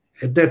surgery.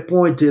 At that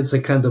point, it's a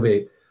kind of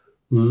a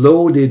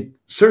loaded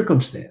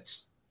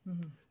circumstance.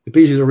 Mm-hmm. The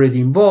patient is already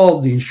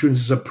involved, the insurance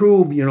is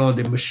approved,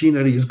 the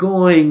machinery is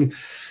going,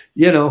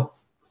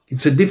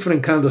 It's a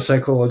different kind of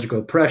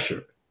psychological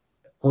pressure.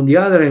 On the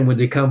other hand, when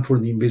they come for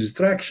the invasive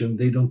traction,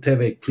 they don't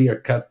have a clear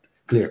cut.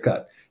 They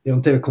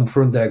don't have a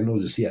confirmed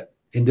diagnosis yet.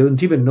 And they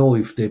don't even know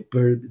if they're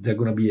going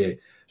to be a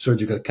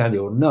surgical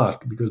candidate or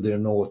not, because they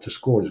don't know what the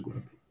score is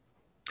going to be.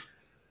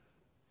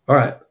 All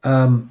right.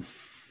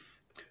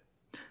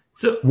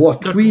 So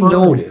what Dr. we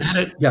noticed...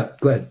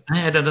 go ahead. I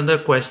had another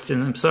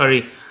question. I'm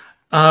sorry.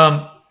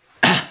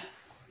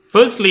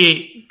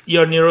 Firstly,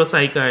 your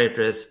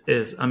neuropsychiatrist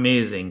is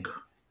amazing.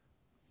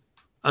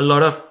 A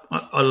lot of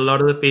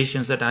the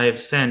patients that I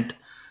have sent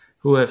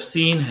who have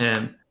seen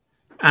him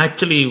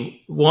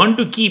actually want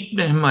to keep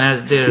him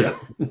as their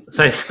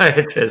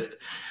psychiatrist.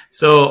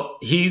 So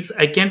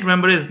I can't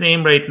remember his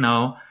name right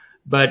now,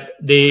 but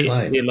they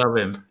love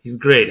him. He's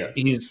great. Yeah.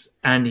 He's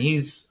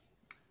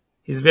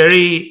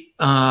very,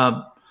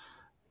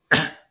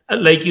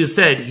 like you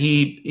said,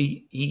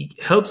 he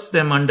helps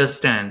them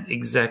understand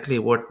exactly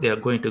what they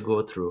are going to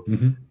go through.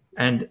 Mm-hmm.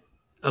 And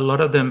a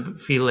lot of them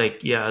feel like,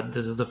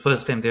 this is the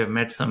first time they have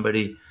met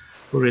somebody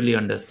who really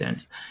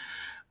understands.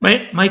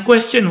 My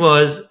question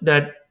was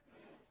that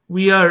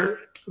we are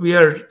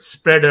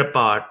spread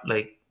apart.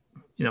 Like,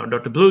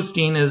 Dr.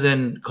 Bluestein is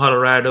in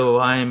Colorado,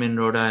 I am in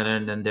Rhode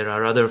Island, and there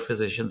are other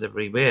physicians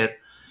everywhere.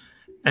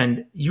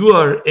 And you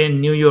are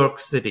in New York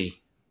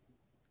City.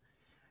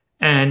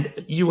 And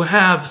you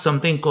have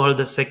something called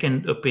the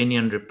Second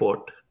Opinion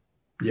Report.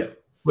 Yeah.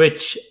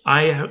 Which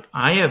I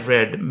have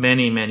read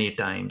many, many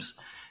times.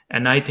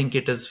 And I think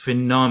it is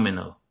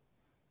phenomenal.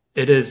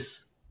 It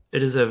is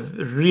a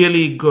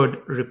really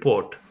good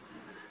report.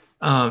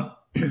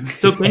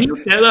 So can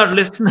you tell our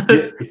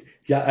listeners?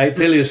 Yeah, I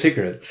tell you a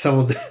secret. Some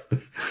of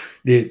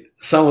the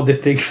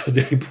things of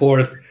the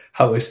report,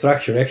 how I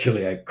structure,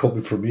 actually, I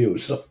copied from you.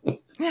 So,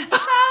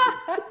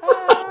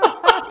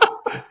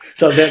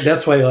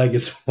 that's why I like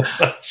it so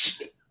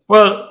much.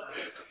 Well,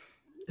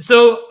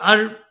 so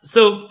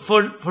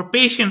for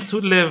patients who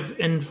live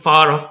in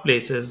far off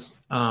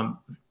places.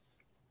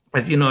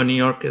 As you know, New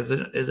York is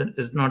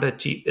not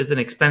is an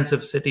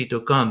expensive city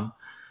to come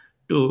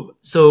to.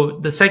 So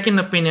the Second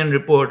Opinion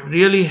Report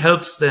really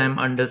helps them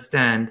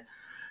understand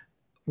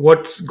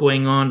what's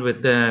going on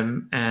with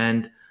them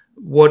and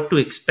what to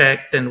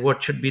expect and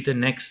what should be the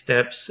next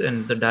steps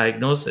and the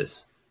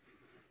diagnosis.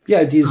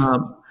 Yeah, it is.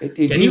 It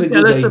Can is you a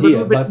tell good us a idea,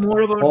 little bit but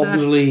more about that?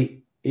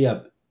 obviously,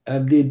 yeah,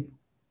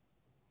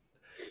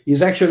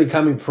 is actually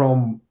coming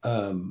from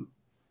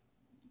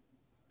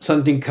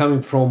something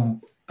coming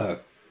from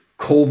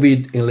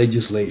COVID and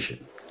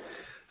legislation.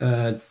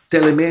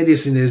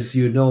 Telemedicine, as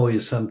you know,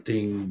 is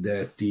something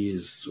that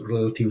is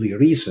relatively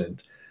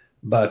recent,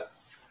 but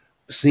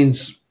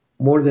since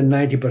more than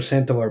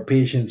 90% of our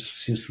patients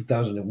since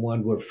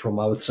 2001 were from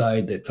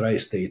outside the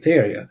tri-state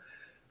area,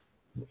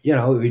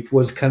 it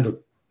was kind of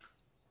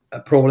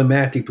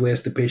problematic to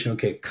ask the patient,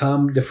 okay,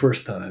 come the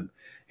first time,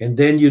 and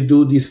then you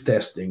do this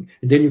testing,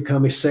 and then you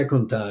come a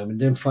second time, and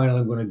then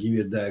finally I'm going to give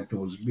you a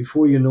diagnosis.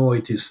 Before you know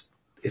it is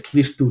at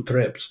least 2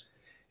 trips.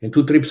 And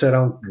 2 trips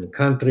around the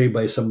country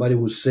by somebody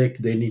who's sick,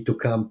 they need to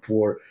come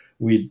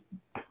with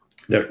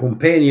their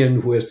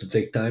companion who has to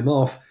take time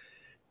off.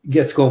 It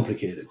gets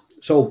complicated.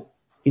 So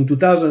in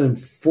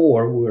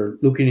 2004, we were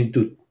looking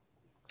into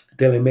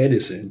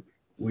telemedicine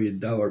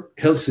with our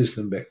health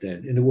system back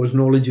then, and there was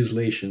no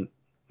legislation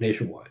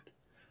nationwide.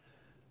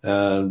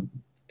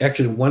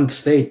 Actually, one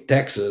state,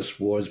 Texas,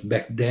 was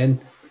back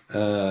then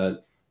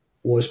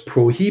was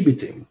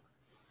prohibiting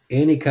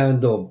any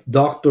kind of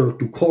doctor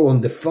to call on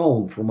the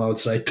phone from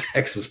outside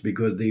Texas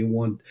because they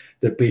want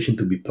their patient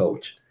to be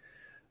poached.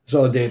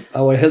 So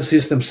our health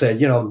system said,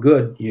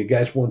 good, you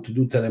guys want to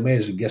do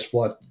telemedicine. Guess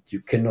what?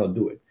 You cannot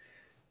do it.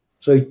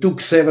 So it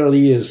took several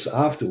years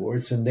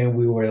afterwards, and then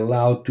we were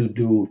allowed to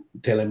do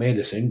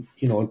telemedicine,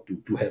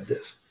 to have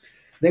this.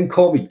 Then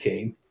COVID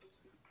came,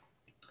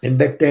 and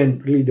back then,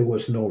 really, the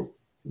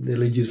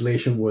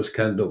legislation was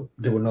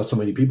there were not so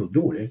many people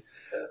doing it.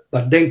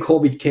 But then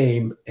COVID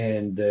came,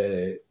 and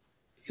it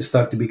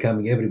started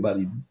becoming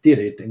everybody did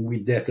it, and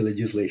with that, the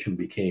legislation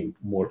became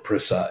more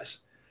precise.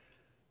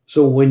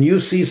 So when you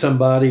see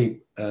somebody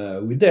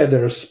with that,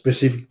 there are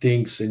specific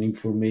things and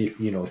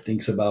information,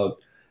 things about,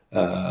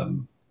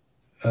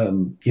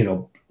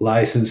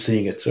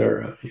 licensing,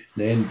 etc.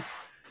 And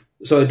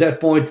so at that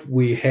point,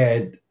 we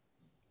had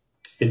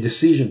a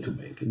decision to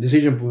make. A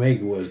decision to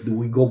make was, do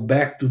we go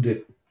back to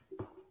the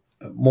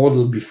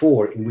model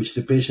before in which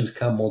the patients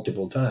come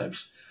multiple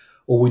times,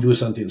 or we do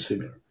something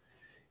similar?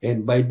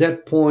 And by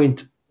that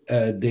point,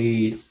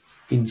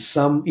 in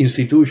some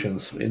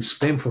institutions, and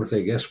Stanford,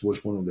 I guess,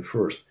 was one of the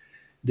first,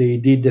 they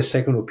did the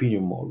second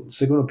opinion model.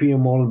 Second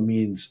opinion model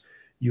means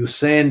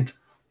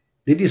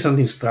they did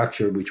something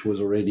structured, which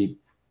was already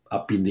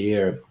up in the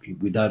air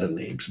with other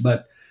names,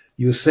 but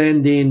you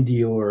send in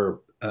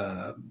your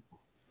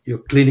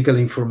clinical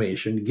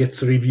information, it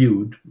gets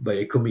reviewed by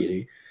a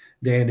committee,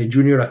 then a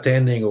junior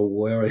attending or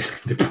whoever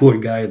the poor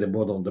guy at the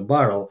bottom of the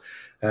barrel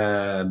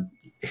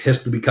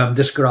has to become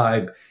the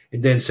scribe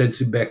and then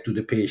sends it back to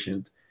the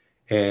patient.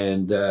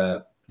 And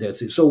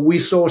that's it. So we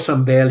saw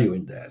some value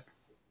in that.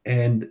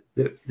 And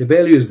the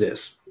value is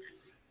this.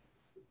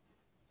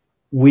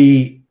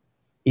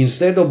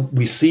 Instead of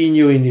we seeing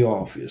you in the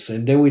office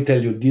and then we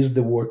tell you this is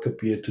the work up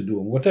here to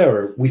do and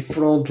whatever, we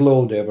front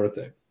load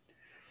everything.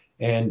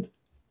 And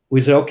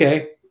we say,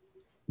 okay,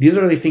 these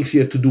are the things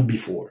you have to do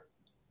before.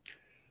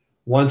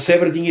 Once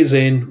everything is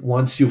in,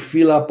 once you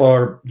fill up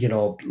our,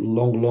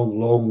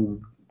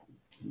 long,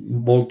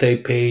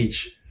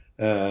 multi-page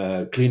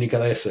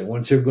clinical essay,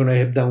 once you're going to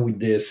have done with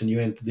this and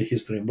you enter the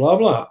history and blah,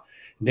 blah,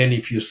 then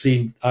if you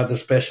see other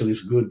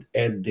specialists good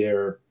add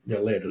their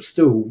letters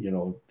too,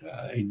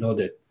 I know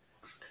that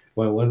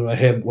when I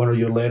have one of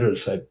your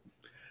letters,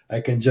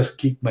 I can just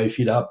kick my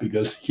feet up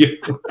because you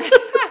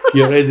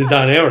already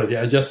done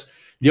everything.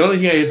 The only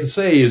thing I have to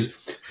say is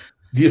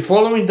the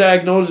following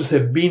diagnoses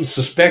have been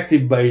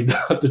suspected by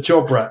Dr.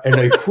 Chopra, and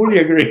I fully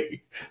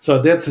agree. So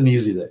that's an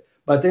easy thing.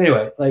 But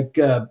anyway,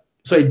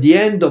 so at the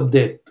end of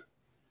that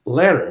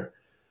letter,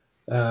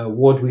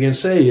 what we can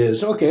say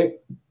is, okay,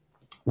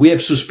 we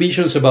have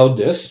suspicions about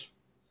this,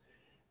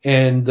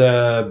 and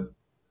the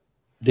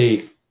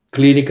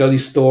clinical,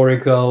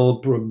 historical,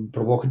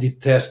 provocative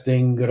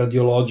testing,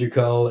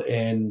 radiological,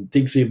 and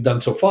things we've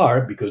done so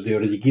far, because they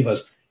already give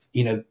us,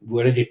 we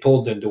already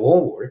told them the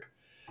homework,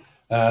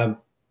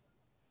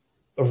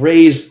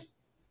 raise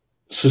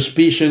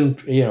suspicion,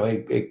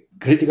 a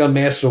critical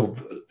mass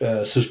of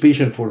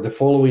suspicion for the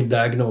following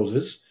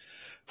diagnosis,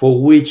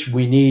 for which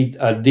we need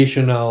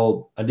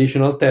additional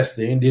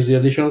testing. This is the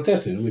additional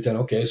testing. We tell,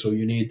 okay, so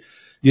you need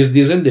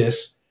this, and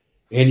this.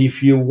 And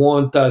if you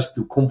want us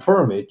to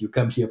confirm it, you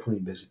come here for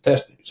invasive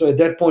testing. So at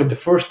that point, the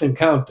first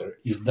encounter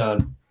is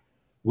done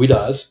with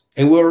us,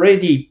 and we're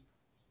already,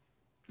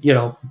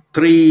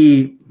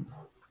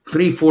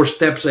 3-4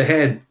 steps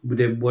ahead with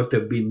what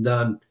have been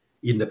done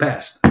in the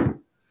past.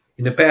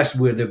 In the past,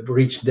 we have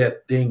reached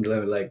that thing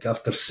like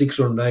after 6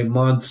 or 9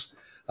 months,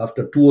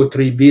 after 2 or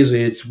 3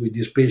 visits with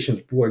these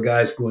patients, poor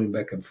guys going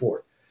back and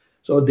forth.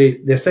 So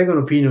the second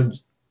opinion,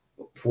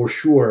 for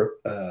sure,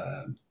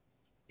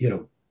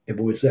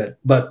 avoids that.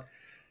 But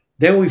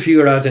then we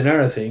figured out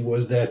another thing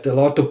was that a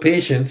lot of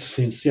patients,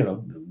 since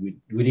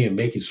we didn't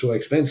make it so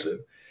expensive,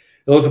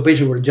 a lot of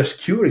patients were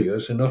just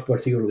curious and not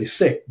particularly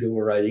sick. They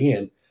were writing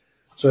in.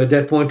 So at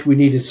that point, we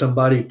needed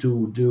somebody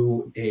to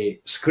do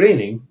a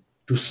screening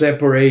to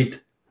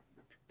separate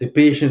the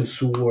patients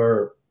who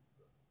were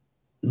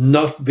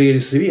not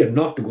very severe,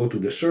 not to go to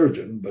the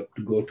surgeon, but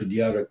to go to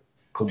the other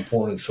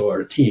components of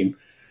our team,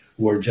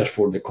 who are just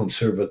for the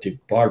conservative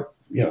part,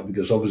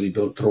 because obviously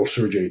don't throw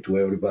surgery to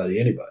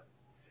anybody.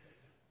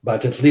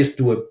 But at least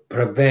to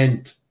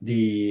prevent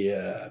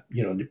the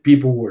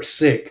people who were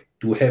sick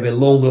to have a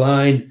long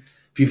line,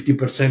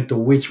 50% of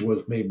which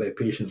was made by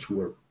patients who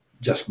were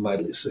just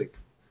mildly sick.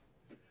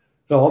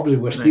 So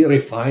obviously we're still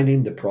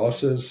refining the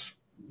process,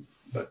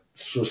 but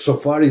so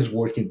far it's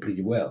working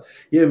pretty well.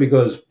 Yeah,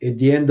 because at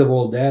the end of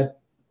all that,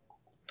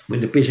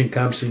 when the patient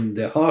comes in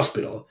the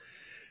hospital,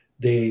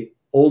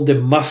 all the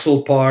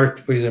muscle part,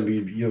 for example,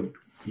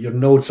 your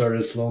notes are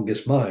as long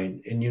as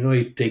mine, and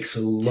it takes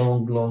a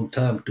long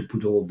time to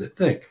put all the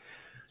thing.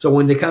 So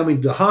when they come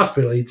into the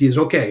hospital, it is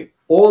okay.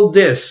 All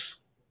this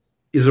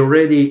is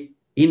already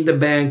in the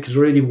bank, is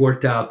already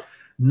worked out.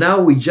 Now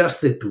we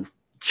just need to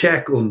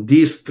check on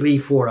these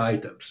 3-4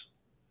 items.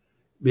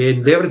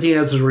 And everything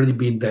else has already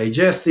been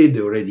digested, they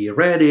already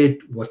read it,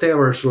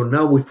 whatever. So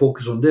now we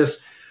focus on this.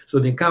 So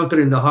the encounter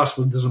in the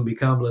hospital doesn't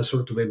become a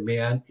sort of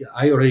a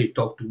I already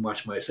talk too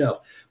much myself,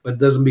 but it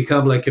doesn't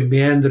become like a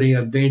meandering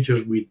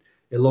adventures with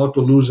a lot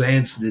of loose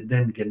ends that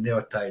then get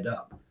never tied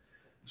up.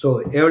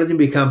 So everything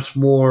becomes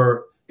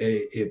more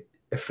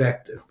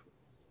effective.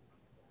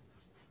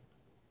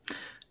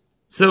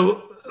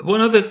 So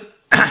one of the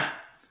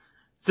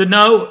so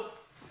now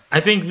I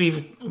think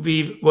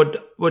what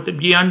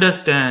we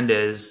understand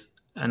is,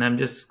 and I'm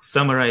just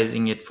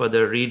summarizing it for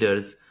the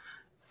readers,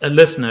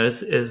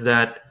 listeners, is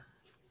that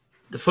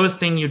the first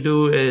thing you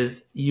do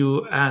is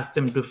you ask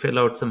them to fill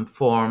out some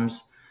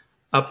forms,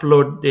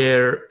 upload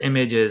their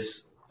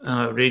images,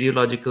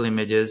 radiological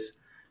images,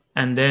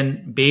 and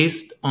then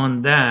based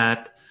on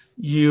that,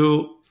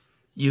 you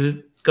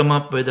come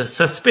up with a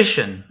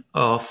suspicion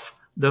of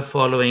the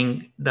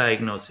following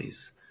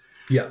diagnoses.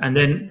 Yeah. And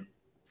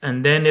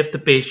then if the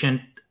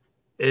patient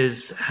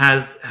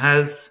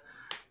has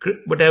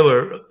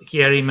whatever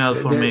Chiari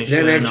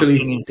malformation,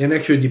 then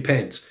actually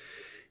depends.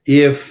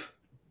 If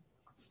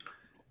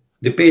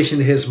the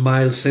patient has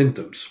mild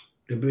symptoms,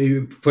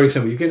 for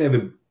example, you can have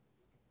a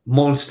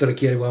monster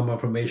Chiari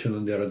malformation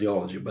on the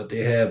radiology, but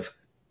they have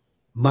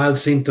mild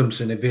symptoms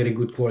and a very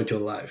good quality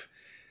of life.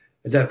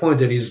 At that point,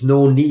 there is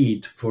no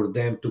need for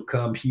them to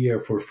come here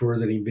for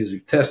further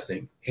invasive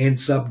testing.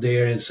 Ends up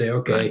there and say,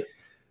 okay,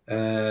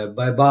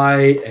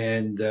 bye-bye,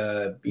 and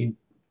in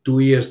 2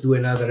 years do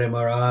another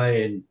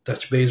MRI and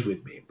touch base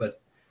with me.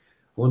 But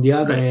on the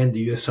other hand,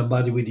 you have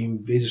somebody with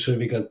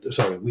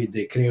with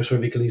the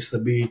craniocervical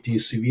instability,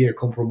 severe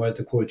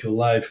compromised quality of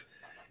life.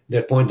 At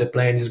that point, the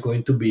plan is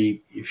going to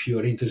be, if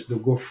you're interested to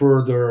go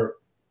further,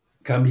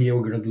 come here,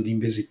 we're going to do the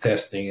invasive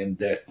testing, and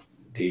that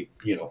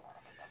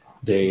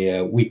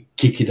we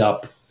kick it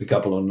up a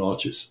couple of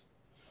notches.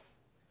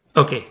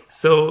 Okay,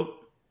 so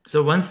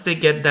once they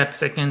get that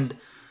second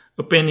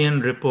opinion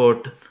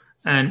report,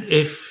 and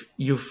if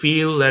you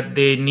feel that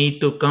they need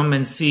to come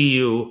and see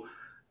you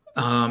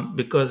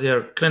because they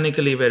are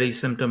clinically very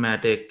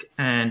symptomatic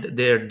and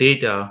their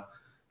data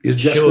is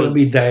just going to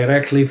be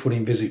directly for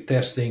invasive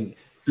testing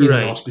in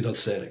a hospital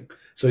setting.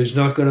 So it's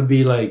not going to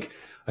be like,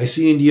 I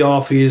see you in the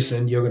office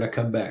and you're going to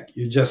come back.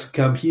 You just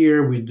come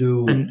here, we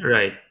do... and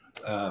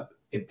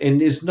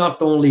it's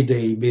not only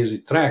the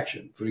invasive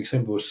traction. For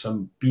example,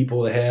 some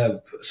people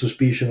have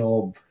suspicion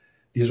of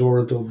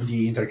disorder of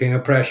the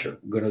intracranial pressure.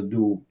 We're going to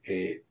do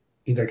a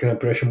intracranial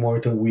pressure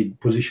monitoring with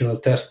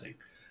positional testing.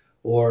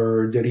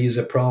 Or there is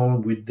a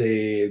problem with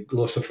the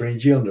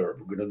glossopharyngeal nerve.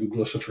 We're going to do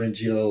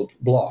glossopharyngeal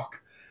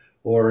block.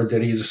 Or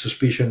there is a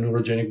suspicion of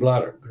neurogenic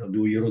bladder. We're going to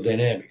do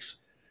urodynamics.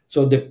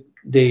 So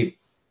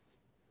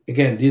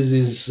again, this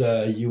is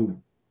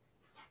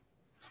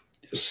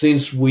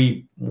since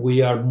we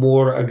are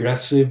more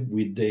aggressive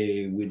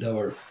with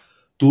our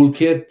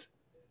toolkit,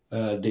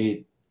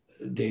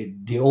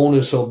 the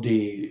onus of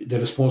the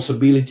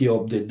responsibility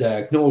of the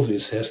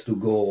diagnosis has to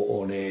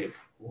go on a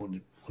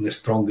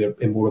stronger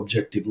and more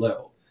objective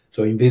level.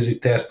 So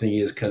invasive testing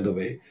is kind of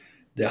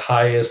the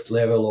highest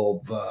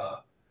level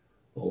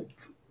of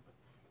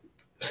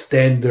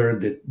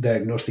standard, the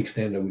diagnostic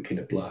standard we can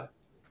apply.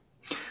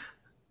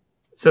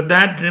 So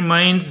that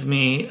reminds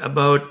me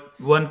about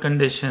one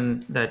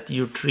condition that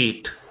you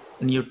treat,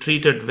 and you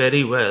treat it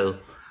very well,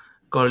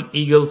 called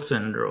Eagle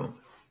syndrome.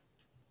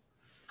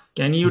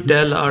 Can you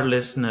tell our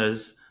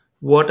listeners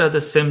what are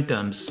the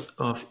symptoms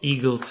of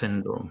Eagle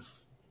syndrome?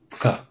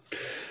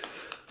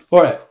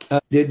 All right.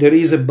 There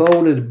is a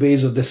bone at the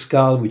base of the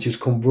skull which is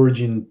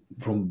converging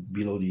from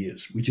below the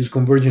ears, which is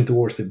converging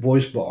towards the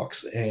voice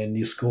box, and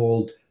is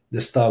called the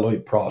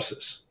styloid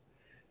process.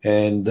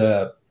 And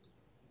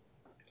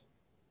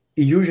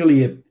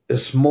usually a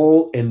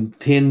small and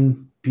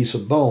thin piece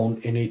of bone,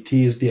 and it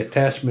is the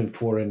attachment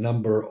for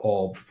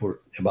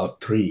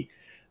about 3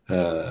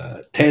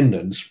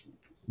 tendons,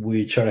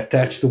 which are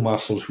attached to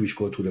muscles which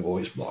go to the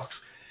voice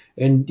box.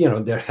 And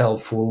they're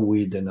helpful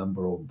with a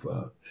number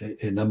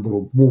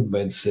of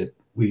movements that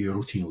we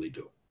routinely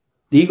do.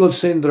 The Eagle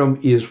syndrome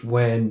is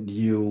when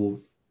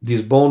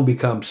this bone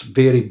becomes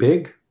very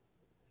big,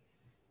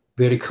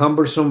 very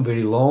cumbersome,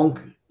 very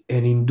long,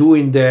 and in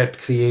doing that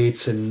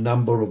creates a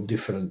number of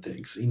different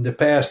things. In the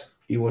past,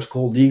 it was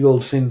called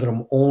Eagle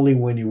syndrome only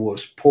when it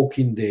was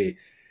poking the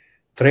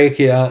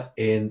trachea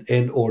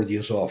and or the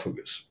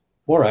esophagus.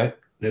 All right,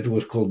 that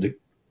was called the.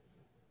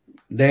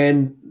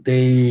 Then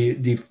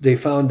they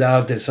found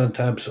out that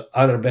sometimes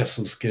other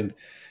vessels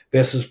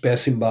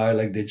passing by,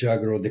 like the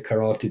jugular or the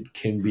carotid,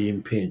 can be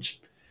impinged.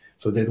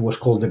 So that was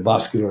called the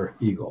vascular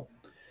eagle.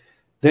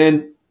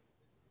 Then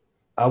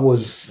I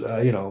was,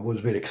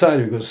 was very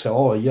excited because,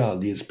 oh yeah,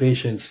 these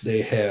patients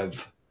they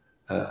have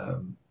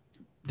a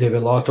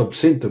lot of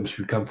symptoms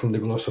who come from the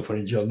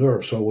glossopharyngeal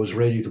nerve. So I was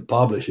ready to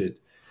publish it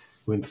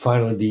when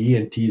finally the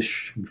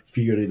ENTs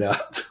figured it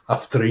out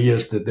after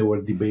years that they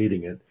were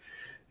debating it.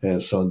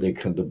 And so they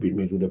kind of beat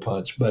me to the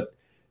punch. But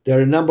there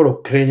are a number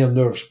of cranial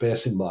nerves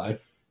passing by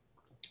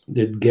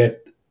that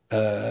get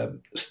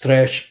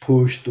stretched,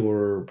 pushed,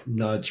 or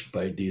nudged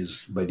by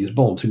these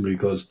bones, simply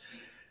because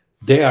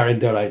they are in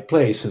the right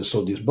place. And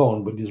so this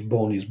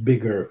bone is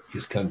bigger,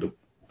 is kind of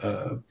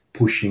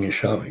pushing and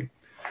shoving.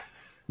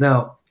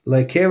 Now,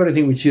 like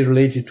everything which is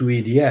related to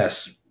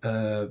EDS,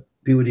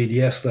 people with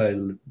EDS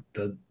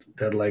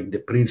they're like the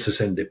princess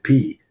and the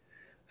pea.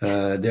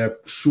 They're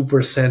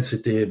super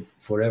sensitive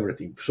for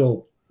everything.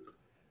 So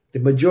the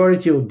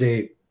majority of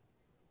the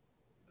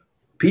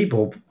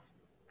people,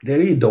 they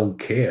really don't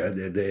care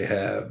that they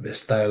have a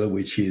style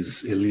which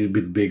is a little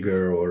bit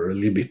bigger or a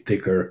little bit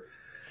thicker.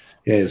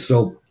 Yeah,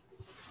 so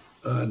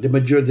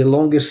the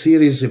longest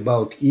series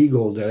about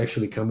eagle, they're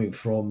actually coming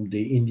from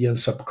the Indian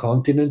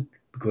subcontinent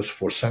because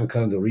for some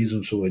kind of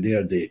reasons over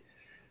there, the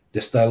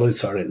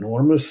styloids are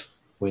enormous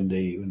when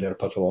they're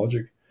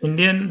pathologic.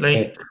 Indian,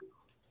 like.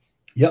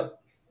 Yep.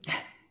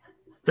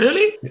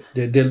 Really?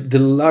 The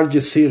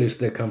largest series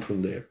that come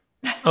from there.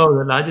 Oh,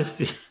 the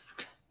largest.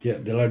 Yeah,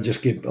 the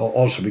largest game.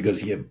 Also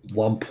because you have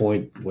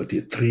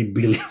 1.3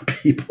 billion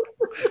people,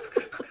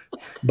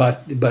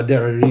 but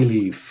they're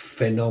really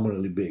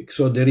phenomenally big.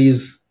 So there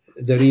is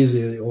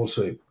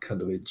also a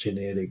kind of a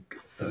genetic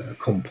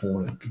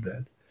component to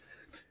that.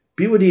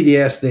 People with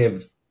EDS, they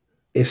have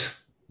a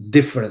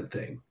different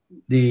thing.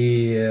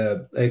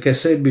 The like I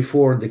said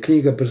before, the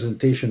clinical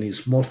presentation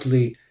is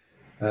mostly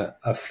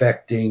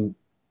affecting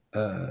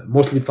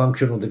mostly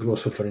function of the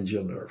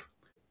glossopharyngeal nerve,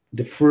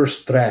 the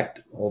first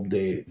tract of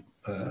the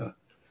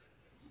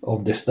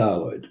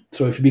styloid.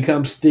 So if it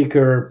becomes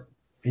thicker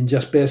and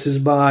just passes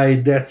by,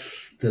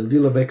 that's the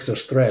little extra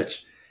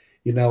stretch.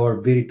 In our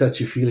very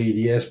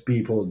touchy-feely EDS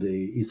people,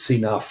 it's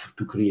enough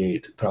to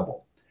create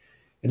trouble.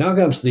 And now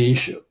comes the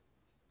issue,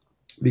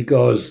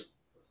 because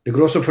the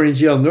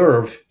glossopharyngeal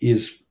nerve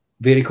is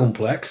very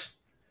complex.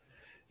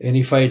 And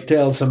if I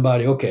tell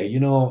somebody, okay,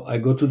 I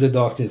go to the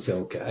doctor and say,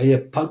 okay, I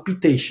have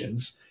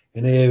palpitations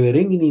and I have a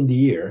ringing in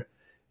the ear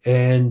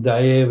and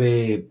I have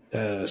a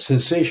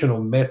sensation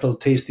of metal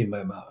taste in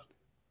my mouth.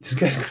 This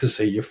guy's going to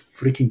say, you're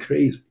freaking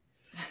crazy.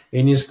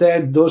 And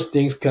instead, those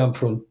things come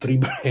from three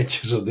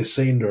branches of the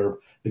same nerve,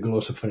 the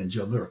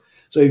glossopharyngeal nerve.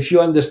 So if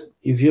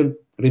you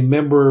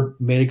remember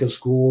medical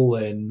school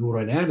and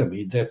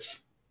neuroanatomy,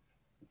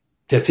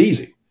 that's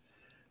easy.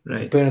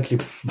 Right. Apparently,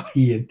 my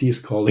ENT's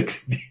colleagues,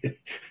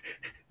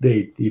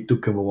 it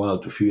took them a while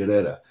to figure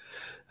that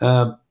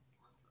out.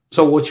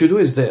 So what you do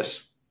is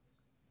this,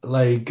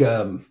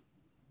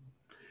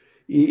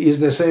 is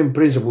the same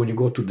principle when you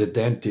go to the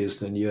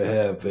dentist and you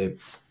have a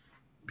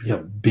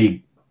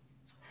big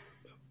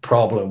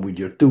problem with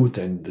your tooth,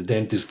 and the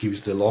dentist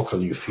gives the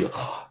local, you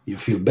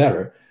feel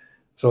better.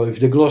 So if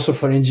the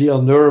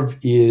glossopharyngeal nerve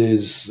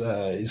is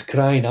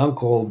crying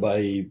uncle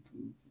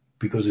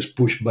because it's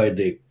pushed by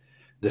the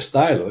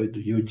styloid,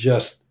 you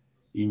just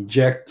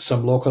inject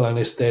some local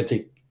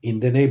anesthetic in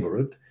the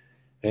neighborhood,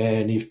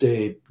 and if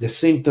the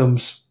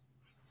symptoms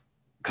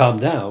calm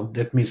down,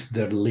 that means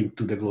they're linked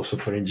to the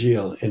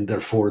glossopharyngeal, and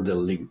therefore they're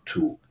linked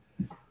to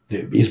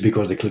is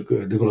because the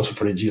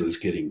glossopharyngeal is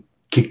getting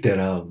kicked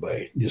around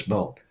by this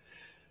bone.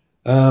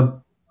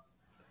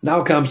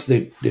 Now comes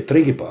the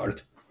tricky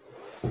part.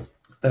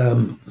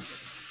 I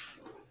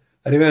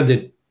remember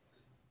that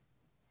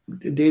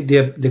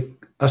the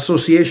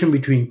association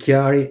between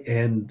Chiari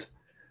and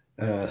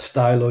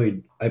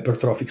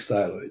hypertrophic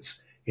styloids,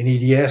 and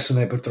EDS and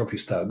hypertrophic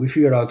styloid, we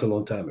figured out a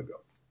long time ago.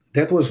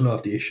 That was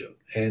not the issue.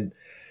 And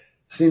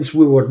since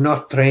we were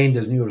not trained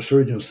as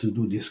neurosurgeons to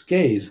do these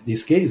cases,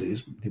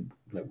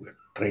 like we're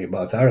trained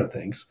about other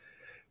things,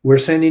 we're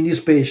sending these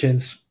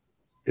patients,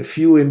 a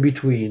few in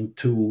between,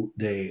 to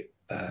the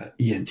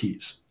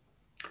ENTs.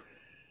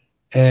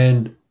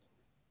 And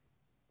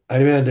I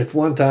remember that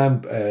one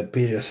time I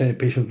sent a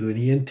patient to an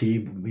ENT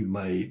with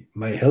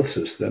my health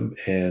system,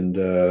 and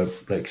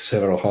like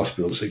several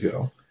hospitals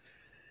ago.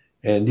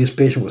 And this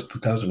patient was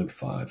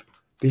 2005.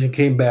 Patient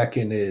came back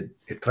in a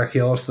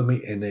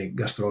tracheostomy and a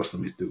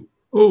gastrostomy too.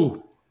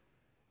 Oh.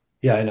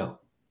 Yeah, I know.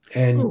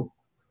 And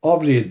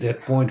obviously at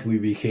that point we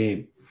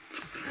became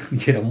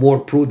more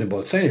prudent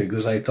about saying it,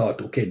 because I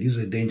thought, okay, this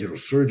is a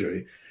dangerous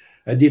surgery.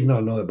 I did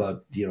not know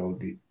about,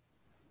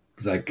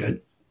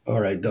 all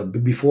right,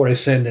 before I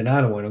send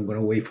another one, I'm going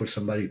to wait for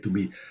somebody to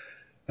be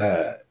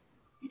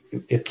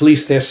at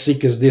least as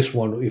sick as this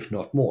one, if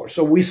not more.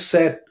 So we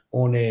sat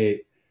on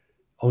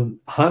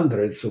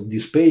hundreds of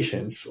these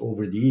patients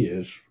over the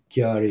years,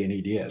 Chiari and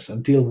EDS,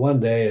 until one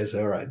day,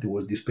 all right, there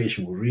was this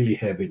patient who really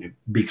having a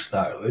big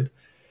styloid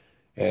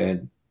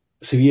and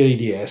severe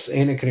EDS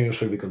and a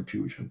craniocervical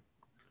fusion.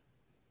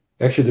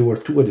 Actually, there were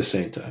two at the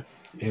same time,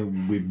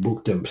 and we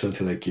booked them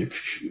something like in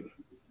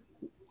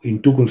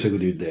 2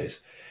 consecutive days,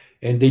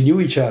 and they knew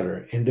each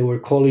other, and they were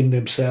calling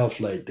themselves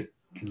from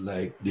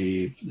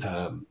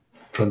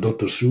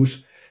Dr.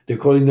 Seuss. They're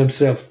calling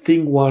themselves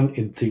Thing One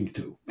and Thing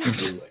Two.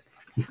 So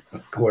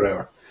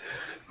whatever,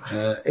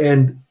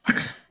 and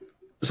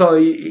so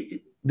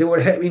they were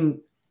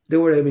having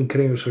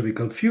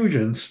craniocervical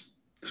fusions.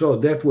 So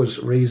that was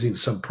raising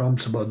some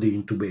problems about the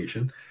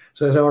intubation.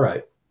 So I said, all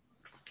right,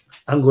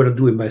 I'm going to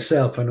do it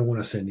myself. I don't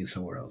want to send it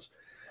somewhere else.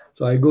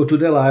 So I go to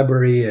the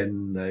library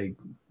and the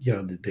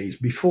days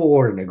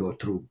before, and I go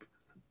through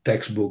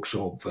textbooks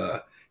of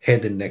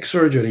head and neck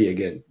surgery,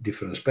 again,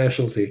 different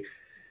specialty.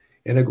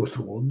 And I go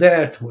through all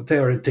that,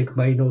 whatever. I take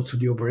my notes to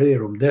the operating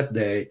room that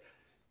day,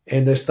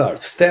 and I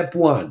start. Step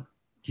one,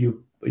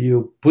 you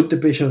put the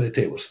patient on the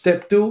table.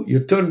 Step two,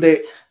 you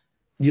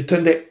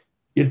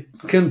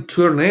can't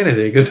turn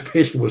anything because the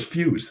patient was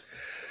fused.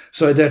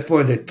 So at that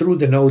point, I threw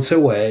the notes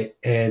away,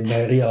 and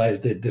I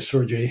realized that the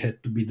surgery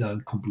had to be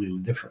done completely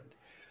different.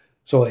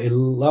 So a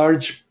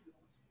large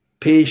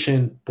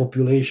patient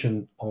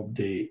population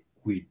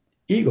with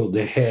Eagle,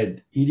 they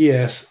had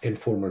EDS and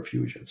formal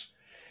fusions.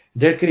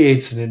 That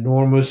creates an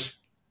enormous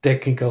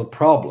technical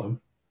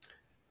problem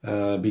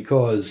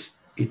because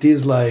it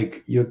is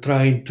like you're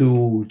trying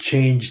to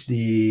change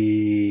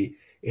an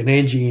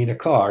engine in a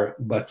car,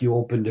 but you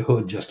open the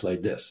hood just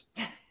like this.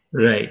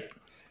 Right.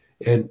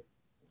 And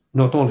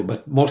not only,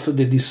 but most of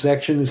the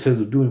dissection, instead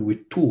of doing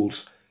with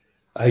tools,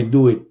 I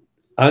do it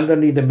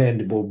underneath the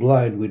mandible,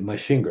 blind with my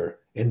finger,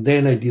 and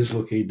then I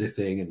dislocate the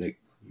thing, and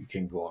you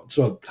can go on.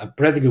 So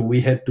practically,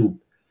 we had to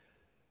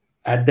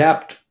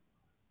adapt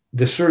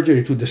the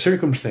surgery to the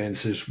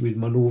circumstances with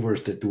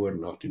maneuvers that were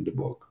not in the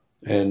book.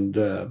 And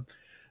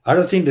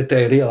other thing that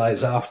I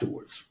realized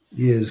afterwards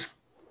is,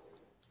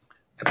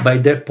 by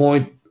that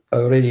point, I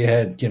already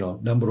had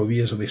number of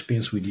years of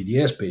experience with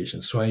EDS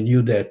patients, so I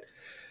knew that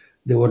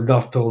they were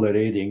not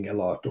tolerating a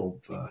lot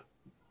of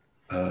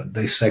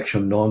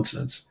dissection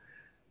nonsense.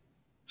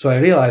 So I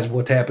realized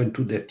what happened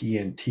to that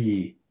ENT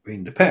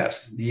in the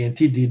past. The ENT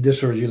did the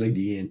surgery like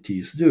the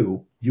ENTs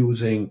do,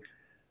 using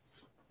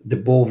the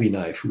Bowie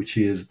knife, which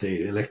is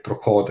the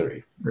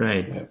electrocautery,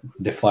 right?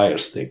 The fire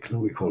stick,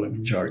 we call it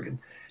in jargon.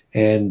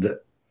 And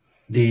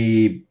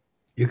you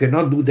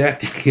cannot do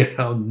that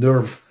around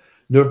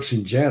nerves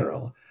in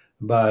general,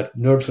 but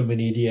nerves of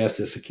an EDS,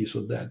 that's the key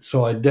of that.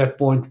 So at that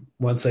point,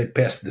 once I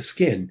passed the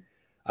skin,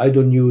 I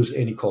don't use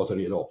any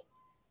cautery at all.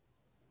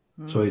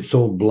 So it's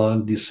all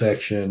blunt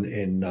dissection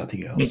and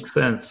nothing else. Makes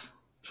sense.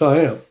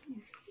 So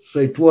so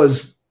it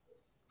was,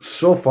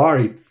 so far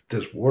it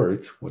has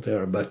worked,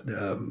 whatever, but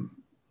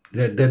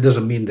that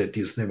doesn't mean that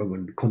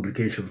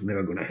complications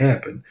never going to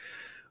happen.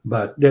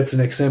 But that's an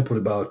example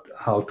about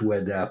how to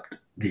adapt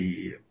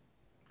the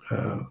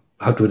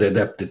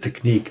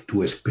technique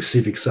to a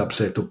specific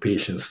subset of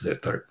patients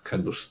that are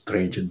kind of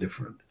strange and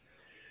different.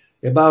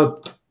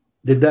 About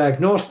the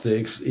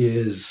diagnostics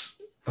is,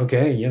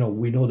 okay,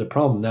 we know the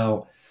problem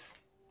now.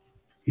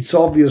 It's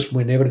obvious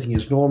when everything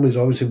is normal. It's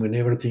obvious when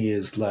everything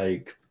is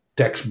like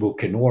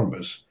textbook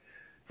enormous.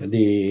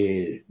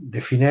 The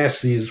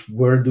finesse is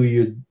where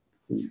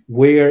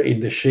in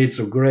the shades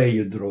of gray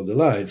you draw the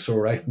line. So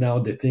right now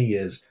the thing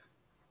is,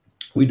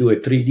 we do a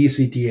 3D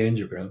CT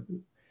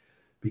angiogram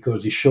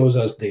because it shows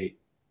us the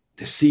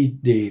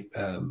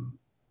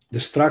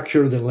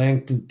structure, the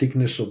length and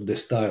thickness of the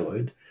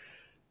styloid.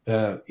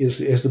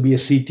 Has to be a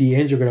CT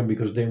angiogram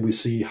because then we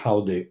see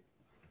how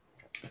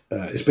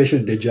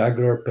especially the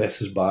jugular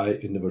passes by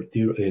and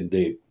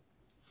the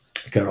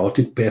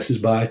carotid passes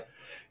by,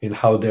 and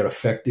how they're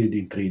affected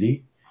in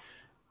 3D.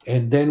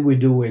 And then we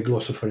do a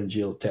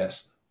glossopharyngeal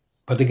test.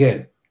 But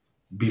again,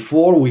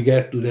 before we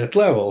get to that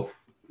level,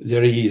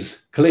 there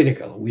is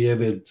clinical. We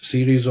have a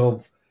series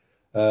of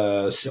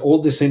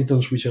all the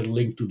symptoms which are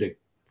linked to the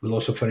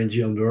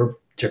glossopharyngeal nerve,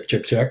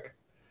 check.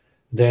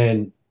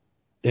 Then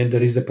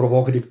there is the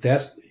provocative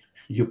test.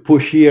 You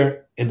push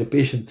here and the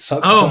patient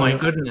sucks. Oh my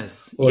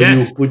goodness. Or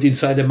yes. You put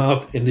inside the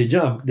mouth and they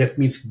jump. That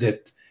means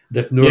that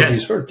nerve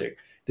is hurting.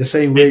 The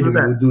same way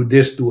that we do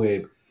this to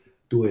a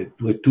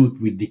tooth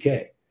with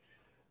decay.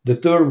 The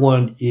third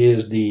one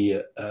is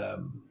the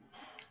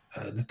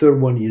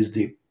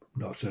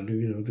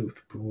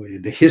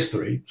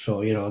history.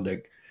 So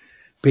the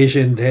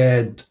patient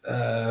had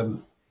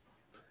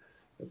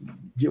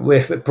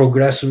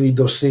progressively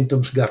those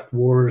symptoms got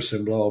worse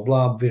and blah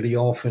blah. Very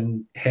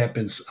often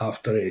happens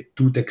after a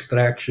tooth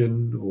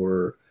extraction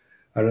or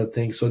other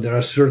things. So there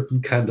are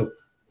certain kind of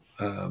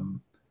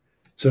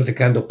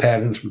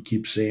patterns we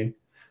keep seeing.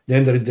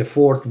 Then there is the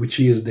fourth, which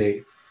is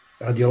the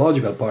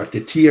radiological part,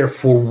 the tear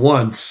for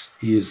once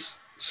is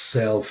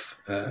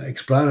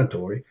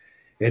self-explanatory.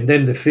 And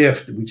then the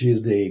fifth, which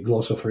is the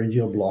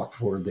glossopharyngeal block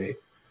for the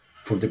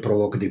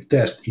provocative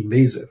test,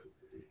 invasive.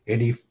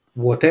 And if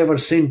whatever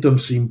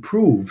symptoms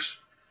improves,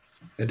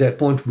 at that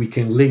point we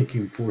can link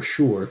him for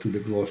sure to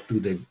the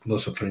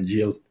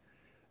glossopharyngeal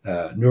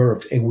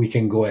nerve, and we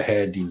can go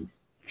ahead in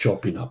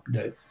chopping up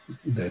that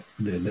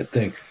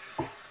thing.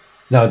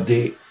 Now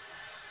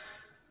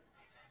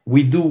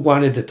we do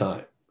one at a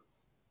time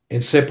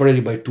and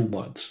separated by 2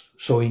 months.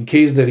 So in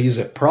case there is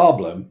a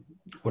problem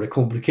or a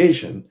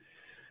complication,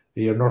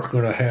 you're not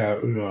going to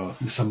have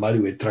somebody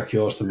with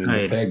tracheostomy in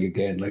the peg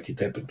again, like it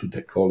happened to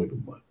that colleague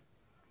of mine.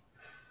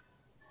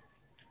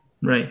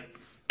 Right.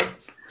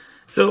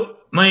 So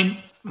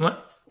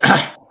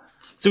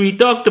so we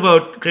talked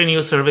about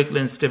craniocervical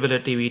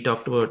instability. We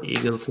talked about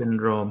Eagle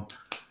syndrome.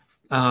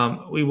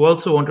 We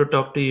also want to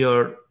talk to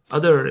your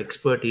other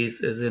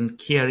expertise is in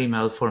Chiari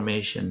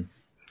malformation.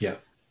 Yeah.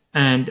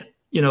 And,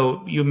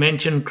 you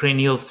mentioned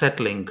cranial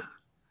settling.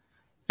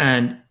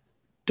 And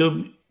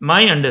to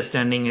my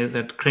understanding is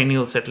that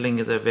cranial settling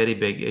is a very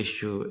big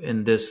issue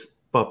in this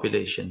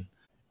population.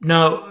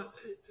 Now,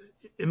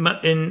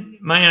 in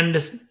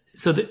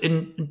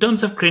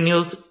terms of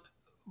cranials,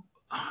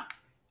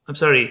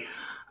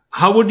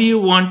 how would you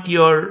want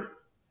your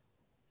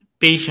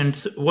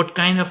patients, what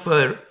kind of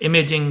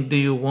imaging do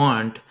you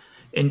want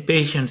in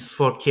patients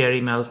for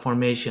Chiari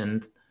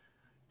malformations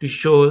to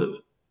show,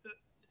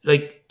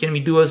 like, can we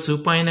do a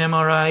supine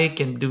MRI?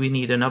 Do we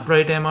need an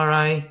upright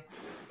MRI?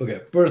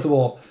 Okay, first of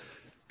all,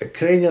 a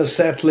cranial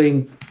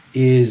settling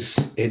is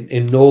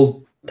an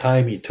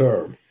old-timey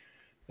term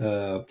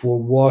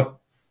for what,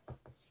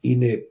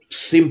 in a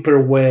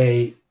simpler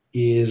way,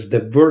 is the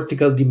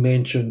vertical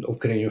dimension of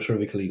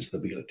craniocervical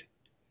instability.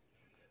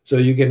 So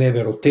you can have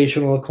a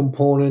rotational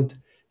component,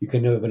 you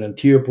can have an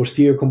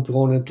anterior-posterior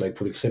component, like,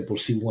 for example,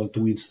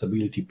 C1-2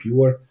 instability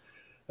pure.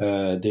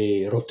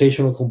 The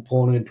rotational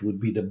component would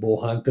be the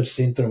Bow-Hunter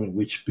syndrome, in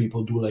which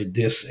people do like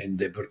this and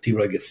the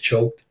vertebra gets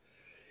choked.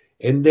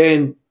 And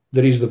then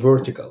there is the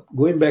vertical.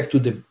 Going back to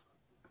the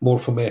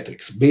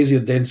morphometrics,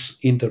 basio-dense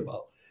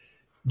interval,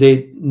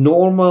 the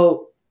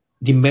normal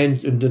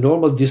dimension, the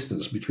normal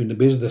distance between the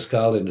base of the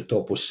skull and the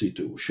top of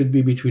C2 should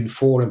be between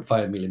 4 and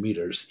 5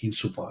 millimeters in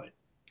supine.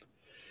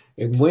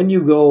 And when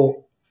you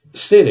go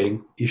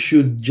sitting, it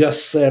should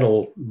just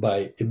settle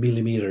by a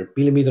millimeter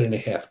and a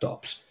half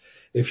tops.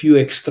 If you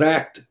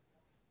extract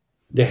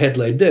the head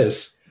like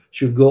this, it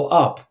should go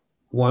up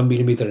 1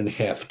 millimeter and a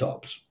half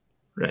tops.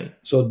 Right.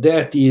 So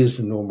that is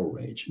the normal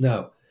range.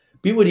 Now,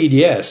 people with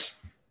EDS,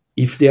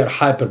 if they are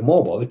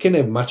hypermobile, they can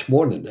have much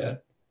more than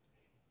that.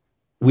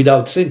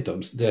 Without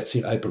symptoms, that's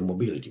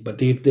hypermobility.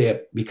 But if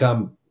they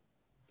become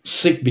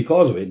sick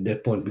because of it,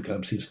 that point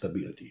becomes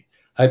instability.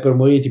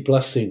 Hypermobility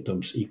plus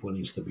symptoms equal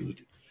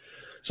instability.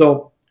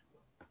 So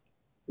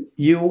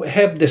you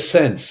have the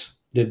sense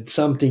that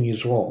something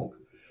is wrong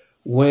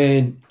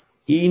when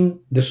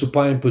in the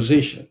supine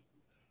position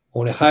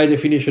on a high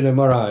definition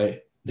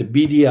MRI, the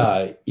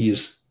BDI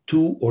is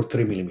 2 or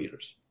 3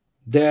 millimeters.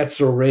 That's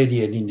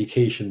already an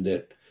indication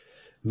that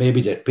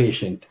maybe that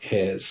patient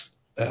has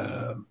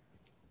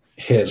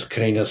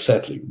cranial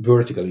settling,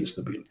 vertical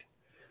instability.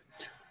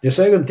 The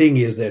second thing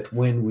is that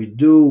when we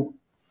do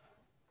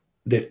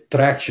the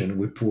traction,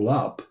 we pull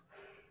up,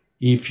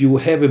 if you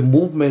have a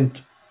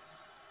movement,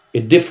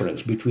 a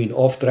difference between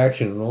off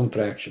traction and on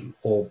traction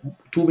of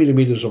 2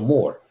 millimeters or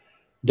more,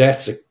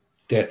 that's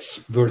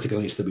vertical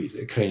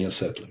instability, a cranial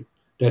settling.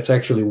 That's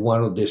actually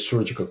one of the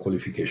surgical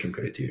qualification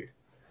criteria.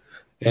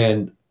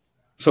 And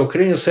so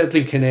cranial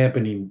settling can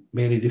happen in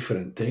many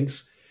different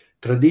things.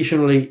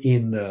 Traditionally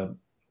in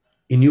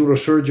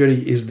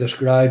neurosurgery is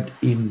described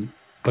in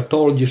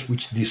pathologies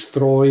which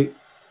destroy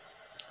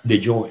the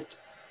joint,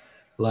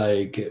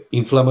 like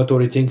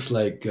inflammatory things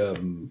like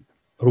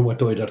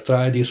rheumatoid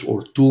arthritis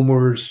or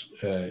tumors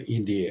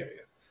in the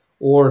area,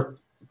 or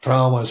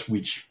traumas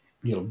which,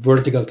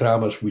 vertical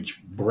traumas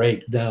which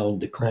break down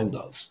the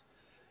condyles.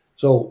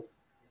 So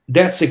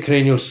that's a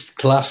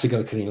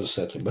classical cranial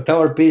settling. But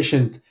our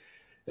patient,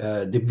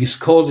 the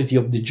viscosity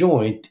of the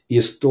joint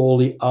is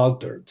totally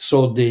altered.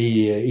 So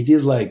it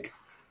is like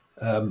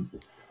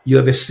you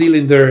have a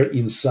cylinder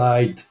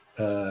inside,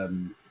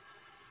 you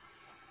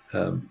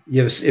have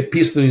a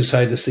piston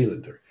inside the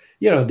cylinder.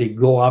 They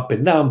go up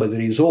and down, but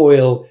there is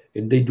oil,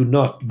 and they do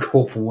not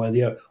go from one to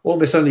the other. All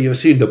of a sudden, you have a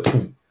cylinder,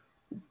 boom,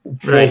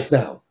 falls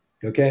down.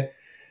 Okay,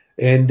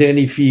 and then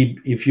if you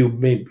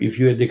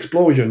had the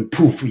explosion,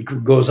 poof, it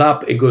goes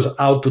up, it goes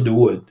out to the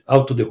hood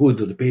of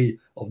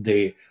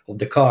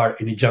the car,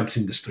 and it jumps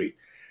in the street.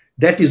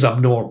 That is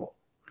abnormal.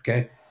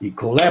 Okay, it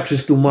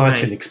collapses too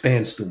much and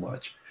expands too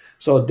much.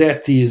 So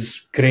that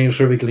is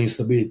craniocervical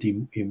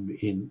instability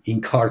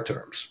in car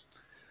terms.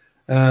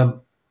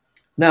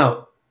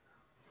 Now,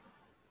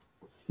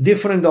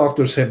 different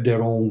doctors have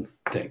their own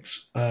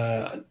things.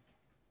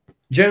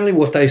 Generally,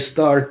 what I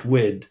start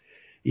with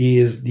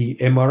is the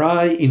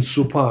MRI in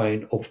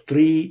supine of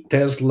 3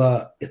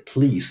 Tesla at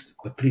least,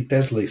 but 3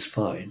 Tesla is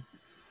fine.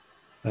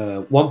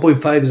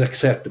 1.5 is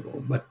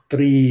acceptable, but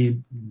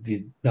 3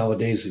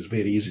 nowadays is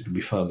very easy to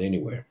be found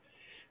anywhere.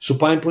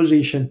 Supine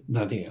position,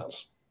 nothing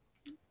else.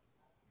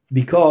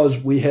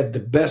 Because we have the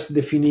best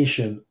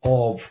definition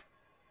of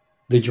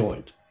the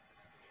joint.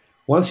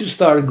 Once you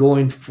start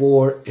going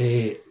for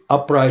a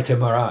upright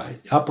MRI,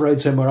 upright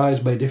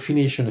MRIs by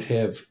definition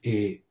have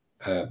a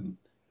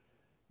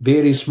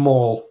very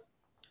small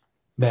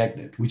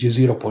magnet, which is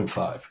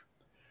 0.5.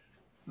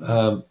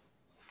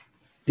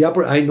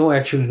 I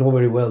know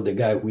very well the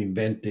guy who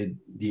invented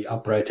the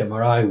upright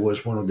MRI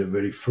was one of the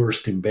very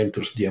first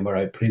inventors of the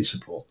MRI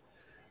principle.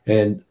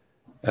 And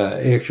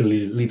he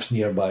actually lives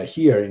nearby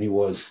here, and he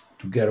was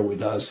together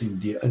with us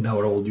in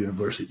our old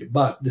university.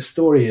 But the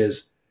story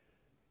is,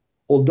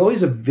 although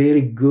it's a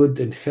very good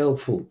and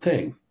helpful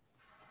thing,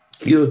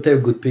 you don't have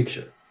a good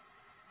picture.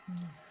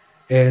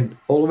 And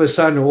all of a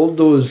sudden, all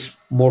those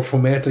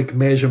morphometric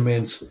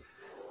measurements,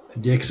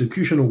 the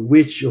execution of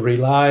which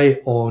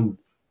rely on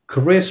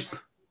crisp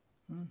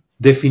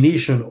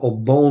definition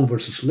of bone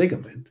versus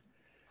ligament,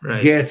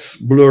 gets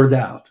blurred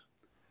out.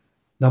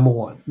 Number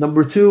one.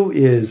 Number two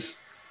is,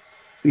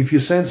 if you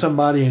send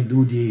somebody and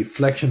do the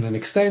flexion and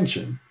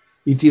extension,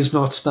 it is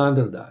not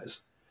standardized.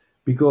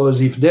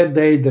 Because if that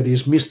day there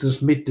is Mr.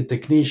 Smith, the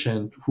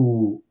technician,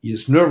 who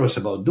is nervous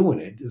about doing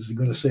it, is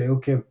going to say,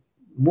 okay,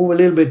 move a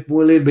little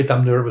bit,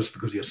 I'm nervous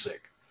because you're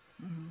sick.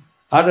 Mm-hmm.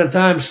 Other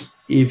times,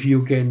 if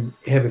you can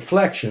have a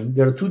flexion,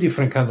 there are two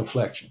different kinds of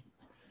flexion.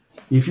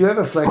 If you have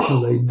a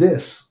flexion like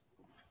this,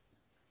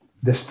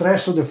 the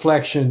stress of the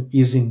flexion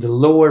is in the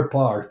lower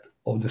part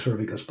of the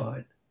cervical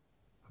spine.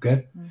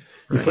 Okay?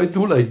 Right. If I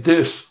do like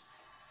this,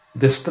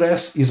 the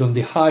stress is on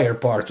the higher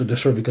part of the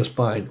cervical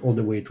spine all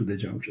the way to the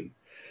junction.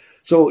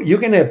 So you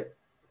can have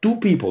two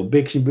people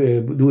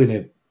doing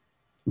a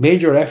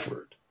major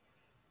effort,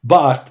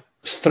 but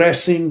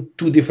stressing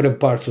two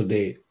different parts of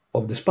the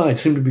spine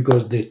simply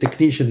because the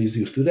technician is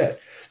used to that.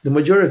 The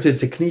majority of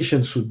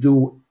technicians who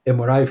do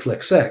MRI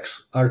flex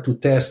X are to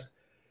test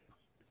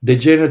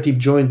degenerative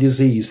joint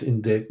disease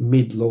in the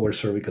mid-lower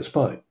cervical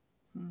spine.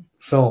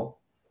 So,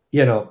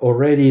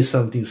 already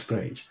something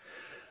strange.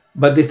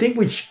 But the thing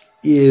which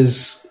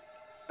is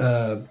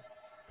the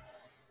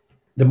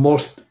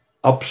most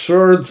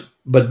absurd,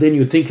 but then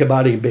you think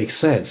about it, it makes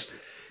sense,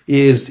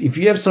 is if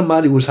you have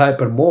somebody who's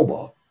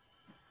hypermobile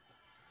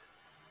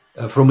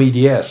from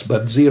EDS,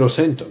 but zero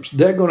symptoms,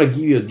 they're going to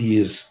give you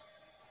these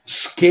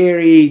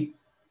scary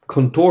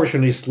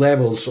contortionist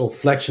levels of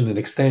flexion and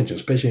extension,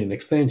 especially in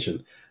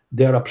extension.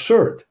 They're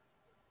absurd,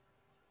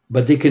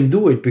 but they can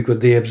do it because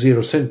they have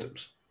zero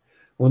symptoms.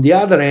 On the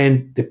other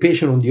hand, the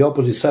patient on the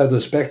opposite side of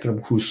the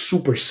spectrum who's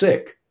super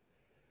sick,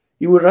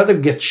 he would rather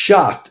get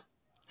shot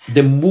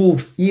than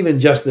move even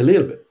just a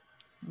little bit.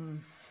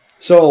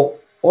 So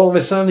all of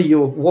a sudden,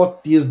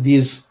 what is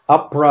this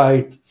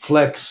upright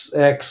flex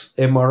X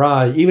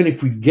MRI, even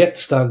if we get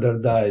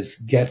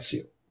standardized, gets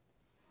you?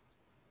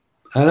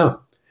 I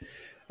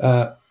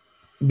know.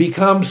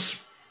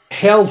 Becomes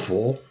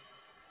helpful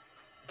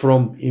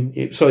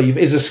so if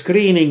as a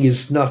screening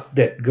is not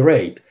that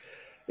great,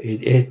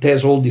 it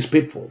has all these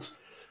pitfalls.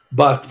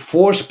 But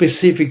for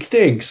specific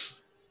things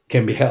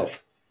can be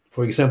helpful.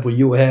 For example,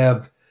 you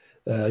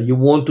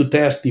want to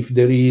test if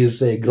there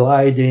is a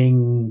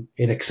gliding,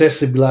 an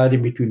excessive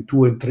gliding between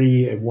 2 and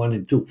 3 and 1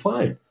 and 2.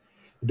 Fine.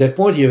 At that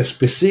point, you have a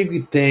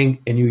specific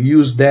thing, and you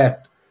use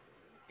that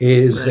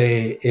as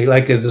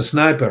as a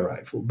sniper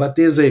rifle. But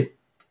as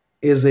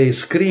a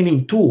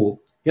screening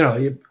tool,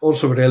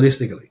 also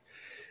realistically,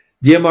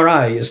 the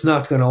MRI is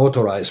not going to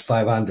authorize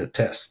 500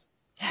 tests,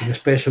 and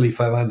especially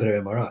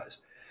 500 MRIs.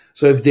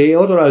 So if they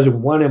authorize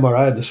one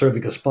MRI of the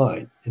cervical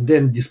spine, and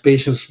then these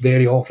patients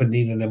very often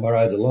need an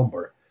MRI of the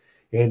lumbar,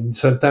 and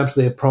sometimes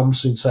they have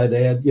problems inside the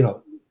head,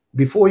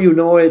 before you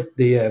know it,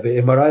 they have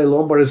an MRI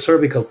lumbar and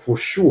cervical for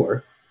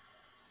sure.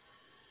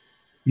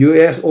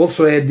 You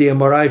also add the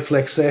MRI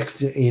flex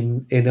X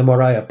in an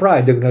MRI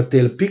upright. They're going to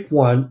tell pick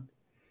one,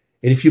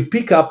 and if you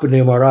pick up an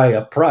MRI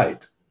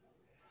upright,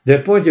 at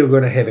that point, you're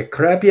going to have a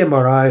crappy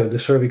MRI of the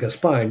cervical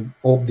spine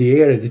of the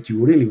area that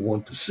you really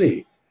want to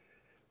see,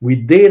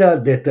 with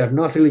data that are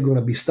not really going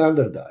to be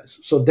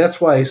standardized. So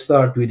that's why I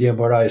start with the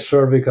MRI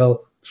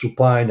cervical,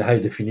 supine, high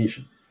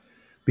definition,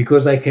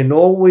 because I can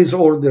always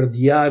order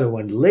the other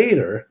one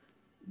later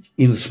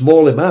in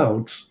small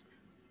amounts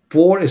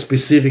for a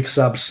specific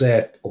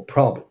subset of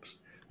problems.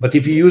 But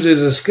if you use it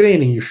as a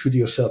screening, you shoot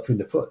yourself in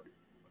the foot.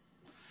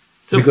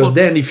 Because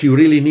then if you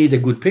really need a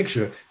good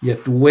picture, you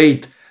have to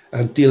wait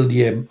until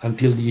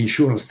the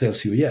insurance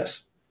tells you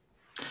yes.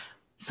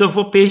 So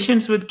for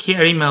patients with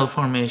Chiari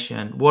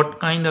malformation, what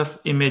kind of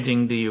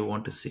imaging do you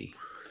want to see?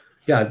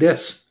 Yeah,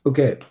 that's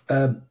okay.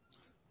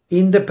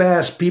 In the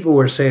past, people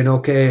were saying,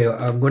 okay,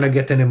 I'm going to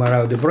get an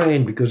MRI of the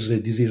brain because it's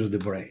a disease of the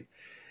brain.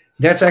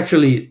 That's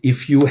actually,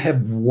 if you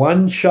have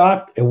one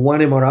shot and one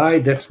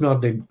MRI, that's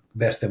not the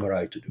best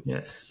MRI to do.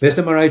 Yes. Best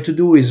MRI to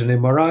do is an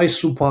MRI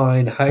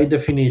supine, high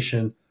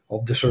definition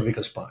of the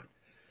cervical spine.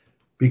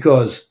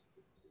 Because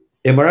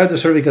MRI of the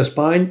cervical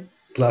spine,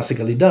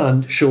 classically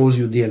done, shows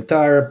you the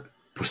entire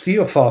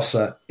posterior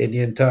fossa and the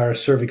entire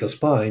cervical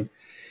spine,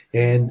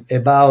 and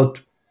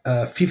about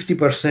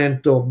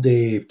 50% of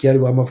the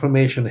Chiari-1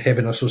 malformation have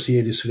an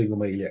associated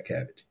syringomyelia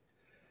cavity.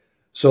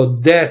 So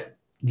that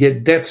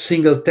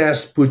single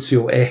test puts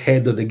you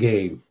ahead of the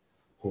game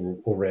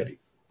already.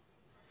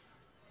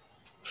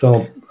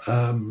 So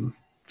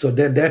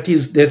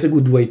that's a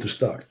good way to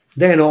start.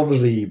 Then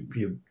obviously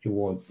you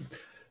want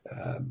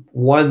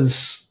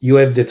once you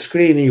have that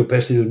screening, you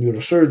pass it to a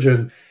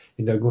neurosurgeon,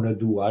 and they're going to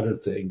do other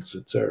things,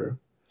 etc.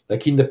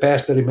 Like in the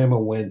past, I remember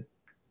when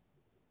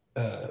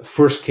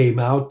first came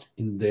out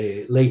in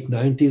the late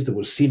 90s, there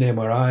was Cine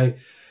MRI.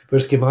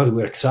 First came out, we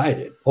were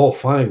excited. Oh,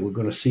 fine, we're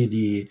going to see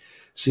the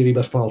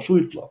cerebrospinal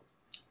fluid flow.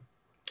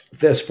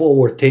 Fast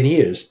forward 10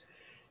 years,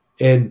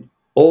 and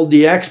all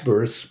the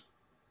experts,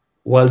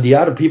 while the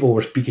other people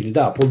were picking it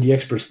up, all the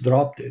experts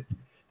dropped it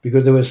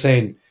because they were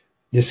saying,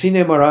 the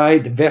Cine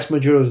MRI, the vast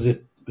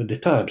majority of the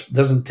times,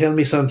 doesn't tell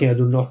me something I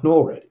do not know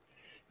already.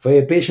 If I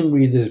have a patient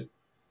with a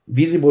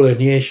visible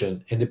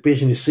herniation and the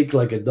patient is sick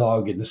like a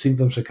dog and the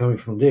symptoms are coming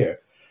from there,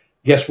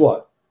 guess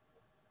what?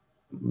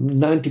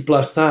 90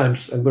 plus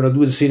times, I'm going to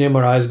do the Cine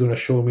MRI is going to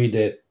show me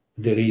that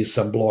there is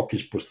some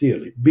blockage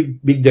posteriorly.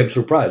 Big damn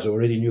surprise. I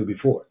already knew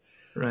before.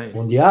 Right.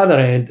 On the other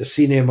hand, the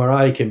Cine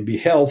MRI can be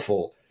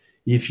helpful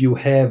if you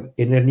have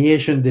an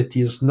herniation that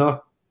is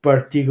not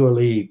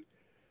particularly,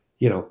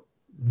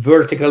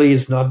 vertically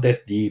is not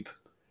that deep.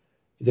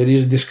 There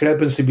is a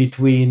discrepancy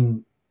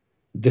between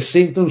the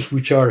symptoms,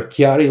 which are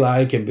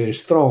Chiari-like and very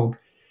strong,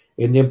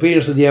 and the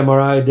appearance of the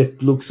MRI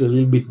that looks a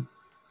little bit,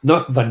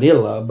 not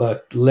vanilla,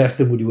 but less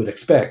than what you would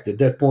expect. At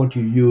that point,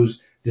 you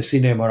use the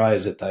Cine MRI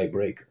as a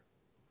tiebreaker.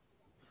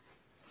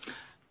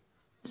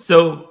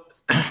 So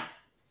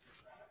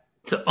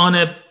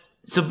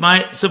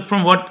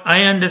from what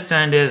I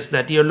understand is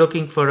that you're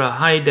looking for a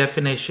high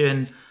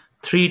definition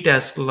 3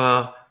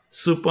 Tesla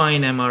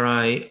supine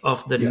MRI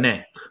of the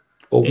neck.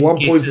 Or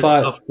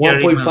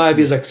 1.5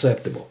 is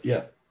acceptable.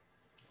 Yeah.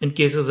 In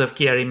cases of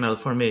Chiari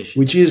malformation,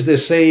 which is the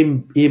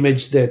same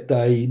image that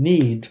I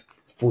need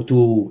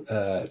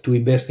to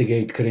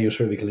investigate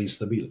craniocervical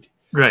instability.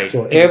 Right.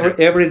 So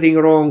everything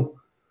wrong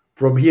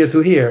from here to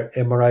here,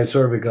 MRI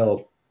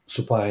cervical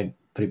supine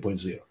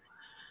 3.0.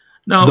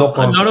 Now,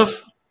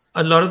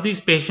 a lot of these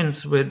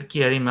patients with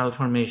Chiari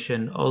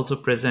malformation also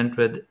present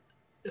with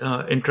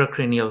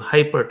intracranial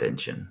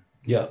hypertension.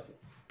 Yeah.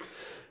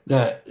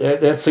 Now,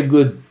 that's a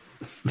good,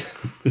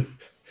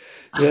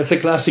 that's a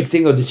classic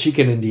thing of the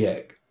chicken and the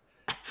egg.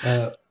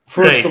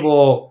 First of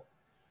all,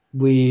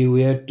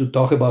 we had to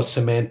talk about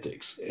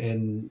semantics.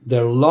 And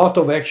there are a lot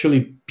of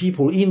actually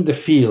people in the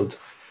field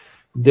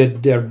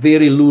that they're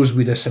very loose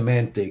with the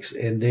semantics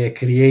and they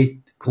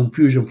create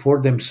confusion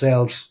for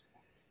themselves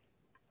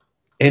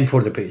and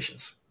for the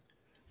patients.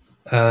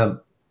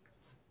 So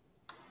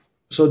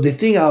the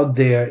thing out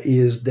there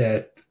is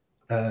that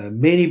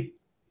many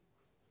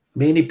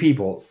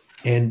people,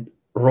 and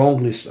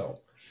wrongly so,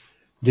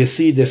 they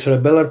see the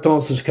cerebellar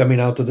tonsils coming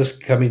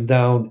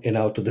down and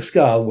out of the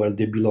skull where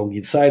they belong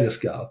inside the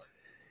skull,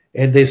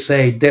 and they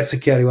say that's a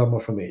Chiari-1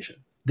 malformation.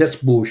 That's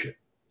bullshit.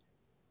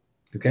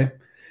 Okay,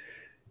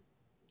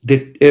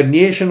 the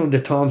herniation of the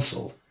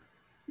tonsil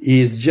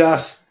is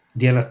just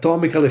the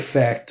anatomical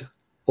effect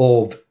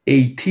of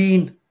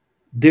 18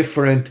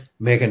 different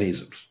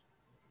mechanisms,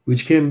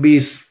 which can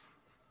be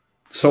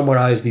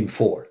summarized in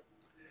 4.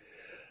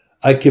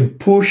 I can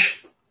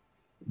push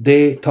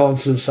the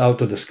tonsils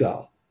out of the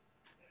skull.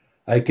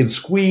 I can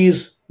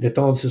squeeze the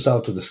tonsils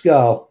out of the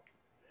skull.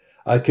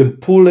 I can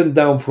pull them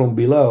down from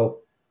below,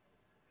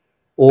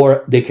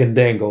 or they can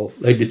dangle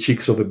like the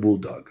cheeks of a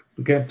bulldog.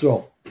 Okay,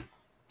 so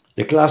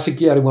the classic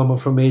Chiari-1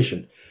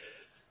 malformation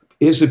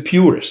is the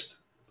purest.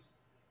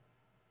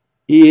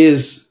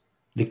 Is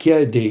the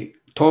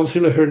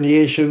tonsillar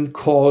herniation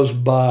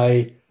caused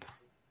by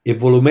a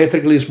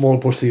volumetrically small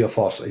posterior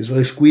fossa. It's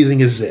like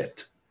squeezing a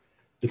zit.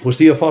 The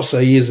posterior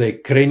fossa is a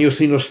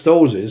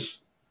craniosynostosis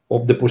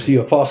of the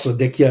posterior fossa,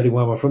 the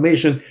Chiari-1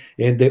 malformation,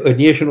 and the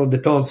herniation of the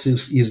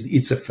tonsils is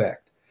its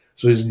effect.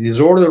 So it's the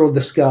disorder of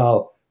the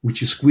skull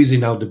which is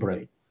squeezing out the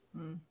brain.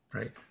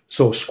 Right.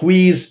 So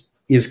squeeze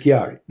is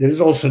Chiari. There is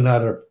also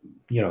another,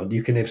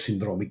 you can have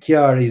syndromic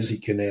Chiaris, you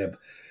can have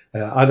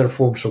other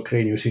forms of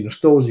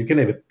craniosynostosis, you can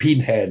have a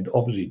pinhead,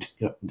 obviously,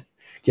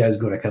 Chiari is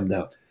going to come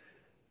down.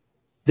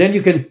 Then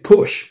you can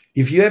push.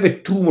 If you have a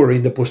tumor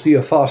in the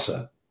posterior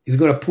fossa, it's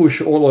going to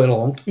push all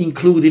along,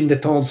 including the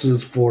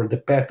tonsils for the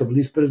path of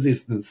least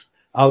resistance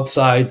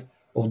outside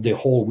of the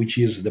hole, which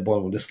is the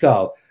bottom of the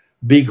skull.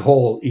 Big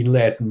hole in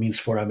Latin means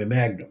foramen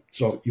magnum.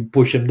 So you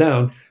push them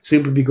down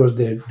simply because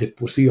the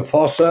posterior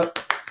fossa,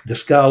 the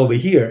skull over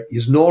here,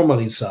 is normal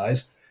in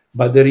size,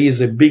 but there is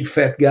a big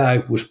fat guy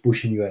who's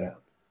pushing you around.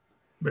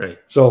 Right.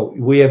 So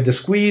we have the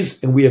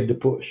squeeze and we have the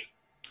push.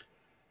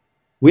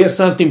 We have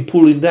something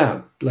pulling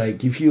down.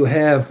 Like if you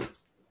have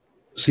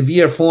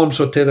severe forms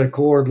of tethered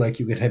cord, like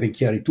you can have a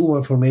Chiari-2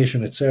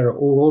 malformation, etc.,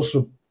 or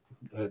also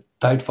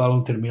tight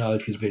fallon terminal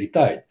if it's very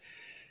tight,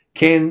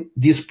 can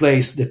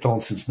displace the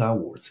tonsils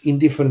downwards in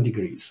different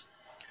degrees.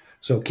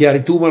 So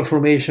Chiari tumor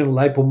formation,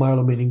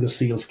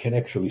 lipomyelomeningocele can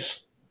actually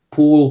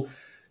pull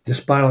the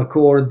spinal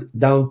cord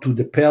down to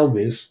the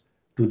pelvis,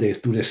 to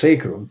the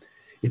sacrum,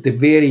 at a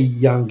very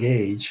young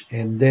age,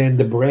 and then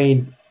the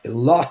brain,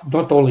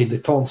 not only the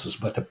tonsils,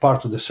 but a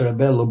part of the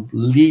cerebellum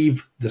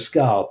leave the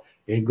skull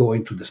and go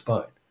into the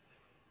spine.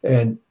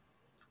 And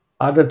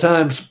other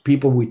times,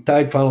 people with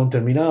tight falum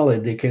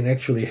terminale, they can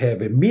actually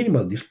have a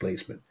minimal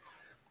displacement.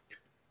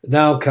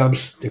 Now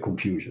comes the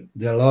confusion.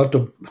 There are a lot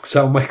of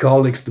some of my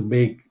colleagues to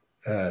make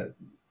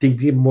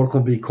things even more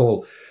complicated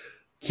called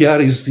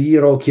Chiari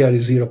 0, Chiari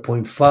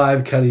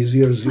 0.5, Chiari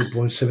 0,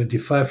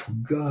 0.75, for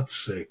God's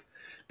sake.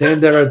 Then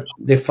there are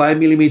the 5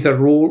 millimeter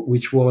rule,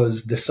 which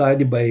was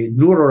decided by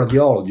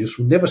neuroradiologists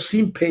who never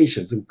seen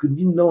patients, who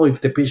couldn't know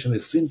if the patient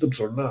had symptoms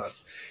or not.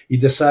 He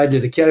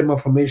decided the Chiari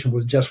malformation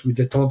was just with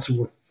the tonsil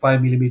were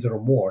 5 millimeter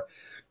or more.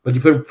 But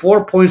if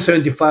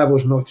 4.75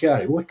 was not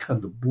Chiari, what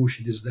kind of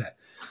bullshit is that?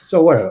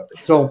 So whatever.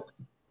 So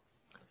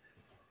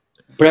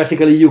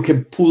practically you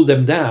can pull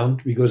them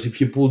down, because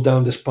if you pull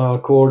down the spinal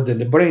cord and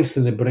the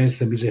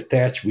brainstem is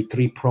attached with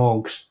 3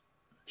 prongs.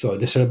 So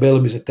the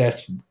cerebellum is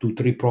attached to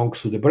 3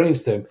 prongs to the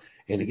brainstem,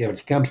 and again,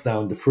 it comes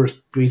down, the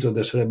first piece of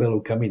the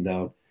cerebellum coming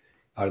down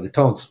are the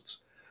tonsils.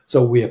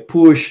 So we have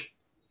push,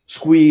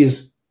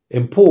 squeeze,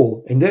 and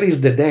pull, and there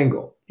is the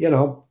dangle.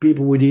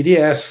 People with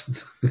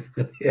EDS,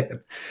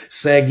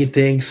 saggy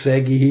things,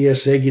 saggy here,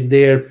 saggy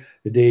there,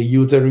 the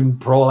uterine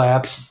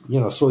prolapse,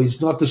 so it's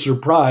not a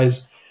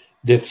surprise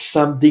that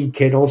something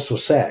can also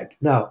sag.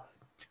 Now,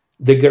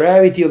 the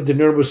gravity of the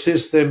nervous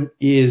system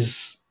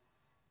is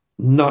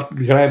not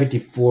gravity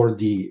for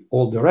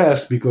all the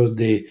rest, because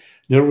the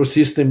nervous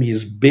system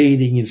is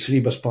bathing in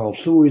cerebrospinal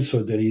fluid,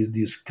 so there is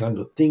this kind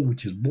of thing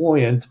which is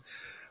buoyant,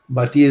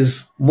 but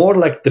is more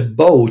like the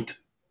boat,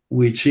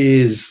 which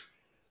is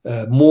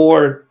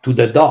more to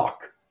the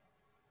dock.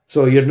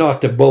 So you're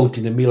not a boat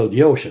in the middle of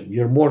the ocean.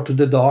 You're more to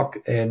the dock,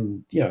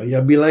 and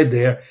you'll be like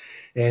there,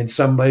 and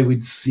somebody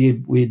would see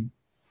it with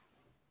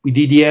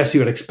EDS,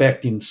 you're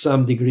expecting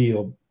some degree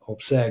of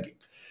sagging.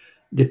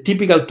 The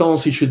typical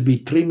tonsil should be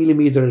 3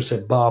 millimeters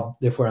above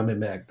the foramen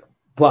magnum.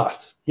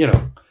 But,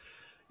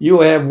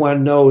 you have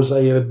one nose,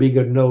 I have a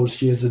bigger nose,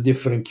 she has a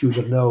different,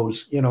 cuter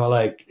nose,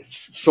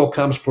 so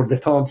comes for the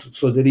tonsil.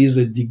 So there is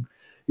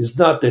it's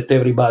not that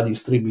everybody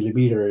is 3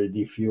 millimeter, and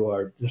if you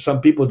are,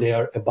 some people, they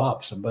are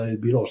above, somebody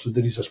below, so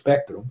there is a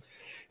spectrum.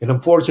 And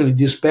unfortunately,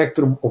 this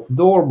spectrum of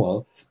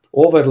normal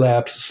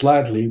overlaps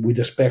slightly with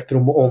the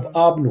spectrum of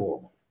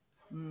abnormal.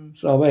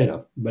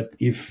 So, but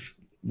if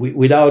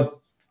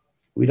without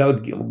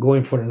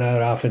going for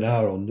another half an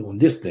hour on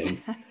this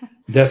thing,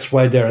 that's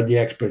why there are the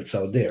experts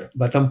out there.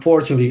 But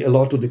unfortunately, a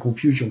lot of the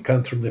confusion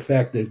comes from the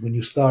fact that when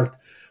you start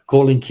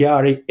calling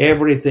Chiari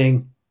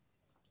everything,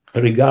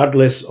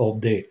 regardless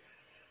of the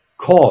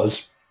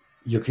cause,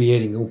 you're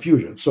creating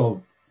confusion.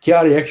 So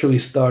Chiari actually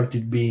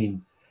started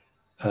being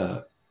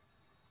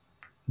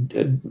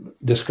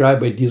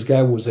described by this guy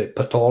who was a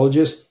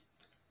pathologist,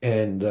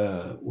 and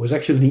was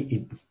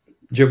actually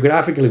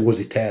geographically was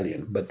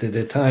Italian, but at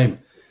the time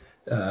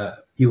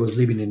he was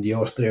living in the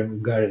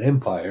Austrian-Hungarian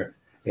Empire,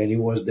 and he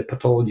was the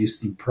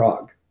pathologist in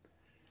Prague.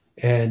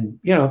 And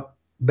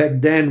back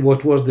then,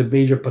 what was the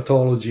major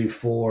pathology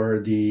for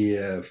the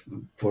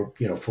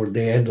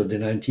end of the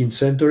 19th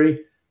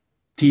century?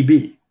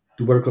 TB,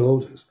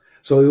 tuberculosis.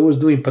 So he was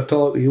doing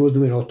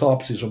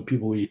autopsies on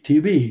people with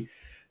TB.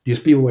 These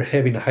people were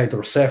having a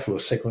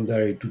hydrocephalus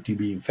secondary to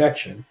TB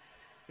infection,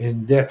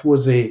 and that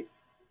was the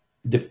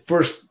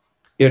first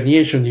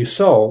herniation you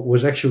saw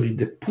was actually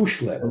the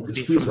push level, the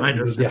squeeze level,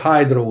 because the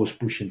hydro was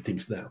pushing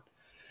things down.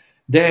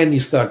 Then he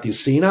started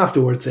seeing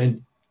afterwards,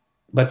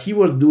 but he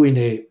was doing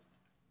it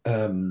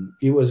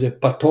was a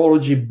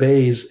pathology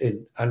based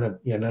and an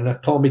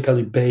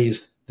anatomically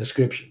based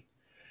description.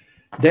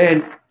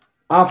 Then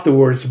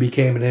afterwards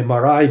became an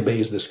MRI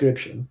based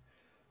description,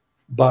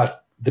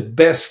 but the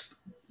best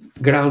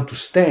ground to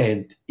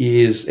stand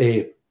is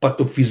a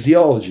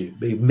pathophysiology,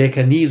 a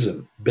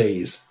mechanism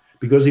based.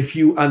 Because if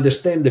you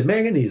understand the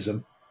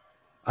mechanism,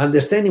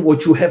 understanding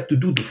what you have to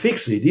do to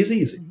fix it is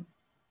easy.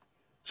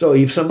 So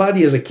if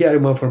somebody has a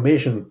Chiari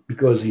malformation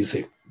because it's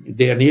the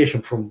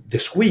herniation from the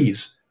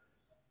squeeze,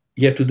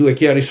 you have to do a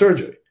Chiari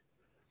surgery.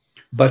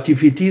 But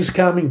if it is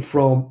coming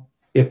from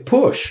a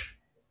push,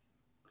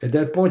 at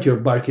that point you're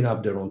barking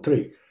up the wrong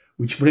tree.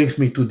 Which brings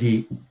me to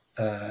the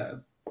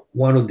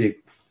one of the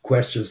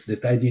questions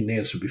that I didn't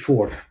answer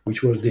before,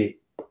 which was the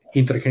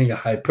intracranial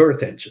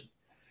hypertension.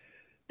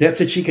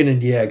 That's a chicken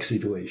and the egg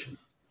situation.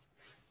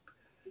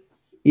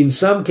 In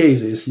some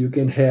cases, you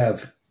can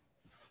have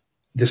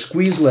the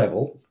squeeze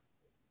level,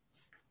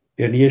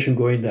 herniation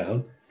going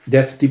down,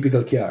 that's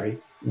typical Chiari,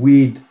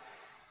 with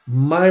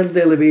mild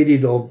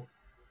elevation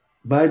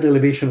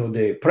of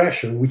the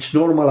pressure, which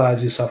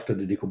normalizes after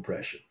the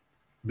decompression.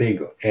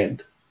 Bingo,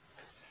 end.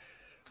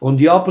 On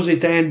the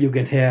opposite end, you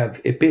can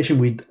have a patient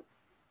with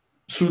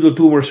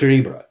pseudotumor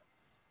cerebri,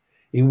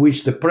 in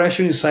which the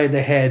pressure inside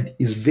the head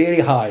is very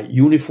high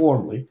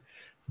uniformly.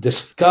 The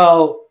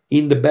skull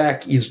in the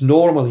back is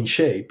normal in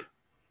shape,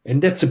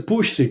 And that's a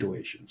push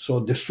situation. So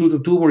the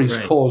pseudotumor is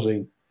Right.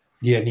 causing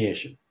the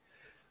herniation.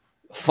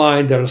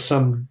 Fine, there are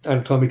some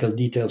anatomical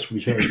details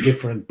which are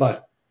different,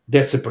 but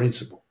that's the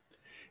principle.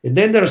 And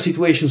then there are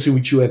situations in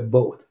which you have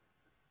both.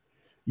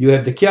 You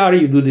have the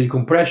Chiari, you do the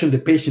decompression, the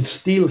patient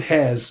still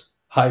has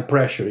high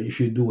pressure if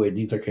you do an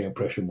intracranial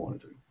pressure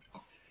monitoring.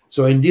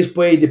 So in this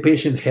way, the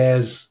patient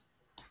has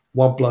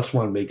 1 +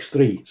 1 makes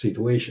 3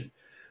 situation.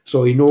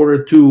 So in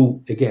order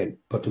to, again,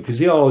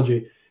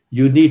 pathophysiology,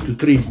 you need to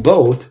treat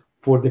both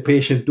for the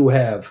patient to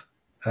have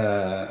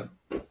a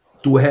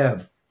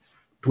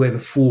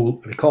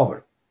full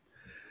recovery.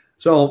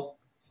 So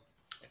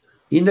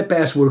in the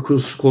past, what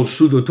was called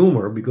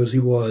pseudotumor because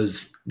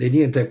they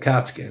didn't have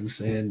CAT scans,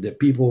 and the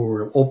people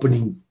were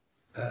opening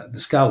the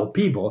skull of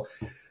people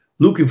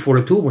looking for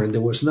a tumor, and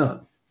there was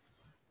none.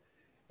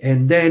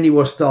 And then it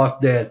was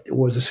thought that it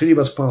was a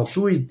cerebral spinal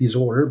fluid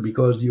disorder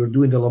because you're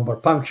doing the lumbar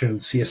puncture and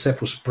CSF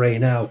was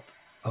spraying out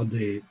of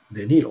the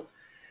needle.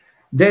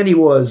 Then it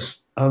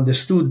was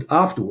understood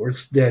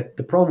afterwards that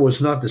the problem was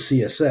not the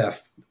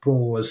CSF, the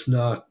problem was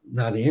not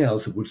nothing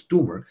else, it was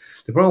tumor.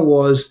 The problem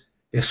was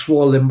a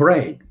swollen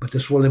brain, but a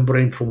swollen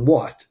brain from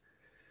what?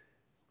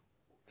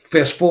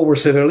 Fast forward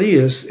several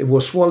years, it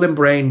was swollen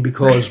brain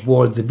because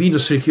the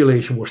venous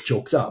circulation was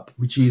choked up,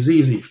 which is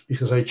easy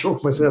because I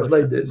choke myself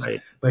like this.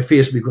 Right. My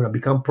face is going to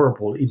become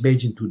purple,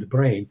 imagine to the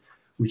brain,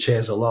 which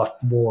has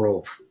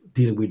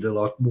dealing with a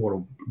lot more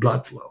of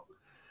blood flow.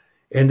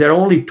 And there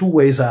are only two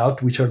ways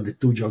out, which are the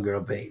two jugular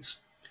veins.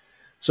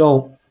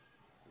 So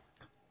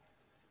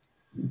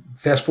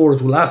fast forward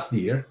to last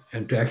year,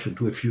 and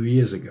to a few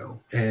years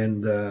ago,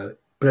 and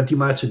pretty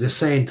much at the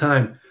same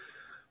time,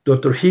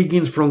 Dr.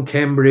 Higgins from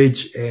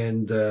Cambridge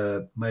and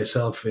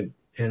myself and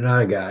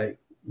another guy,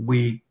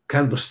 we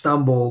kind of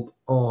stumbled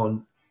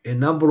on a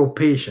number of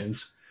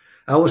patients.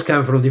 I was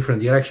coming from a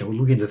different direction. I was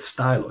looking at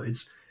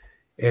styloids,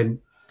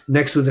 and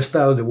next to the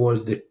styloid there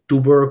was the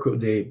tubercle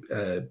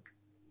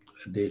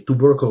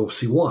of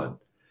C1,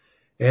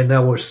 and I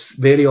was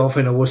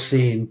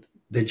seeing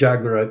the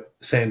jugular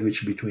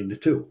sandwich between the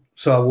two.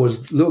 So I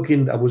was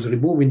removing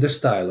the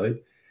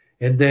styloid.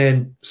 And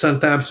then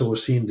sometimes I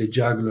was seeing the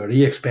jugular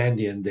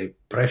re-expanding and the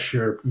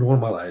pressure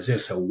normalizing. I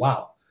said,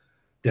 wow,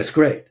 that's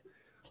great.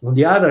 On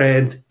the other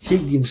hand,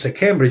 Higgins at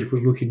Cambridge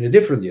was looking in a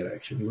different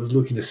direction. He was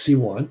looking at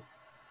C1.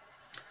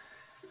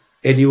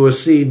 And he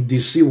was seeing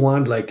this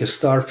C1 like a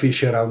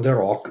starfish around the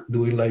rock,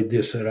 doing like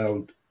this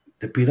around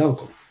the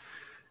peduncle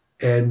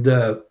and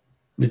the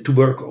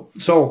tubercle.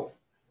 So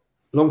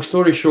long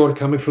story short,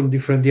 coming from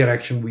different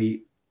direction,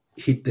 we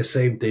hit the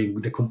same thing,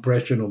 the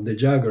compression of the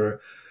jugular,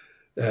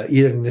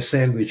 either in a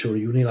sandwich or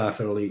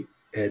unilaterally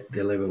at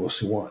the level of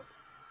C1.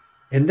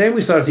 And then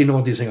we started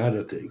noticing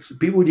other things.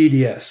 People with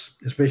EDS,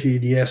 especially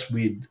EDS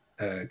with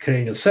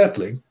cranial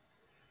settling,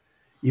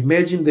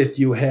 imagine that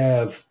you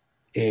have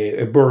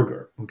a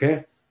burger,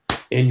 okay?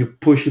 And you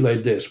push it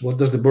like this. What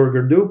does the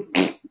burger do?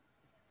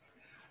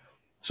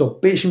 So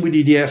patient with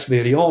EDS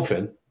very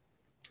often,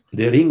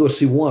 the ring of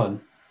C1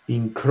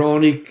 in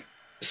chronic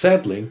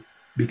settling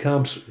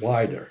becomes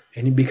wider.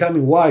 And in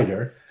becoming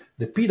wider,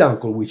 the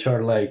peduncle, which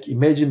are like,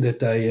 imagine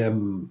that I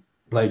am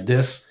like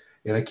this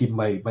and I keep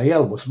my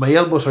elbows. My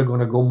elbows are going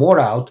to go more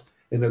out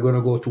and they're going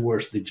to go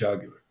towards the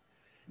jugular.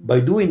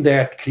 By doing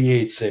that,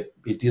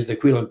 it is the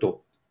equivalent of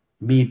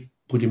me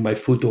putting my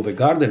foot over a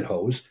garden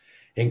hose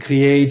and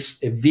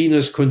creates a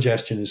venous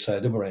congestion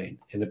inside the brain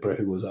and the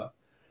pressure goes up.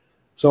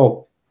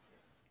 So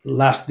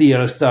last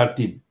year I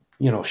started,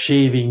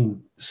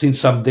 shaving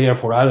since I'm there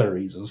for other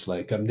reasons,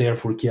 like I'm there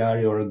for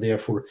Chiari or I'm there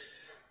for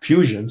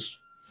fusions.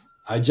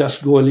 I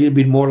just go a little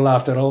bit more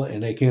lateral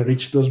and I can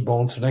reach those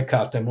bones and I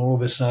cut them. All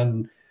of a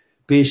sudden,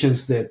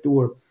 patients that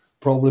were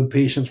problem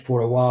patients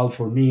for a while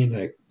for me, and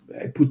I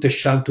put a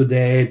shunt to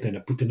that and I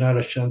put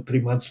another shunt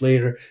 3 months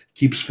later,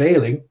 keeps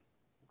failing.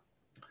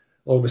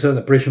 All of a sudden,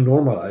 the pressure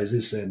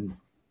normalizes and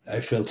I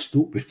felt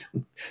stupid.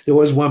 There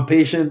was one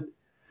patient,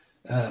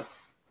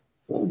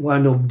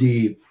 one of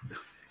the,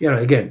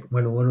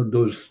 one of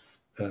those,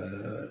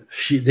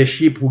 the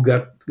sheep who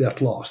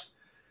got lost.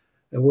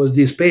 There was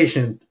this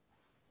patient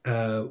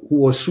who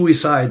was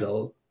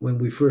suicidal when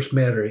we first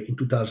met her in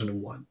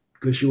 2001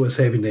 because she was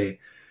having a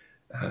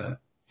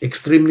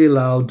extremely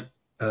loud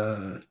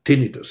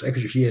tinnitus.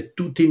 Actually, she had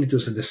two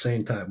tinnitus at the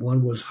same time.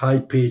 One was high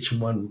pitch,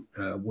 one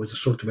was a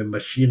sort of a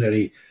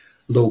machinery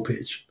low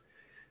pitch.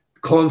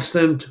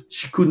 Constant,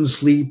 she couldn't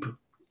sleep.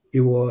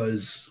 It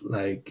was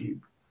like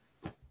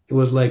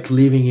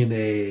living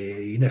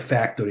in a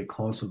factory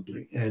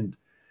constantly. And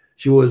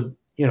she was,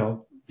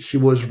 she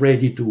was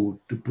ready to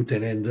put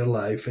an end to her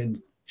life.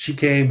 And she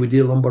came, we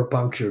did lumbar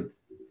puncture.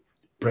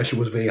 Pressure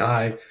was very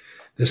high.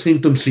 The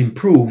symptoms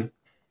improved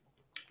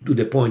to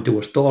the point it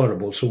was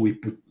tolerable, so we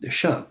put the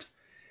shunt.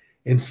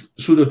 In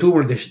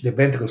pseudotumor, the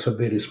ventricles are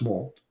very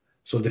small,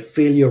 so the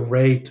failure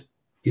rate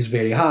is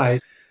very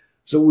high.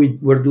 So we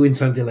were doing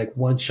something like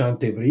one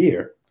shunt every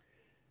year.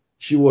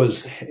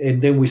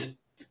 And then we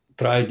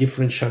tried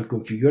different shunt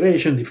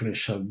configuration, different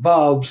shunt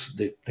valves.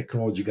 The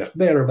technology got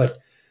better, but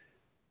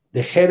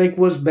the headache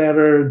was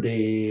better,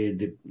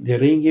 the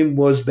ringing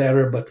was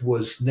better, but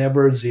was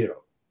never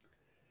zero.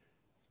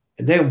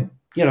 And then,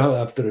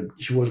 after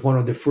she was one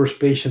of the first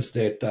patients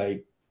that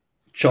I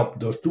chopped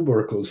those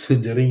tubercles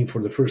in the ring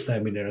for the first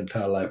time in her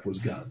entire life was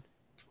gone.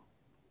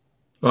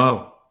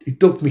 Wow. It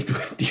took me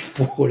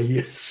 24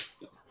 years.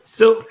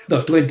 So,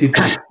 No, 22.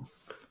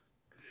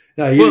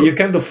 Now, you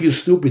kind of feel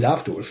stupid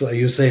afterwards. Like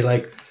you say,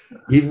 like,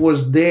 it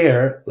was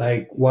there,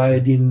 like, why I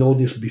didn't know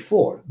this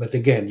before. But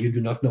again, you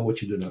do not know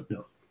what you do not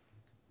know.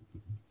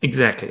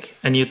 exactly.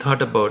 And you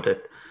thought about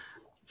it.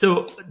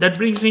 So that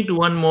brings me to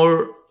one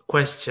more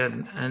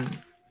question. And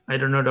I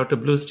don't know, Dr.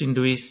 Bluestein,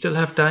 do we still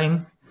have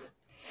time?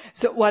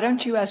 So why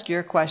don't you ask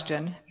your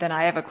question, then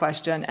I have a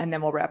question, and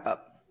then we'll wrap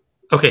up.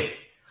 Okay.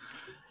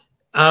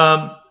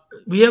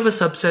 We have a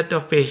subset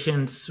of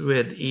patients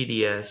with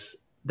EDS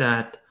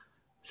that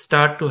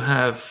start to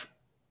have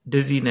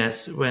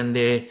dizziness when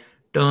they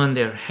turn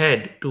their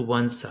head to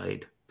one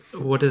side.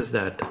 What is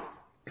that?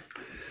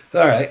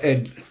 All right.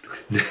 And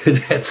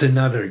that's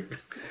another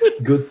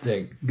good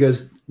thing,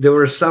 because there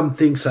were some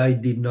things I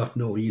did not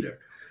know either.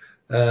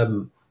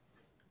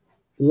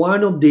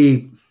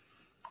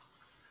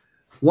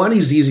 One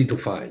is easy to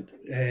find,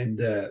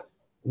 and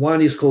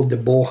one is called the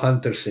bow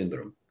hunter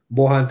syndrome.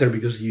 Bow hunter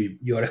because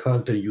you are a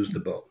hunter, you use the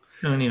bow.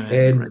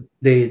 Anyway, And right.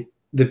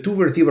 the two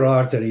vertebral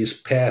arteries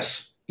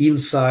pass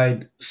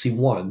inside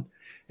C1,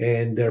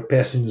 and they're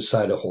passing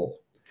inside a hole.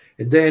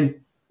 And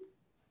then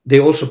they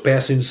also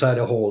pass inside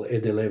a hole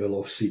at the level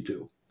of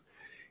C2.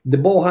 The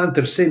bow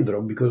hunter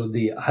syndrome, because of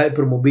the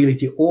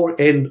hypermobility or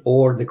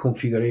the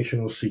configuration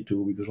of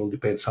C2, because it all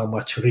depends how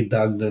much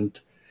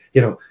redundant,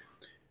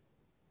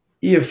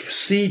 if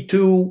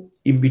C2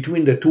 in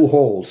between the two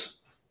holes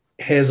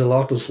has a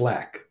lot of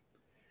slack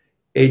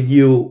and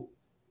you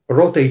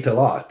rotate a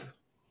lot,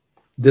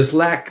 the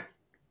slack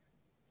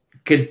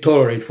can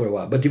tolerate for a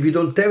while. But if you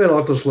don't have a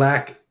lot of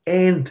slack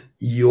and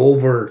you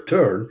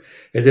overturn,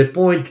 at that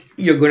point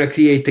you're going to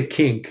create a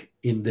kink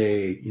in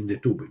the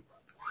tubing.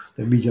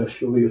 Let me just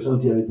show you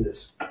something like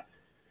this.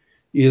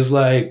 It's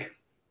like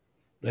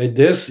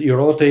this, you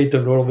rotate,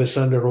 and all of a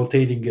sudden the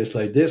rotating gets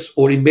like this,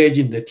 or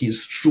imagine that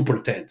he's super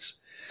tense.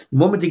 The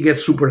moment it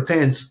gets super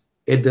tense,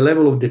 at the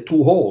level of the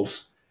two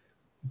holes,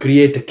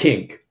 create a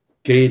kink,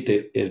 create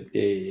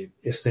a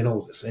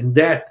stenosis. And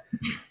that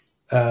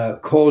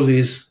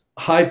causes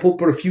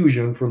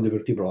hypoperfusion from the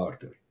vertebral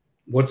artery.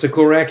 What's the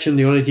correction?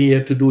 The only thing you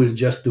have to do is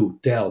just to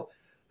tell,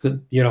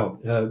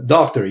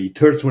 doctor, it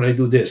hurts when I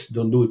do this.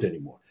 Don't do it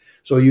anymore.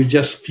 So you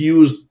just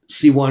fuse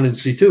C1 and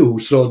C2,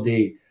 so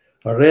the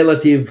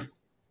relative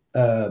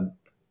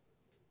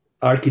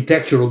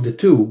architecture of the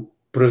two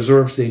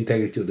preserves the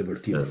integrity of the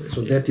vertebra.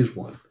 So that is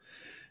one.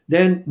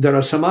 Then there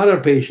are some other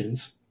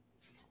patients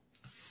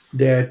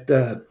that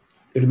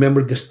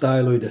remember the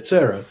styloid,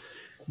 etc.,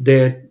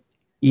 that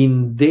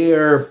in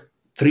their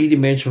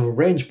three-dimensional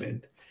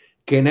arrangement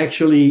can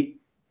actually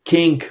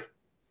kink.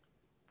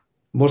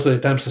 Most of the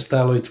times the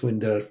styloids, when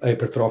they're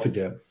hypertrophied,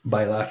 they're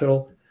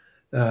bilateral.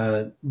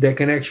 They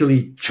can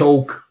actually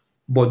choke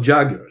both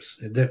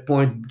jugulars. At that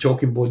point,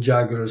 choking both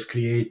jugulars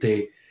create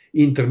a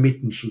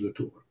intermittent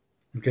pseudotumor.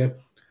 Okay.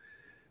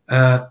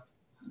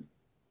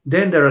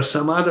 Then there are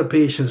some other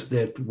patients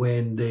that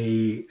when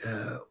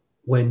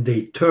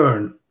they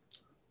turn,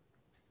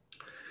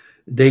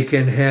 they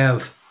can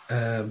have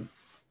a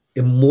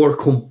more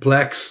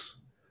complex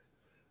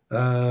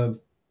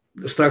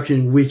structure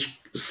in which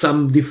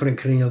some different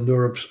cranial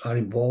nerves are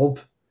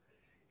involved.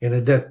 And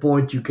at that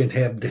point, you can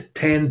have the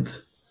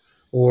 10th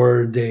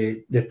or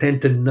the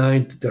 10th and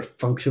 9th, they're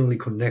functionally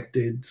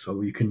connected.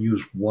 So you can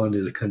use one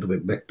as a kind of a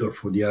vector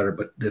for the other,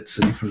 but that's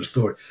a different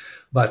story.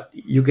 But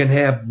you can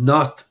have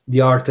not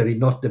the artery,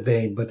 not the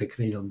vein, but the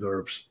cranial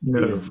nerves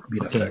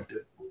being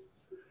affected.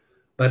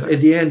 But at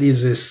the end,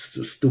 it's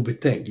a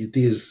stupid thing. It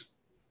is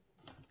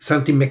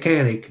something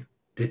mechanic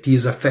that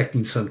is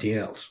affecting something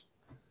else.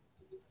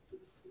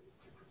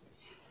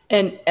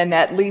 And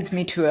that leads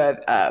me to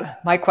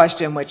my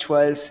question, which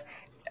was,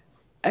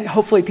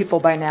 hopefully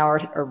people by now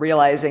are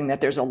realizing that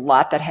there's a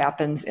lot that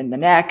happens in the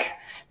neck,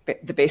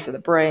 the base of the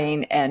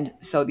brain. And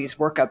so these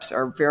workups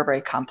are very, very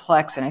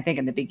complex. And I think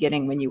in the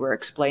beginning, when you were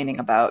explaining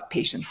about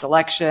patient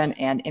selection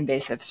and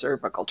invasive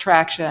cervical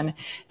traction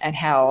and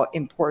how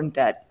important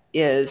that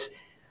is,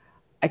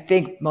 I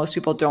think most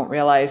people don't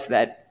realize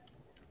that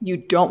you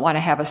don't want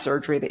to have a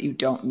surgery that you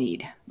don't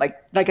need. Like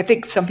I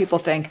think some people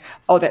think,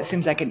 oh, that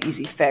seems like an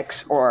easy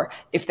fix. Or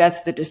if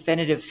that's the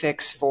definitive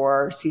fix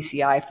for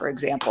CCI, for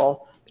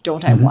example,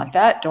 don't I want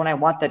that? Don't I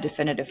want the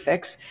definitive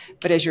fix?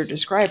 But as you're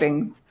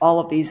describing all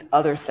of these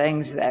other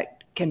things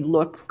that can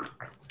look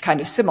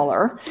kind of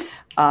similar,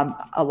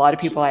 a lot of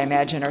people, I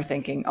imagine, are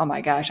thinking, oh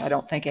my gosh, I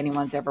don't think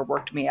anyone's ever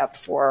worked me up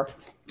for,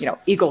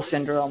 Eagle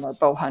syndrome or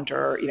bow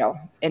hunter or,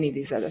 any of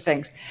these other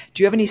things.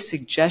 Do you have any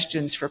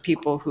suggestions for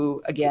people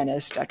who, again,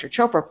 as Dr.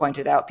 Chopra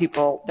pointed out,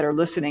 people that are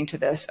listening to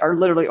this are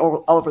literally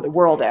all over the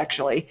world,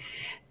 actually,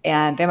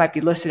 and they might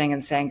be listening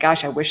and saying,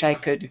 gosh, I wish I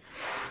could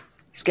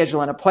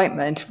schedule an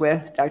appointment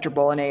with Dr.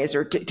 Bolognese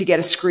or to get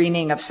a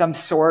screening of some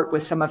sort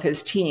with some of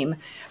his team.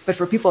 But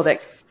for people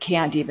that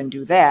can't even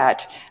do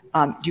that,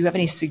 do you have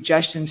any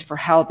suggestions for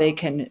how they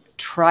can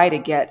try to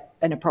get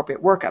an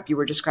appropriate workup? You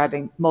were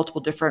describing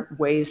multiple different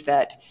ways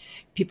that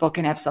people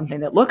can have something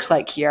that looks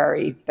like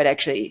Chiari, but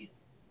actually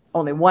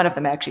only one of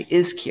them actually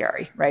is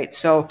Chiari, right?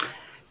 So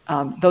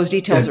those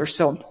details are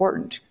so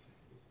important.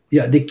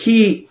 Yeah, the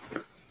key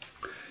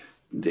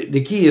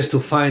is to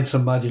find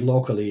somebody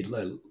locally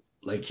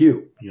like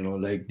you,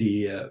 like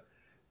the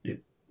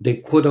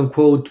quote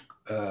unquote,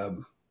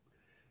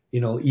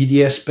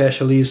 EDS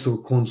specialist or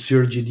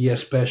concierge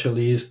EDS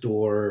specialist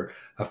or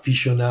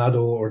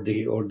aficionado or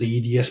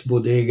the EDS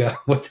bodega,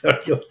 whatever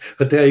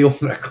you want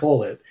to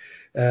call it.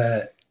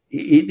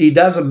 It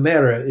doesn't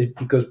matter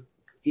because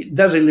it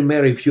doesn't really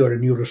matter if you're a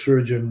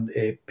neurosurgeon,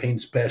 a pain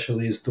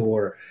specialist,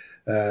 or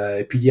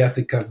a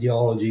pediatric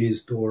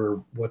cardiologist,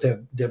 or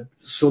whatever. There are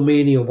so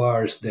many of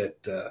ours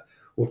that,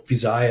 or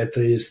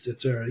physiatrists,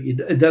 etc.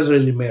 It doesn't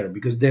really matter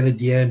because then at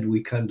the end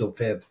we kind of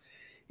have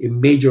a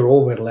major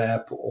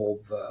overlap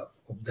of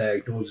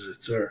diagnosis,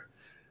 etc.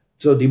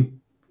 So the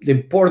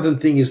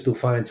important thing is to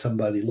find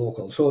somebody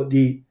local. So in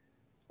the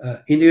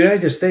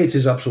United States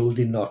is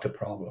absolutely not a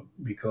problem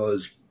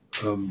because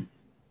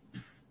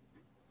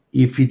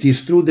if it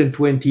is true that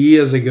 20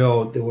 years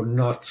ago there were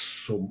not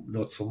so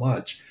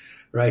much,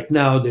 right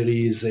now there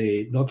is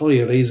not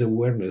only a raised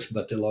awareness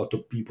but a lot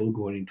of people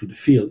going into the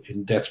field,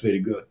 and that's very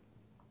good.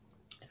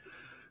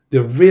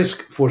 The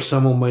risk for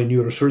some of my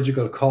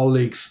neurosurgical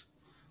colleagues,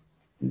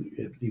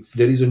 if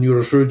there is a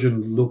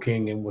neurosurgeon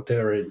looking and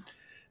whatever,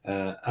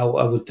 I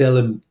would tell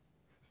them,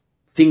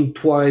 think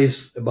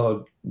twice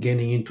about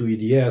getting into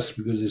EDS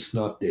because it's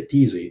not that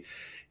easy.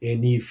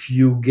 And if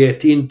you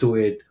get into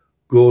it,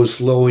 go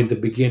slow in the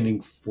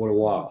beginning for a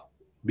while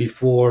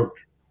before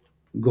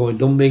going.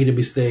 Don't make the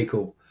mistake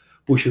of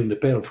pushing the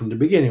pedal from the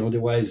beginning.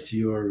 Otherwise,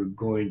 you're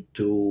going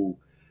to,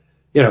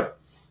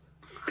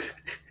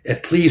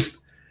 at least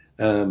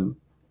in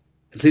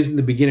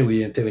the beginning, we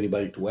didn't have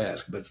anybody to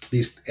ask, but at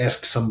least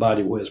ask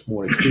somebody who has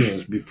more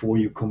experience before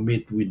you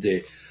commit with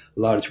the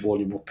large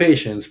volume of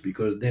patients,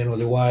 because then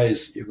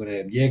otherwise you're going to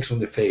have the eggs on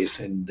the face,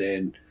 and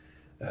then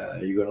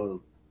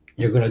you're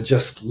gonna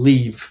just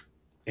leave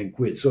and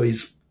quit. So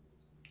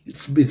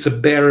it's a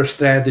better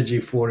strategy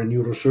for a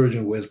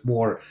neurosurgeon who has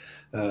more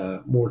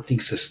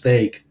things at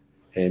stake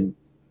and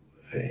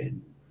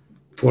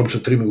forms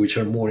of treatment which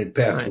are more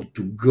impactful,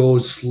 to go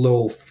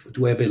slow,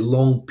 to have a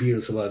long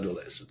periods of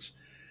adolescence.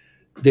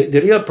 The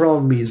real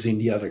problem is in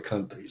the other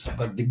countries,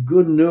 but the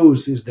good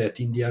news is that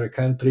in the other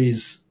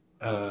countries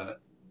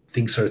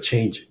things are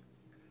changing.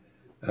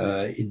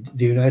 The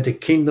United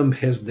Kingdom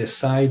has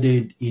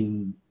decided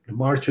in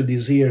March of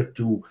this year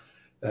to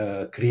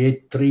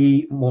create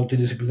 3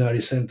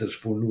 multidisciplinary centers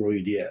for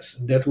neuro-EDS.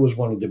 And that was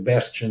one of the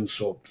bastions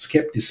of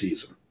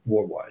skepticism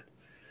worldwide.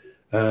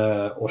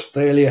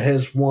 Australia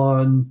has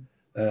one.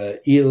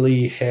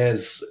 Italy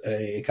has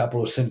a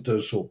couple of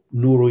centers of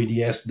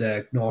neuro-EDS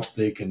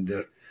diagnostic, and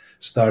they're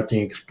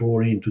starting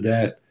exploring into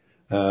that.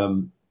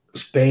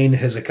 Spain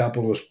has a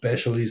couple of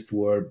specialists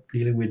who are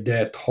dealing with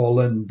that.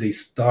 Holland, they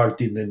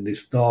started and they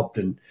stopped,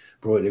 and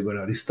probably they're going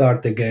to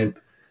restart again.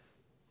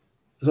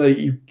 So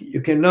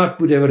you cannot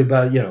put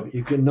everybody,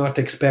 you cannot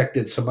expect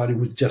that somebody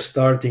who's just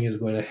starting is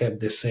going to have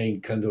the same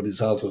kind of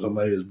results as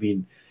somebody who's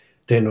been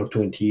 10 or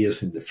 20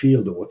 years in the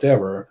field or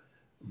whatever.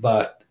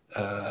 But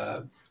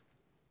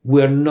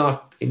we're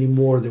not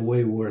anymore the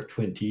way we were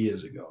 20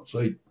 years ago.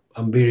 So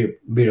I'm very,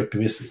 very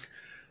optimistic.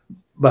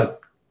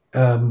 But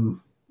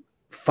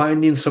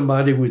finding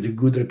somebody with a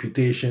good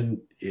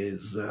reputation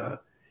is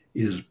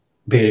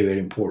very, very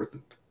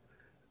important.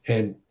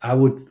 And I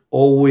would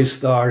always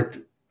start.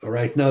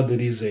 Right now,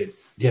 there is the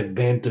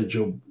advantage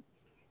of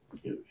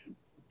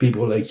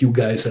people like you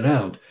guys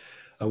around.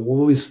 I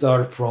will always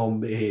start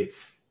from a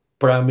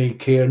primary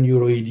care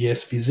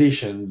neuro-EDS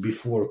physician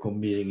before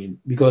committing in,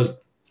 because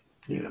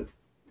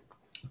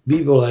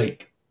people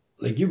like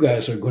you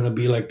guys are going to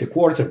be like the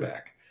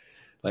quarterback.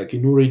 Like a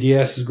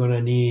neuro-EDS is going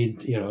to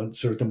need, at a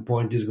certain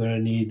point, is going to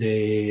need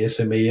a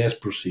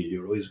SMAS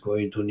procedure, or is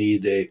going to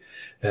need a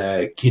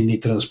kidney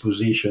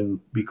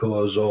transposition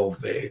because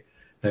of a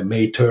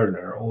May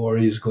Turner, or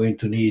is going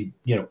to need,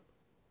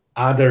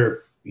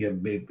 other,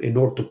 an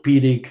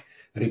orthopedic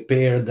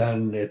repair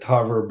done at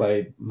Harvard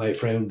by my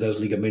friend who does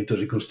ligamental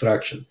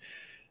reconstruction,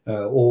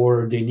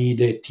 or they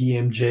need a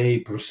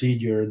TMJ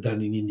procedure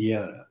done in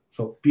Indiana.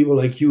 So people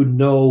like you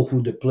know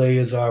who the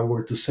players are,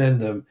 where to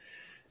send them,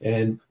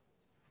 and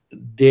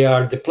they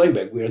are the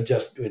playback. We are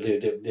just they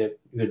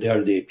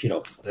are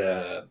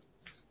the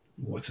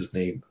what's his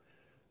name,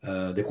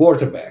 the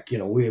quarterback.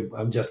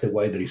 I'm just a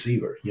wide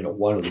receiver.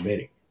 One of the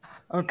many.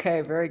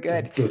 Okay, very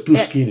good. Too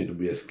skinny to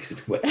be a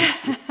wide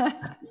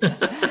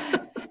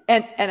receiver.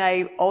 And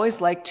I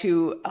always like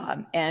to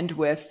end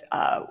with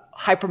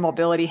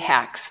hypermobility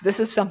hacks. This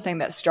is something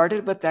that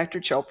started with Dr.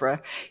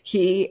 Chopra.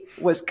 He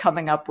was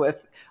coming up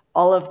with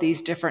all of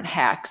these different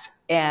hacks,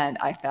 and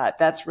I thought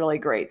that's really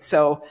great.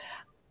 So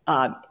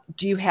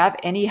Do you have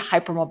any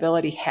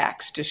hypermobility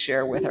hacks to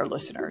share with our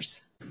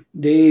listeners?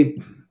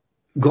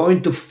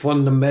 Going to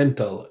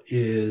fundamental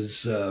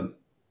is, okay,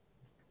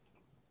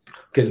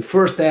 the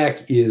first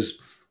hack is,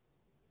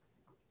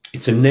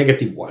 it's a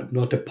negative one,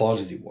 not a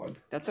positive one.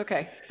 That's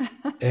okay.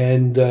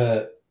 And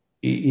it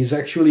is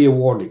actually a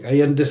warning.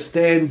 I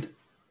understand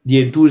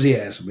the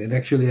enthusiasm, and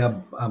actually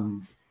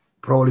I'm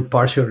probably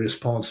partially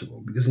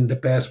responsible, because in the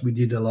past we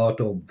did a lot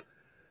of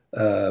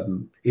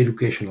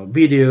educational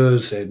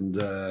videos and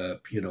to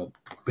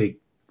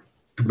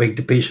make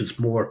the patients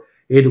more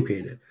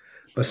educated,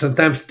 but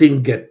sometimes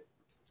things get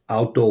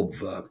out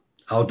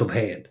of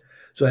hand.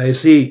 So I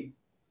see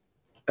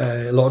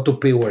a lot of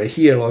people, I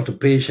hear a lot of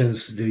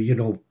patients,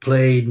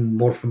 playing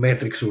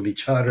morphometrics on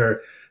each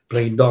other,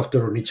 playing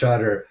doctor on each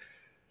other,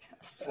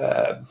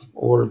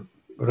 or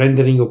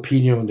rendering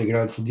opinion on the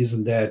grounds for this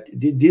and that.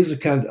 This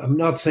kind. I'm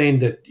not saying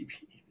that,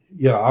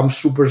 I'm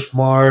super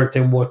smart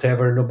and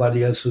whatever,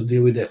 nobody else will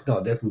deal with that.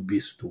 No, that would be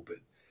stupid.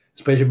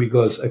 Especially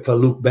because if I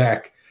look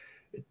back,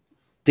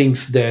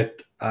 things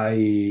I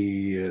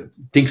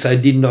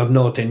did not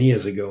know 10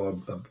 years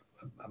ago,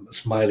 I'm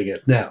smiling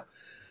at now.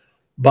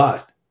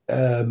 But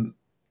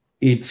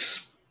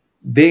it's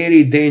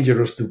very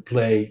dangerous to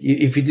play.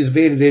 If it is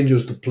very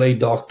dangerous to play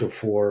doctor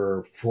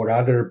for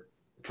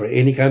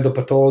any kind of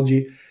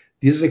pathology,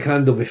 this is a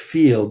kind of a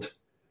field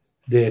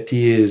that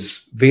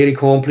is very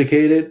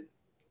complicated.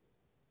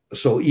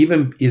 So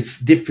even it's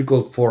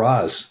difficult for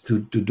us to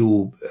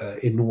do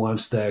a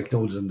nuanced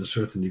diagnosis and a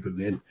certain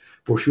degree. And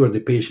for sure, the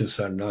patients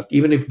are not,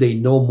 even if they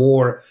know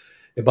more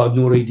about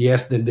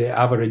neuro-EDS than the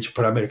average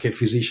primary care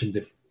physician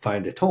they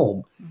find at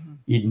home. Mm-hmm.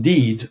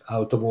 Indeed,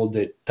 out of all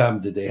the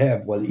time that they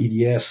have, while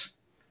EDS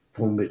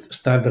from the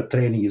standard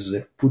training is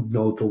a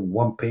footnote of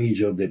one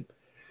page of the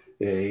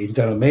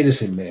internal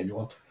medicine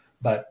manual.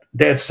 But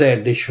that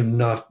said, they should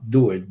not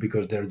do it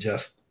because they're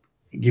just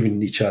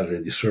giving each other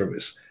a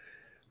disservice.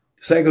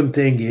 Second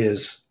thing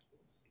is,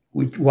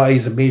 why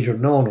is a major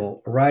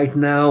no-no? Right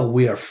now,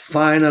 we are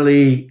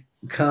finally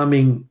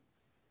coming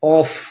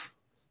off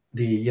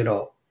the,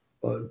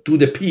 to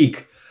the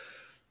peak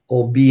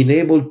of being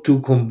able to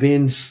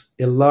convince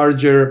a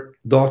larger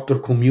doctor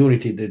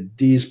community that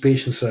these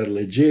patients are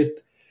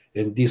legit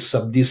and this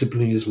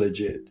subdiscipline is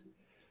legit.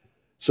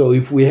 So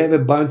if we have a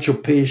bunch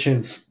of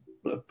patients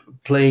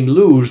playing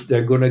loose,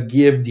 they're going to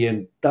give the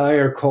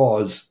entire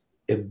cause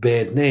a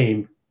bad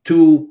name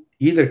to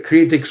either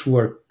critics who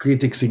are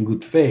critics in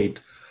good faith,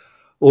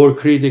 or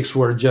critics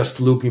who are just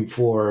looking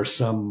for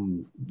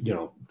some,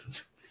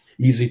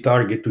 easy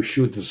target to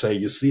shoot and say,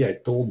 you see, I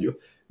told you,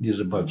 this is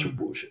a bunch of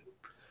bullshit.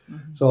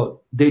 Mm-hmm. So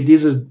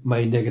this is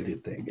my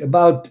negative thing.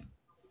 About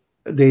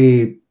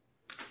the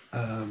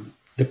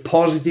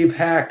positive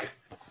hack,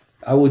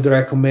 I would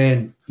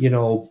recommend,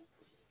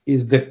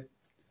 is the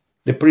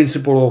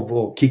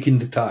principle of kicking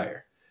the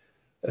tire.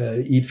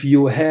 If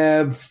you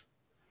have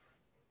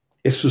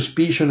a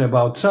suspicion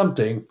about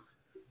something,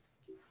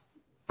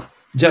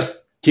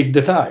 just kick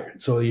the tire.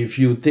 So if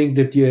you think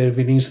that you have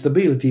an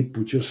instability,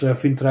 put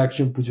yourself in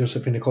traction, put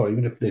yourself in a car,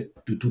 even if the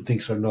two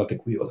things are not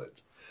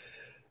equivalent.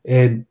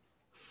 And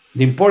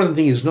the important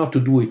thing is not to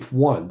do it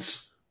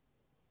once,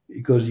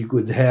 because you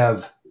could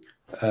have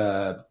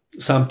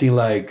something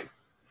like,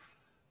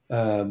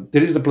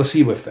 there is the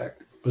placebo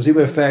effect.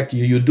 Placebo effect,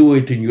 you do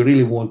it and you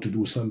really want to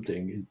do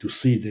something and to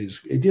see this.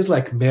 It is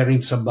like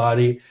marrying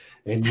somebody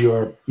and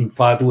you're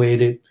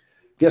infatuated.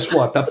 Guess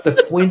what? After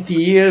 20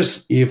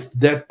 years, if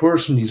that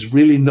person is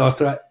really not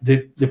right,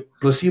 the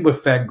placebo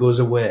effect goes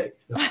away.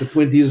 After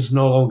 20 years, it's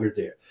no longer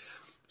there.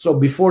 So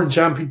before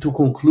jumping to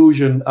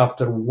conclusion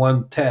after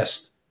one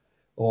test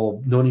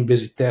or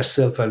non-invasive test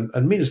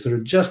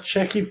self-administered, just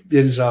check if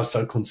the results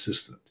are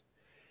consistent.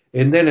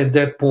 And then at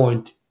that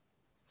point,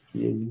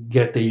 you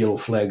get the yellow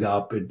flag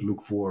up and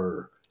look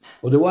for.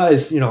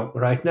 Otherwise,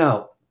 right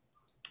now,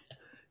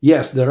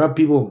 yes, there are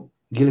people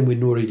dealing with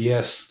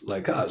neuro-EDS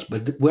like us,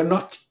 but we're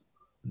not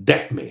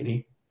that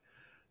many.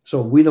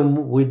 So we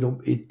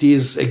don't. It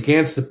is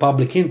against the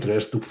public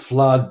interest to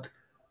flood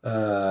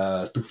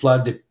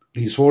the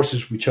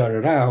resources which are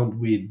around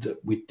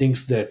with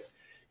things that,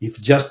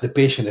 if just the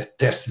patient had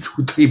tested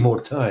 2-3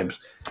 more times,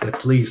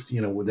 at least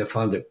would have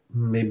found that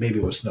maybe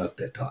it was not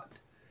that hot,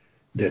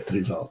 that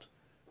result.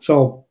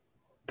 So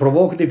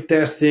provocative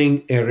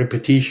testing and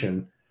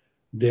repetition,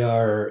 they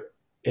are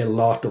a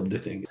lot of the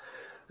things.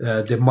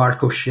 The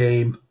mark of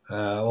shame.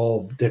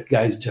 That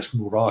guy is just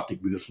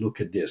neurotic because look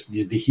at this.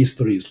 The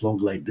history is long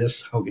like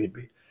this. How can it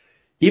be?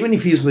 Even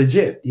if he's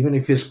legit, even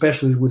if his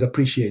specialist would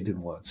appreciate the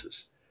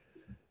nuances.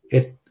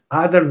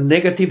 Other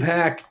negative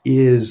hack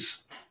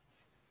is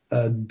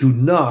do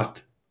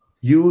not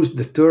use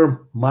the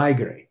term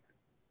migraine.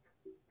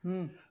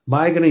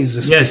 Migraine is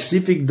a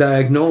specific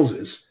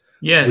diagnosis,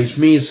 which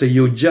means that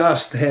you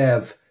just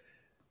have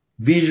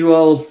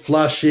visual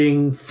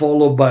flushing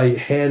followed by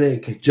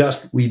headache,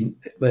 just with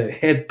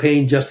head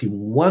pain just in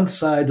one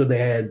side of the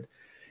head,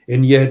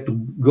 and you have to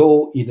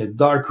go in a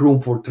dark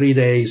room for 3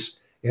 days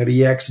and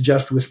react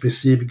just to a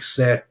specific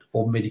set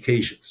of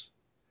medications.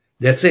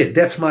 That's it.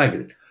 That's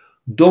migraine.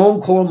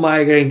 Don't call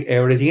migraine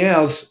everything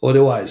else.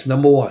 Otherwise,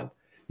 number one,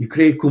 you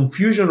create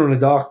confusion on a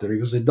doctor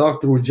because the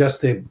doctor will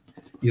just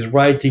is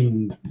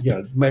writing,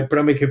 my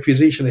primary care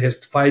physician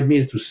has 5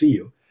 minutes to see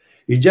you.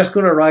 He's just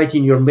going to write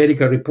in your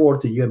medical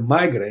report that you have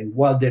migraine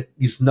while that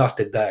is not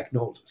a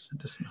diagnosis.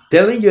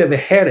 Telling you have a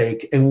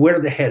headache and where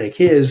the headache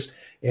is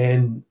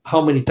and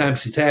how many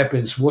times it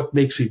happens, what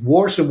makes it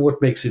worse and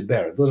what makes it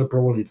better. Those are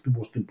probably the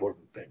most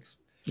important things.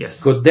 Yes.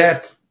 Because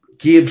that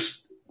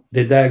gives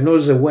the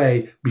diagnosis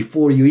away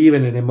before you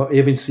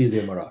even see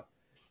the MRI.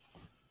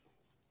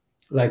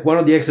 Like one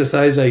of the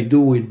exercises I do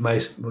with my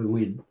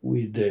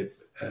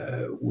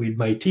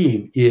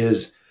team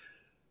is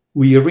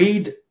we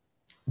read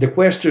the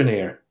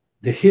questionnaire,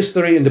 the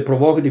history, and the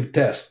provocative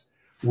test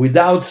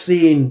without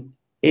seeing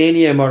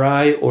any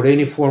MRI or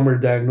any formal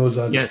diagnosis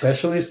on the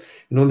specialist.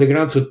 And on the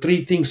grounds of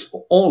 3 things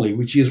only,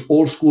 which is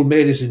old school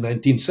medicine,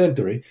 19th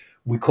century,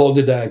 we call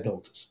the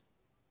diagnosis.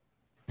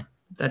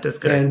 That is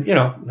correct.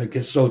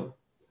 And, so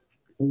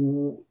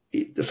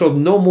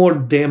no more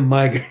damn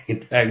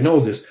migraine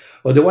diagnosis.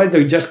 Otherwise,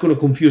 they're just going to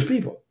confuse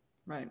people.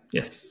 Right.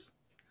 Yes.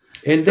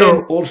 And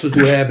then also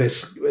to have a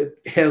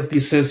healthy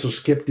sense of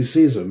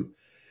skepticism,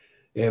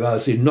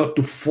 about it, not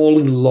to fall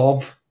in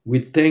love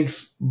with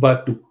things,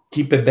 but to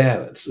keep a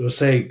balance. Or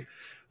say,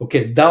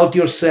 okay, doubt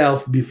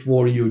yourself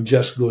before you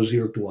just go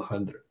 0 to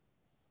 100.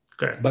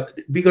 Correct. But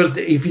because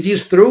if it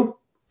is true,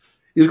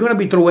 it's going to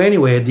be true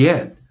anyway at the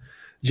end.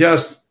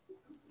 Just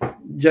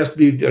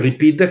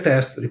repeat the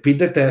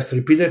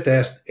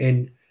test,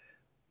 and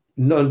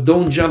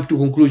don't jump to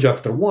conclusion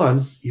after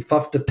 1. If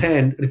after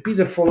 10, repeat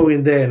the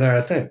following day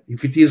another 10.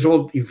 If it is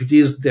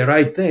the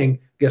right thing,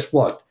 guess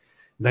what?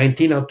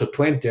 19 out of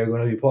 20 are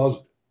going to be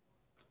positive.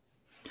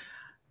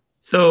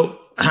 So,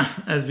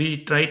 as we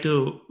try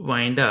to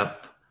wind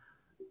up,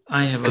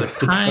 I have a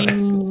tiny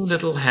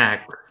little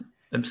hack.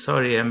 I'm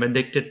sorry, I'm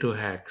addicted to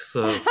hacks.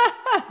 So,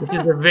 which is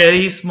a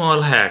very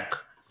small hack.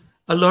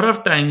 A lot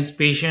of times,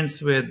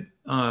 patients with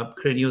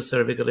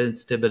craniocervical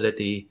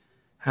instability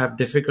have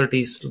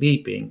difficulty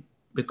sleeping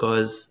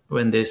because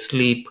when they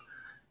sleep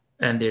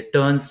and they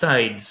turn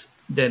sides,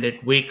 then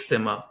it wakes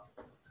them up.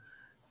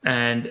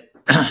 And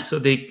so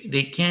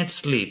they can't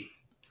sleep.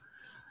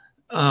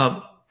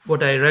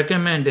 What I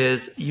recommend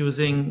is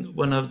using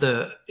one of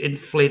the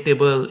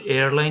inflatable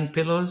airline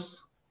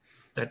pillows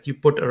that you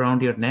put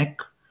around your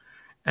neck,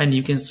 and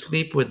you can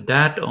sleep with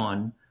that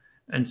on.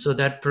 And so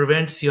that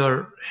prevents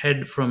your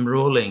head from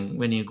rolling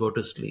when you go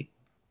to sleep.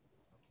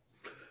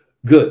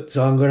 Good.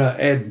 So I'm going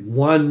to add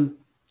one,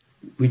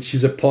 which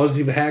is a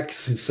positive hack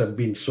since I've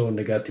been so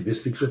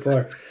negativistic so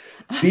far.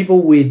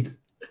 People with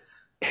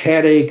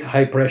headache,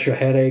 high pressure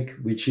headache,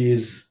 which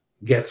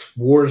gets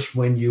worse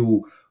when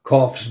you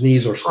cough,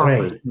 sneeze, or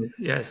strain.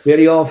 Yes.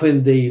 Very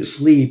often they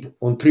sleep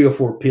on 3 or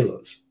 4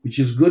 pillows, which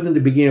is good in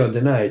the beginning of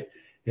the night.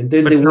 And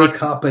then they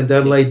wake up and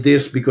they're like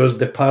this because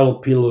the pile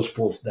of pillows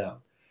falls down.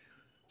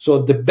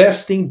 So the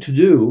best thing to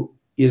do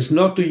is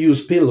not to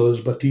use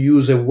pillows, but to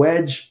use a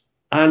wedge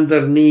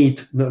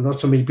underneath. No, not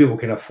so many people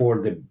can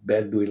afford the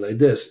bed doing like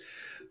this,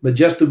 but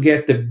just to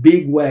get the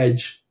big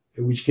wedge,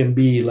 which can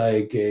be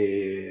like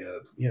it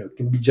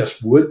can be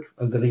just wood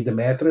underneath the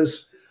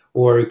mattress,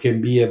 or it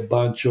can be a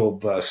bunch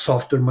of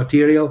softer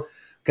material.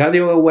 Cut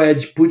you a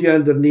wedge, put you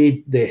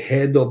underneath the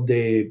head of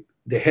the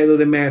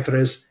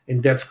mattress,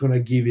 and that's going to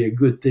give you a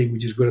good thing,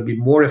 which is going to be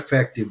more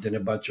effective than a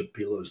bunch of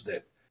pillows.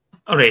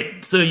 All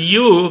right. So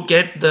you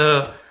get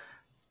the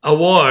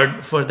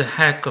award for the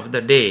hack of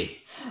the day.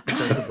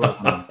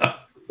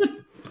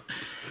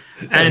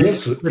 And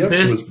yours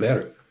was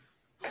better.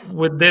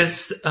 With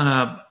this,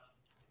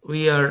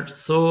 we are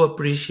so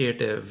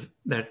appreciative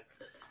that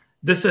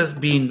this has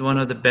been one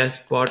of the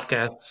best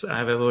podcasts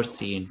I've ever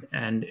seen,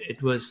 and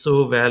it was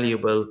so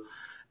valuable.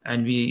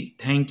 And we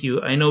thank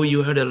you. I know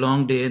you had a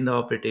long day in the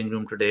operating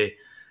room today,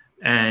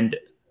 and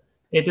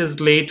it is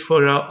late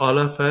for all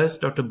of us,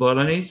 Dr.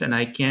 Bolognese, and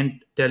I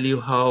can't tell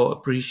you how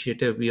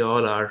appreciative we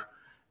all are.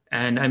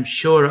 And I'm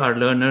sure our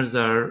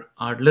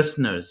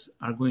listeners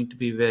are going to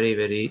be very,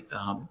 very,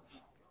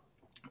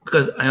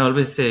 because I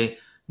always say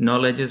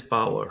knowledge is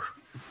power.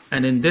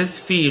 And in this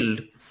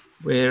field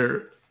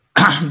where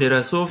there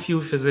are so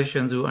few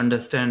physicians who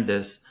understand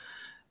this,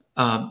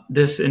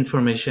 this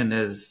information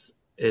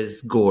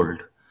is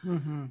gold.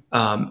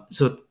 Mm-hmm.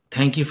 So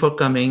thank you for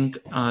coming.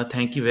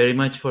 Thank you very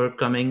much for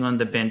coming on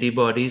the Bendy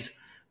Bodies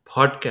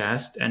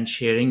podcast and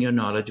sharing your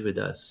knowledge with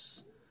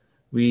us.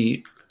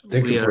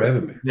 Thank you for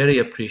having me. Very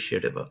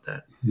appreciative of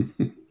that.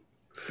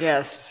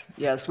 Yes,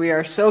 we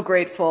are so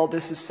grateful.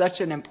 This is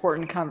such an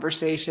important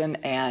conversation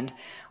and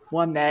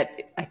one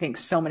that I think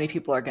so many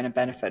people are going to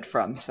benefit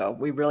from. So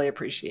we really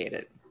appreciate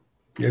it.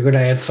 You're going to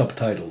add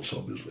subtitles,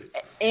 obviously.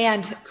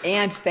 And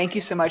thank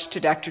you so much to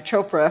Dr.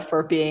 Chopra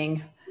for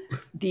being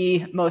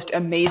the most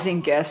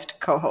amazing guest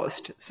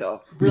co-host.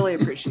 So really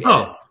appreciate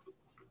it.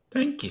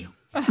 Thank you.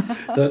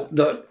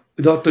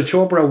 Dr.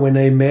 Chopra, when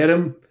I met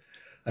him,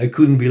 I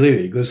couldn't believe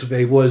it because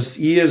it was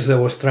years I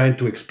was trying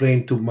to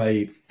explain to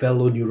my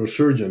fellow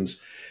neurosurgeons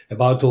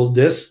about all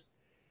this.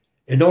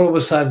 And all of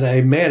a sudden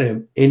I met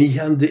him, and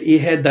he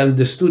had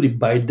understood it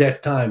by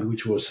that time,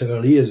 which was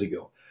several years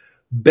ago,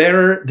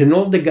 better than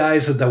all the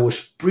guys that I was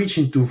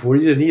preaching to for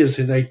years and years.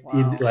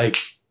 And like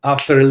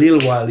after a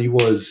little while, he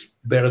was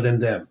better than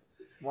them.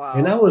 Wow.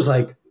 And I was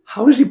like,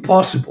 how is it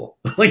possible?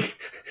 Like,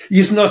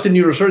 he's not a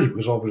neurosurgeon,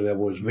 because obviously I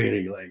was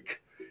very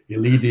like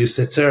elitist,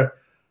 etc.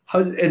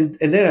 And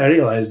then I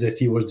realized that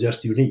he was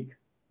just unique.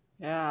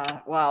 Yeah.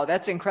 Wow.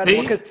 That's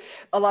incredible, because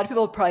a lot of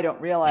people probably don't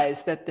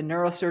realize that the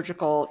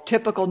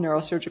typical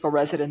neurosurgical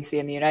residency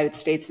in the United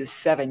States is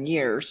 7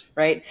 years,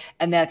 right?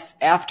 And that's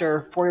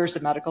after 4 years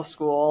of medical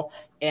school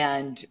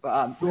and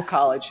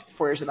college,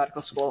 4 years of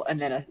medical school, and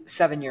then a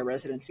 7-year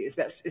residency. Is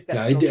that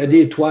Yeah, still I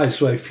did twice,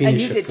 so I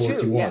finished and you at did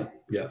 41.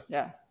 Too.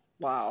 Yeah.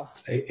 Wow.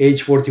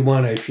 Age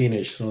 41, I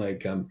finished. So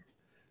like,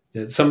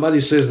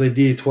 somebody says they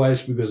did it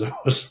twice because I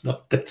was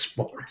not that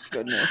smart.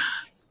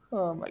 Goodness.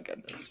 Oh my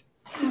goodness.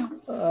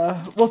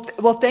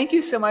 Well, thank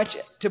you so much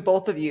to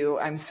both of you.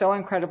 I'm so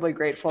incredibly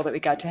grateful that we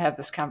got to have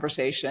this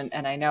conversation,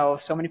 and I know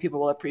so many people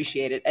will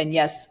appreciate it. And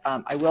yes,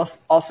 I will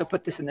also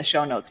put this in the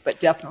show notes, but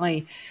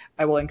definitely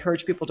I will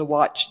encourage people to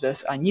watch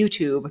this on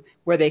YouTube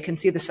where they can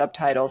see the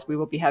subtitles. We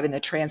will be having the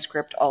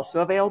transcript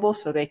also available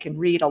so they can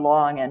read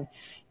along and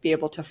be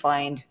able to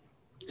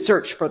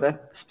search for the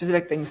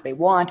specific things they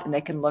want, and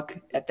they can look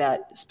at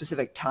that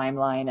specific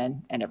timeline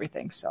and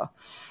everything. So.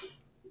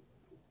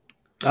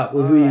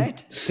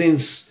 Right.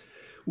 Since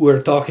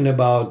we're talking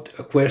about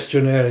a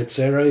questionnaire,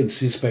 etc., and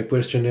since my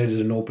questionnaire is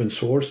an open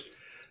source,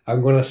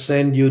 I'm going to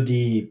send you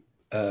the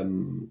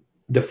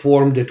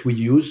form that we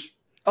use,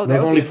 not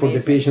only for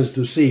the patients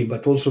to see,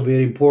 but also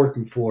very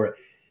important for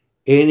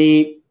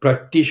any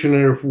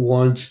practitioner who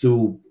wants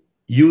to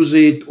use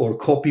it or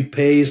copy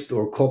paste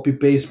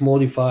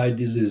modify.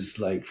 This is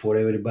like for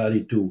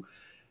everybody to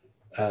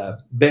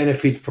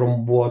benefit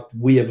from what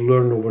we have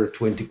learned over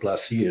 20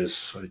 plus years.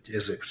 So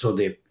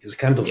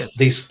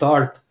they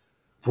start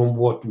from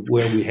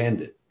where we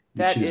ended.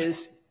 That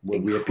is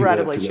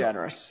incredibly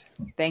generous.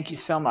 Thank you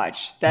so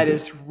much. That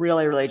is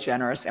really, really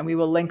generous. And we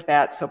will link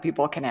that so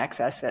people can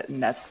access it.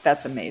 And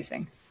that's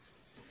amazing.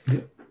 Yeah.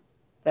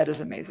 That is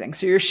amazing.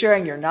 So you're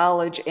sharing your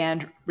knowledge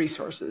and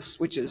resources,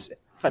 which is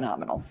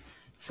phenomenal.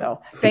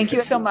 So thank you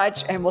so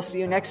much. And we'll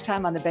see you next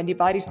time on the Bendy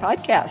Bodies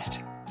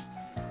podcast.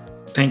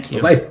 Thank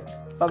you. Bye-bye.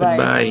 Bye-bye.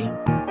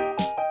 Goodbye.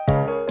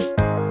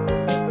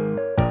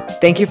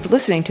 Thank you for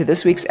listening to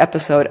this week's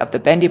episode of the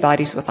Bendy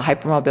Bodies with a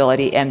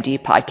Hypermobility MD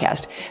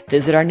podcast.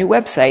 Visit our new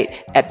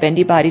website at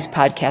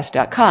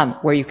bendybodiespodcast.com,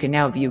 where you can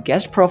now view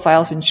guest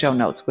profiles and show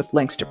notes with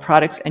links to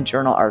products and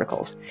journal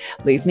articles.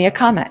 Leave me a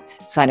comment,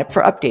 sign up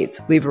for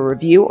updates, leave a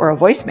review or a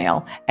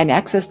voicemail, and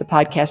access the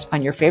podcast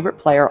on your favorite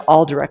player,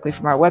 all directly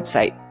from our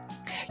website.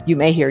 You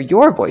may hear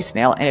your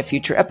voicemail in a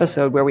future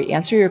episode where we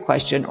answer your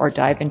question or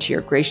dive into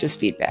your gracious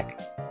feedback.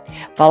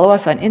 Follow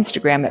us on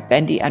Instagram at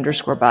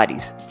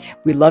bendy_bodies.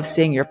 We love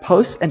seeing your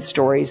posts and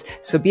stories,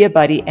 so be a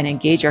buddy and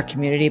engage our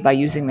community by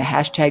using the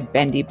hashtag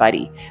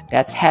BendyBuddy.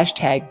 That's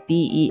hashtag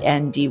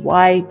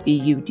BendyBuddy.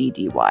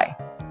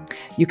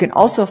 You can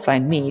also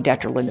find me,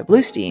 Dr. Linda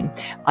Bluestein,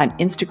 on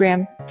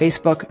Instagram,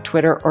 Facebook,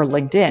 Twitter, or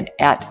LinkedIn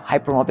at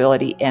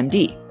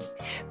HypermobilityMD.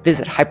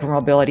 Visit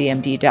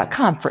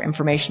hypermobilitymd.com for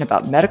information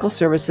about medical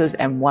services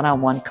and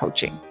one-on-one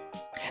coaching.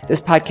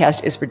 This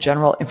podcast is for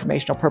general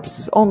informational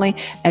purposes only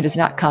and does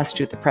not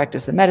constitute the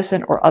practice of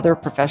medicine or other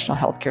professional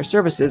healthcare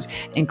services,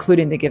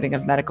 including the giving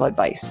of medical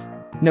advice.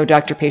 No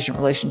doctor-patient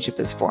relationship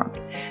is formed.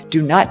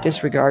 Do not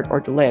disregard or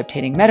delay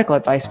obtaining medical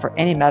advice for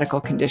any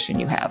medical condition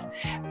you have.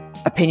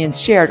 Opinions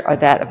shared are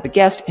that of the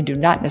guest and do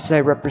not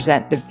necessarily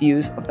represent the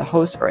views of the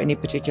host or any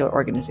particular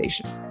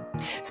organization.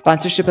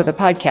 Sponsorship of the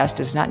podcast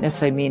does not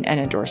necessarily mean an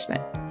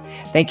endorsement.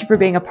 Thank you for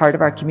being a part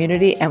of our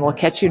community, and we'll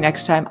catch you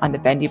next time on the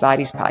Bendy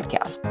Bodies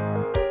podcast.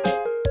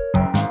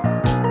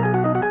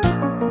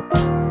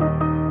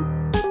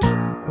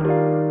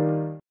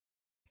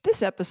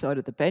 This episode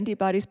of the Bendy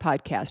Bodies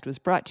podcast was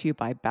brought to you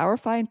by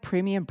Bauerfeind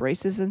Premium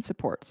Braces and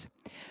Supports,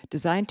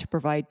 designed to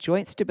provide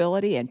joint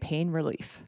stability and pain relief.